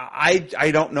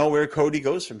 I don't know where Cody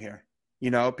goes from here,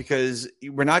 because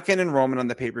we're not getting Roman on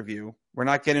the pay-per-view. We're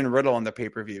not getting Riddle on the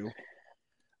pay-per-view.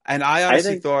 And I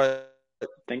honestly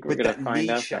think we're going to find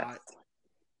out that.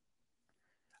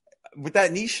 With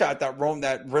that knee shot that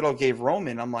Riddle gave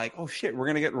Roman, I'm like, oh shit, we're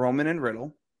going to get Roman and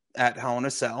Riddle at Hell in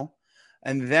a Cell.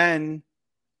 And then,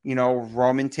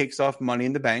 Roman takes off Money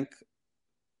in the Bank.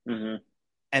 Mm-hmm.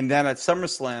 And then at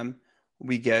SummerSlam,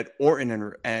 we get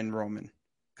Orton and Roman.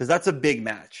 Because that's a big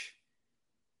match,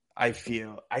 I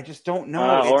feel. I just don't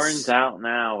know. Orton's out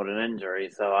now with an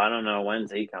injury, so I don't know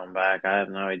when's he come back. I have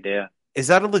no idea. Is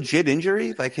that a legit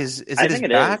injury? Like is it his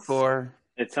back or?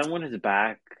 It's someone his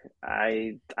back.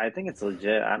 I think it's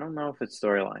legit. I don't know if it's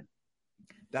storyline.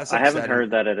 That's upsetting. I haven't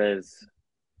heard that it is.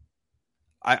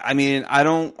 I'm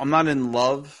not in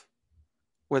love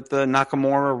with the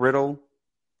Nakamura Riddle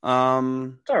it's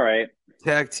all right.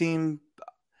 tag team.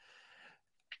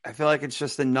 I feel like it's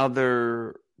just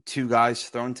another two guys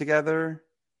thrown together.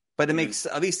 But it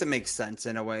makes sense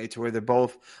in a way to where they're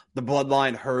both the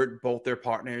bloodline hurt both their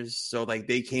partners, so like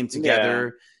they came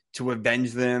together to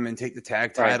avenge them and take the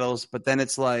tag titles. Right. But then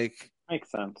it's like makes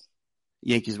sense.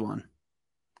 Yankees won.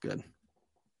 Good.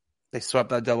 They swept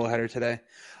that doubleheader today.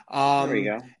 There you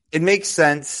go. It makes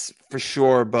sense for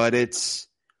sure, but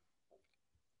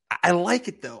I like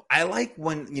it though. I like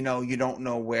when you don't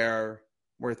know where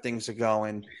things are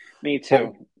going. Me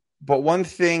too. But one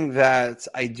thing that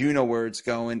I do know where it's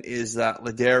going is that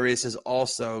Ladarius is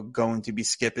also going to be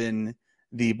skipping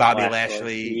the Bobby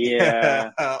Lashley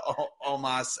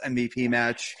Omos MVP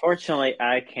match. Fortunately,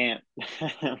 I can't.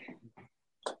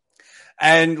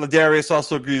 And Ladarius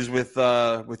also agrees with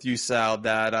you, Sal,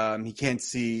 that he can't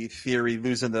see Theory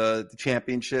losing the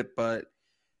championship, but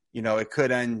it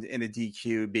could end in a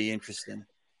DQ. Be interesting.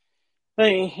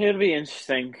 It'd be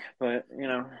interesting, but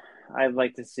I'd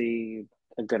like to see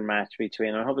a good match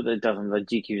between them. I hope the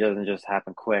GQ doesn't just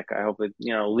happen quick. I hope it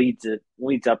leads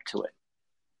up to it.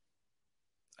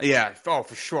 Yeah, for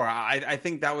sure. I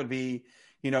think that would be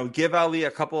give Ali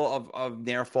a couple of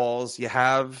near falls. You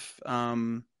have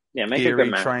make Theory a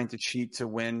good match. Trying to cheat to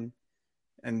win,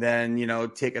 and then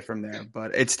take it from there.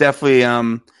 But it's definitely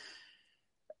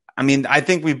I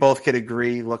think we both could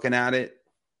agree looking at it.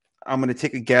 I'm going to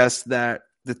take a guess that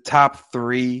the top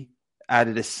 3 out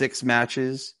of the 6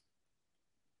 matches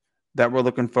that we're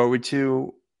looking forward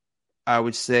to, I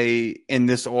would say in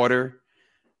this order: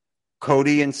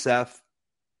 Cody and Seth.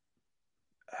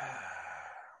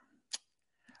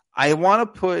 I want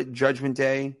to put Judgment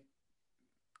Day.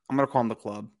 I'm going to call them the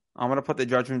Club. I'm going to put the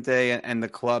Judgment Day and the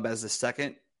Club as the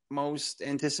second most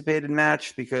anticipated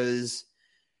match because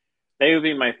they would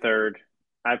be my third.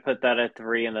 I put that at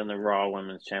 3, and then the Raw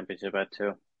Women's Championship at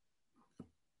 2.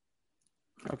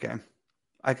 Okay,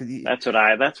 That's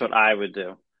what I would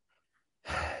do.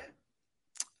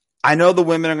 I know the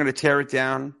women are going to tear it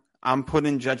down. I'm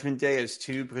putting Judgment Day as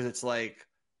 2 because it's like,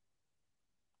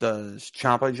 does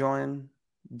Ciampa join?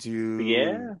 Do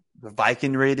the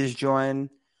Viking Raiders join?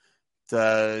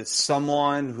 Does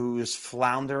someone who's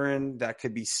floundering that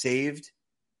could be saved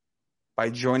by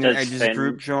joining Edge's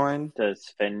group join?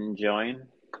 Does Finn join?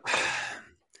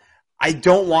 I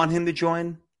don't want him to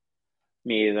join.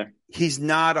 Me either. He's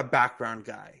not a background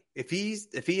guy. If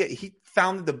he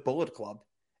founded the Bullet Club,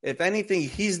 if anything,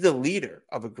 he's the leader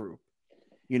of a group,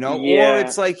 or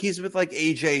it's like he's with like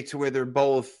AJ to where they're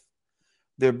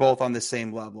both on the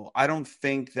same level. I don't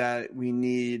think that we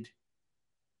need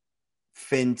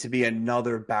Finn to be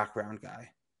another background guy.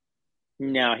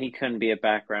 No, he couldn't be a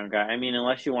background guy. I mean,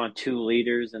 unless you want 2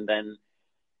 leaders and then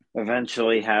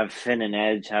eventually have Finn and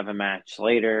Edge have a match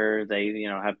later. They,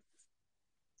 have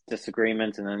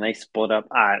disagreements and then they split up.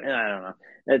 I don't know.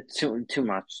 It's too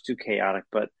much, too chaotic,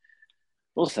 but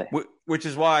we'll see. Which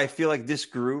is why I feel like this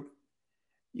group,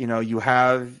 you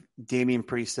have Damian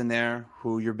Priest in there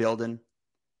who you're building.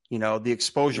 The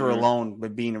exposure alone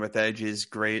with being with Edge is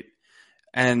great.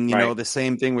 And, the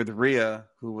same thing with Rhea,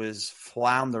 who was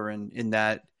floundering in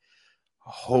that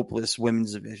hopeless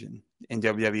women's division in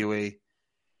WWE.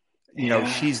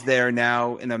 She's there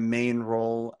now in a main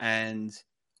role, and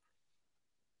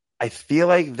I feel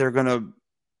like they're going to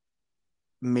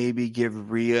maybe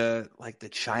give Rhea like the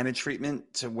China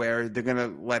treatment to where they're going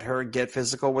to let her get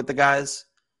physical with the guys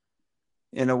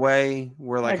in a way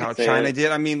where like how China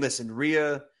did. I mean, listen,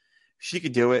 Rhea, she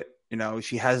could do it. You know,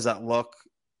 she has that look.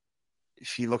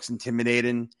 She looks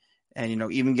intimidating. And, you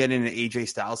know, even getting an AJ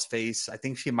Styles face, I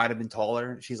think she might have been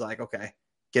taller. She's like, okay,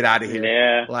 get out of here.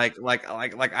 Yeah. Like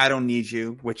I don't need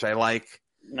you, which I like.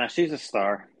 No, she's a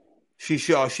star. She's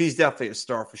definitely a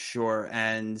star for sure.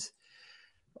 And,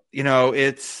 you know,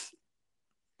 it's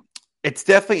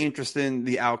definitely interesting,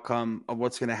 the outcome of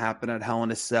what's going to happen at Hell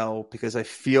in a Cell, because I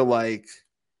feel like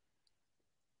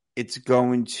it's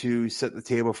going to set the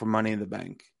table for Money in the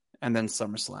Bank and then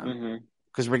SummerSlam.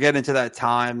 Because we're getting to that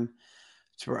time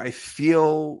where I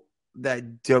feel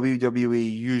that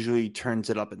WWE usually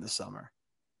turns it up in the summer.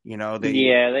 You know, they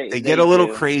get a little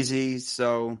crazy.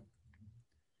 So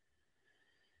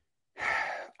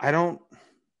I'm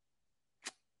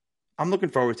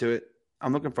looking forward to it.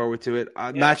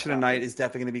 Match of the night is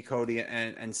definitely going to be Cody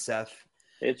and Seth.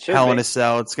 It should Hell in a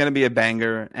Cell. It's going to be a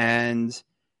banger. And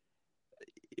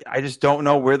I just don't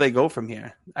know where they go from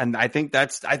here. And I think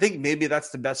maybe that's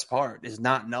the best part, is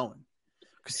not knowing.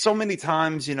 Because so many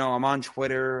times, you know, I'm on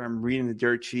Twitter, I'm reading the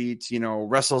dirt sheets, you know,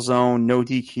 WrestleZone, no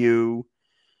DQ,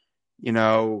 you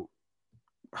know,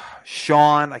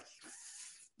 Sean, like,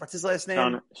 what's his last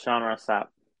name? Sean Ross Sapp.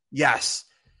 Yes.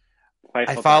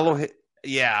 I follow him.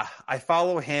 Yeah, I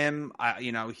follow him.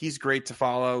 You know, he's great to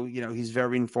follow. You know, he's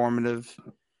very informative.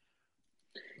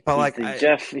 But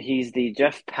he's the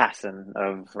Jeff Passan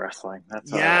of wrestling.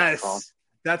 That's what I call him.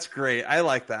 That's great. I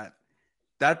like that.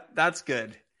 That's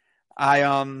good. I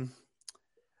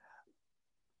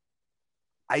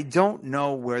don't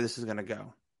know where this is going to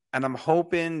go. And I'm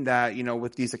hoping that, you know,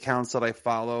 with these accounts that I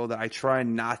follow, that I try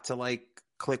not to like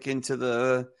click into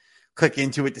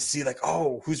it to see like,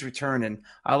 oh, who's returning.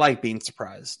 I like being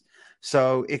surprised.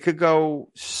 So it could go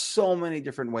so many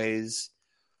different ways,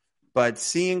 but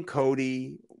seeing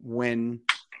Cody win,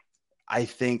 I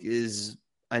think, is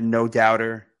a no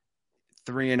doubter.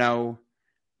 3-0.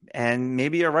 And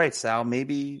maybe you're right, Sal.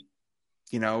 Maybe,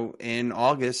 you know, in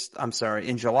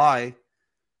July,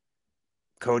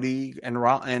 Cody and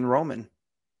Roman,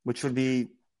 which would be...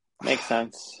 Makes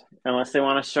sense. Unless they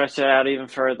want to stretch it out even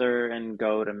further and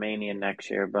go to Mania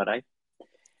next year. But I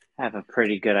have a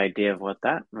pretty good idea of what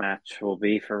that match will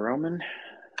be for Roman.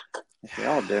 If we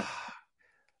all do.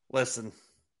 Listen.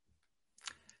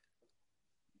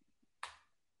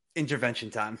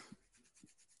 Intervention time.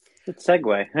 Good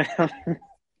segue.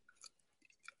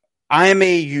 I am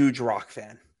a huge Rock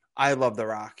fan. I love The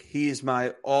Rock. He is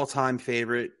my all-time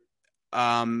favorite.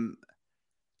 You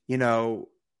know,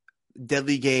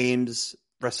 Deadly Games,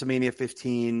 WrestleMania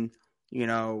 15, you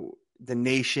know, The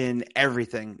Nation,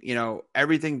 everything. You know,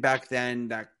 everything back then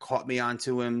that caught me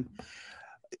onto him.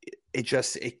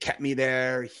 It kept me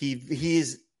there.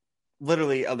 He's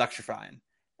literally electrifying.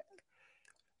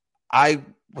 I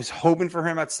was hoping for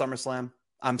him at SummerSlam.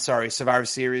 Survivor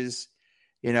Series.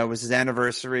 You know, it was his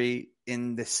anniversary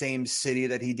in the same city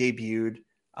that he debuted.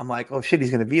 I'm like, oh shit, he's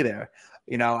going to be there.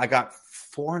 You know, I got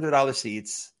 $400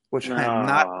 seats, which I'm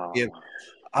not.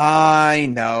 I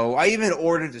know. I even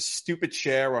ordered a stupid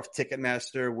chair off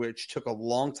Ticketmaster, which took a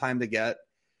long time to get.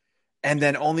 And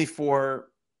then only for,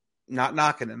 not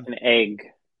knocking him, an egg.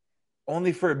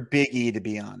 Only for Big E to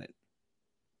be on it.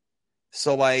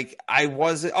 So, like,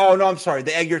 I'm sorry.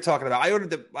 The egg you're talking about. I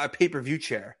ordered a pay-per-view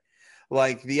chair.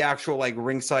 Like, the actual, like,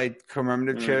 ringside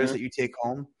commemorative chairs that you take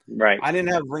home. Right. I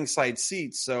didn't have ringside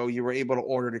seats, so you were able to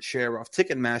order the chair off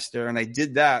Ticketmaster, and I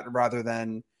did that rather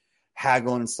than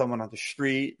haggling someone on the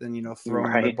street and, you know,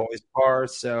 throwing in the boys' bar.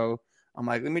 So I'm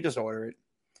like, let me just order it.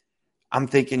 I'm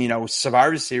thinking, you know,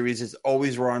 Survivor Series is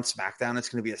always Raw and SmackDown. It's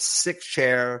going to be a 6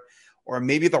 chair, or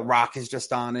maybe The Rock is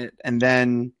just on it. And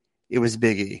then it was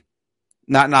Big E.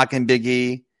 Not knocking Big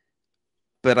E,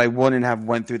 but I wouldn't have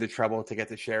went through the trouble to get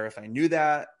the chair if I knew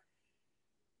that.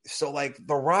 So, like,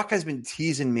 The Rock has been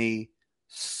teasing me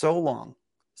so long,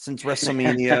 since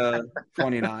WrestleMania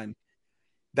 29.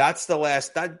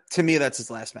 To me, that's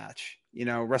his last match. You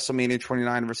know, WrestleMania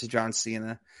 29 versus John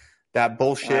Cena. That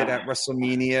bullshit at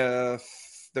WrestleMania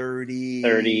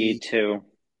 32.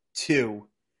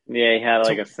 Yeah, he had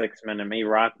like a 6-minute. He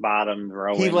rock bottomed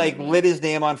Rowan. He like lit his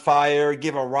name on fire,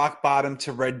 give a rock bottom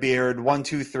to Redbeard. 1,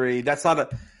 2, 3. That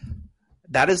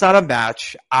is not a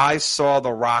match. I saw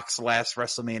The Rock's last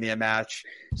WrestleMania match.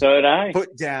 So did I.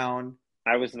 Put down.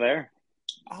 I was there.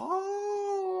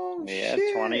 Oh, yeah,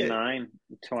 shit. 29.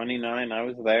 I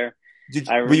was there.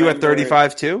 Were you at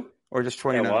 35 too, or just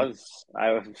 29? I was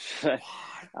at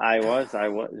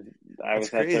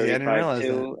 35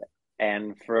 too,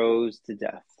 and froze to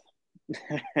death.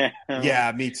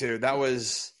 Yeah, me too. That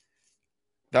was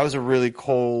a really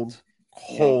cold,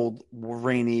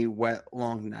 rainy, wet,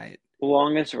 long night.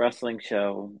 Longest wrestling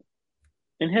show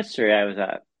in history I was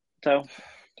at. So,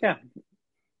 yeah.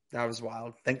 That was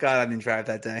wild. Thank God I didn't drive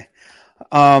that day.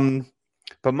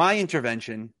 But my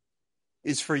intervention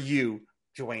is for you,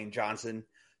 Dwayne Johnson.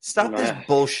 Stop this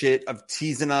bullshit of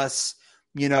teasing us,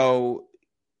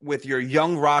 with your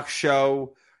Young Rock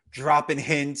show, dropping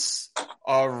hints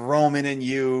of Roman and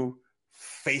you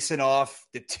facing off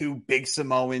the two big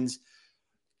Samoans.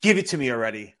 Give it to me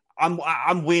already.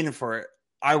 I'm waiting for it.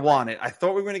 I want it. I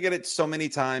thought we were going to get it so many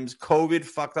times. COVID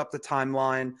fucked up the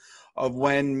timeline of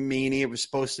when Mania was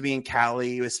supposed to be in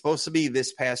Cali. It was supposed to be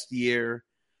this past year.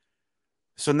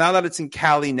 So now that it's in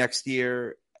Cali next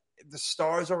year, the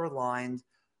stars are aligned.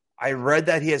 I read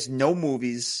that he has no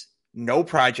movies, no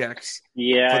projects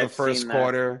for the first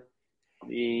quarter.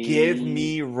 Give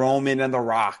me Roman and The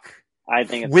Rock. I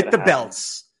think it's with the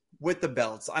belts. With the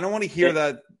belts. I don't want to hear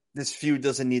that this feud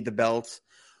doesn't need the belt.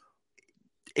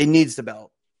 It needs the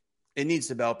belt. It needs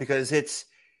the belt because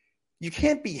you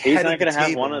can't be head of the table. He's not going to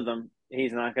have one of them.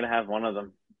 He's not going to have one of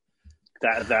them.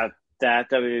 That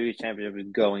WWE Championship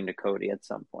is going to Cody at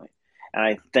some point, and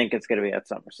I think it's going to be at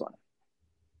SummerSlam.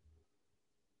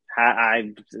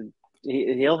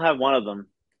 He'll have one of them.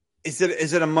 Is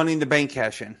it a Money in the Bank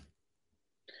cash in?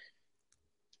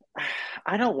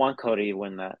 I don't want Cody to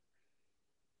win that.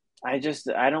 I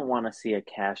don't want to see a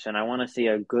cash in. I want to see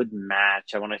a good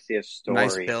match. I want to see a story.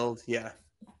 Nice build, yeah.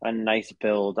 A nice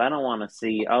build. I don't want to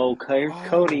see,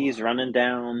 Cody's running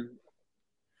down.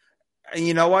 And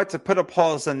you know what? To put a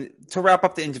pause and to wrap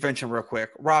up the intervention real quick,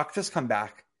 Rock, just come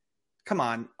back. Come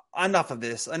on. Enough of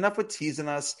this. Enough with teasing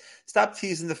us. Stop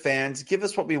teasing the fans. Give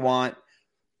us what we want.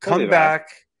 Come back.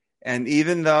 And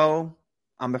even though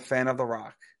I'm a fan of The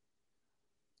Rock,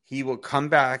 he will come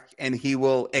back and he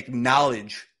will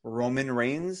acknowledge Roman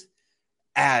Reigns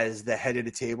as the head of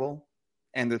the table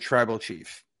and the tribal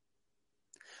chief.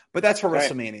 But that's for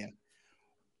WrestleMania.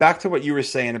 Back to what you were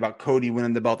saying about Cody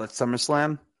winning the belt at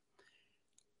SummerSlam.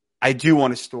 I do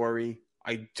want a story.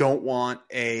 I don't want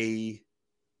a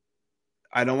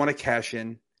cash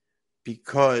in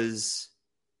because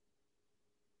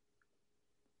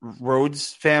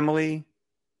Rhodes family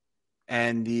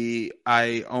and the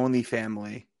Ione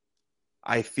family,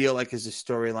 I feel like is a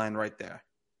storyline right there.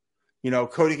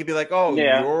 Cody could be like,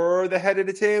 you're the head of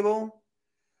the table.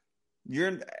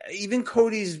 Even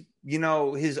Cody's,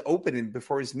 his opening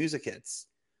before his music hits.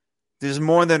 There's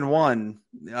more than one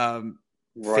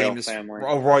famous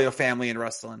royal family in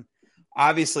wrestling.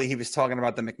 Obviously, he was talking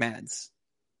about the McMahons.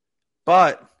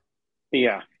 But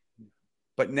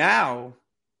now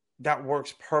that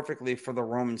works perfectly for the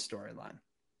Roman storyline.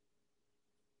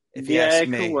 If you ask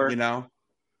me,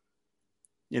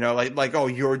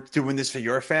 you're doing this for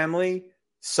your family,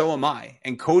 so am I.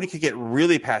 And Cody could get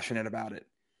really passionate about it.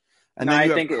 And then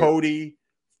you have Cody,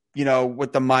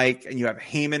 with the mic, and you have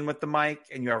Heyman with the mic,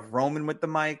 and you have Roman with the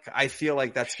mic. I feel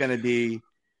like that's going to be,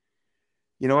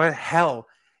 hell,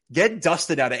 get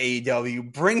Dustin out of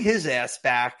AEW, bring his ass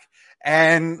back,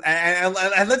 and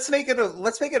let's make it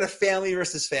a family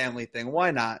versus family thing.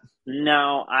 Why not?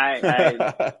 No,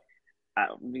 I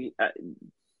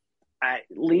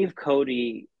leave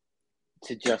Cody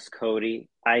to just Cody.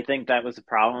 I think that was a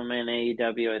problem in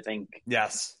AEW. I think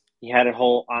he had a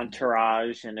whole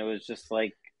entourage, and it was just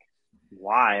like,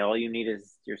 why? All you need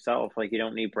is yourself. Like, you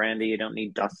don't need Brandy, you don't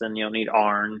need Dustin, you don't need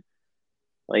Arn.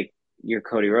 Like, you're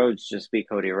Cody Rhodes. Just be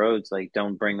Cody Rhodes. Like,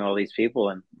 don't bring all these people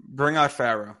in. Bring out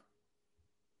Pharaoh.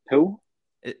 Who?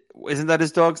 Isn't that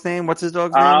his dog's name? What's his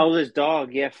dog's name? Oh, his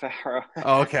dog. Yeah, Pharaoh.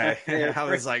 Oh, okay. I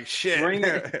was like, shit.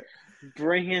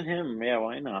 Bring in him. Yeah,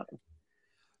 why not?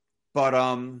 But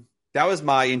that was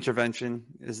my intervention,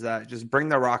 is that just bring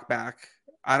The Rock back.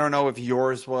 I don't know if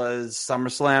yours was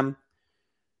SummerSlam.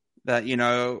 That,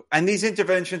 and these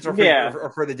interventions are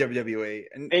for the WWE.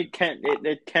 And it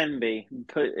can be.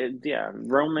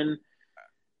 Roman,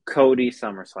 Cody,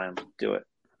 SummerSlam. Do it.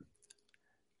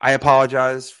 I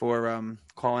apologize for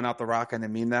calling out The Rock. I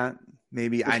didn't mean that.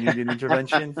 Maybe I need an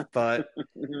intervention, but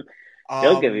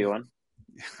he'll give you one.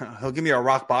 He'll give me a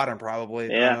rock bottom, probably.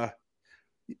 Yeah.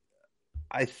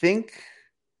 I think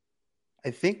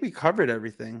we covered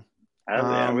everything.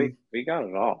 We got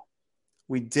it all.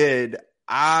 We did.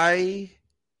 I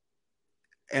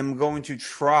am going to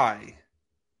try.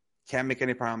 Can't make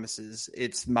any promises.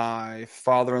 It's my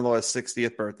father-in-law's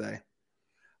 60th birthday.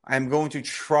 I'm going to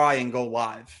try and go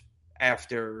live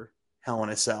after Hell in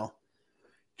a Cell,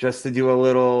 just to do a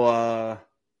little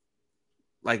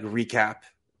recap.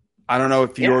 I don't know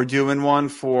if you're doing one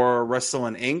for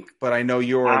Rasslin Inc., but I know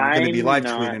you're going to be live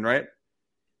tweeting, right?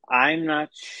 I'm not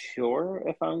sure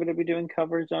if I'm going to be doing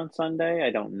coverage on Sunday.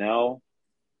 I don't know.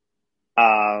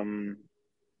 I'm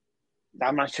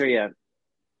not sure yet.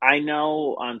 I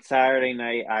know on Saturday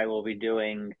night I will be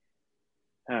doing,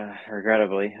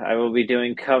 regrettably, I will be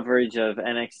doing coverage of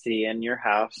NXT in your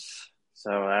house. So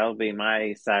that'll be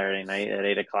my Saturday night at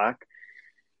 8 o'clock.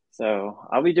 So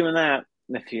I'll be doing that.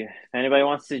 If anybody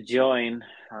wants to join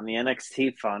on the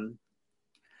NXT fun.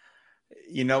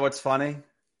 You know what's funny?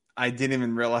 I didn't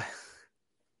even realize.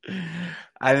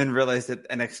 I didn't realize that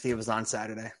NXT was on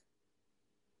Saturday.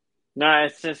 No,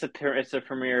 it's just it's a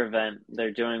premiere event.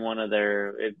 They're doing one of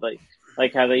their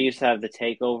like how they used to have the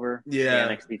takeover. Yeah,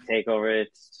 the NXT takeover.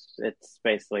 It's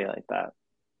basically like that.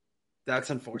 That's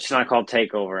unfortunate. It's not called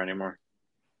takeover anymore.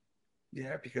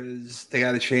 Yeah, because they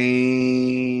got to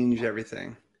change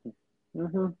everything.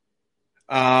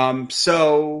 Mm-hmm.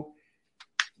 So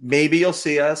maybe you'll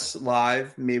see us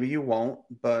live, maybe you won't,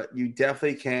 but you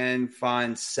definitely can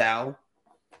find Sal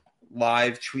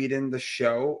live tweeting the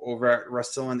show over at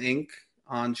Rasslin Inc.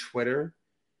 on Twitter.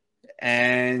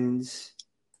 And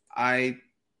I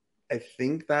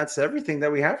think that's everything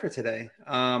that we have for today.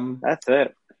 That's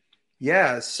it.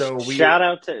 Yeah, so shout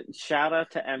out to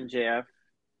MJF.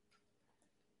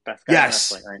 Best guy in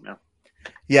wrestling right now.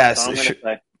 Yes. That's all I'm gonna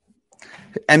say.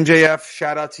 MJF,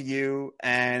 shout out to you,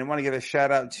 and I want to give a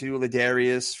shout out to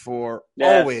Ladarius for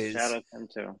shout out to him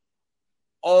too.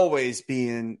 Always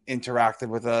being interactive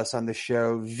with us on the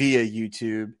show via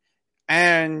YouTube.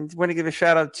 And I want to give a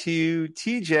shout out to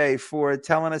TJ for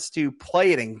telling us to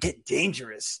play it and get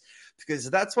dangerous, because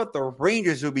that's what the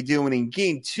Rangers will be doing in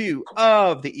Game 2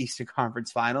 of the Eastern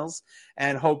Conference Finals.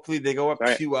 And hopefully they go up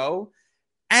 2-0.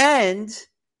 And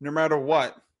no matter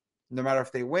what, no matter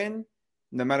if they win,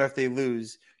 no matter if they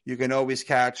lose, you can always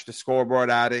catch the Scoreboard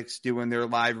Addicts doing their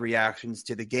live reactions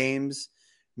to the games.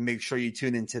 Make sure you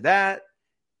tune into that.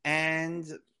 And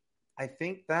I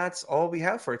think that's all we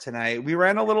have for tonight. We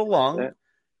ran a little long,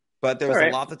 but there was a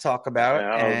lot to talk about.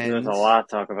 Yeah, and there's a lot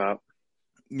to talk about.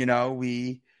 You know,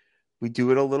 we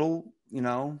do it a little,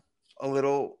 a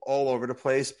little all over the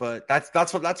place, but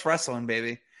that's wrestling,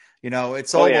 baby.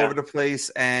 It's all over the place,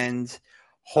 and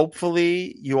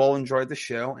hopefully you all enjoyed the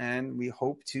show, and we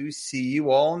hope to see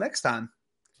you all next time.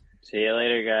 See you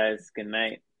later, guys. Good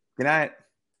night. Good night.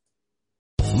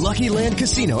 Lucky Land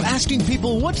Casino, asking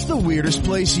people, what's the weirdest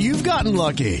place you've gotten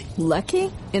lucky?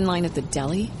 Lucky? In line at the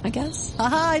deli, I guess?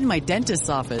 Aha, in my dentist's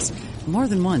office. More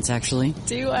than once, actually.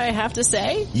 Do I have to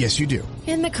say? Yes, you do.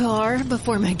 In the car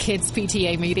before my kids'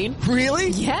 PTA meeting. Really?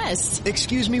 Yes.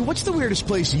 Excuse me, what's the weirdest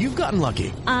place you've gotten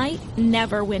lucky? I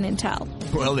never win and tell.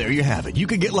 Well, there you have it. You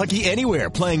can get lucky anywhere,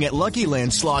 playing at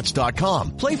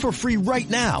LuckyLandSlots.com. Play for free right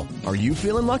now. Are you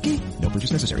feeling lucky? No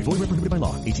purchase necessary. Void where prohibited by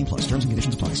law. 18+. Terms and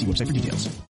conditions apply. See website for details.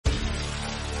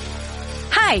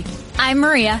 Hi, I'm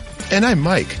Maria. And I'm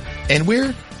Mike. And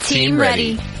we're Team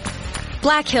Ready.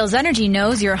 Black Hills Energy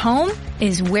knows your home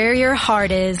is where your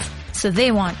heart is, so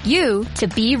they want you to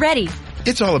be ready.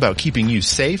 It's all about keeping you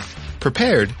safe,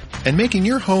 prepared, and making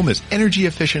your home as energy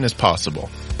efficient as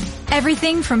possible.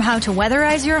 Everything from how to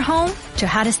weatherize your home to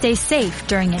how to stay safe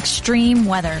during extreme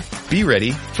weather. Be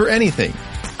ready for anything.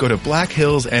 Go to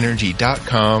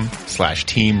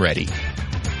blackhillsenergy.com/teamready.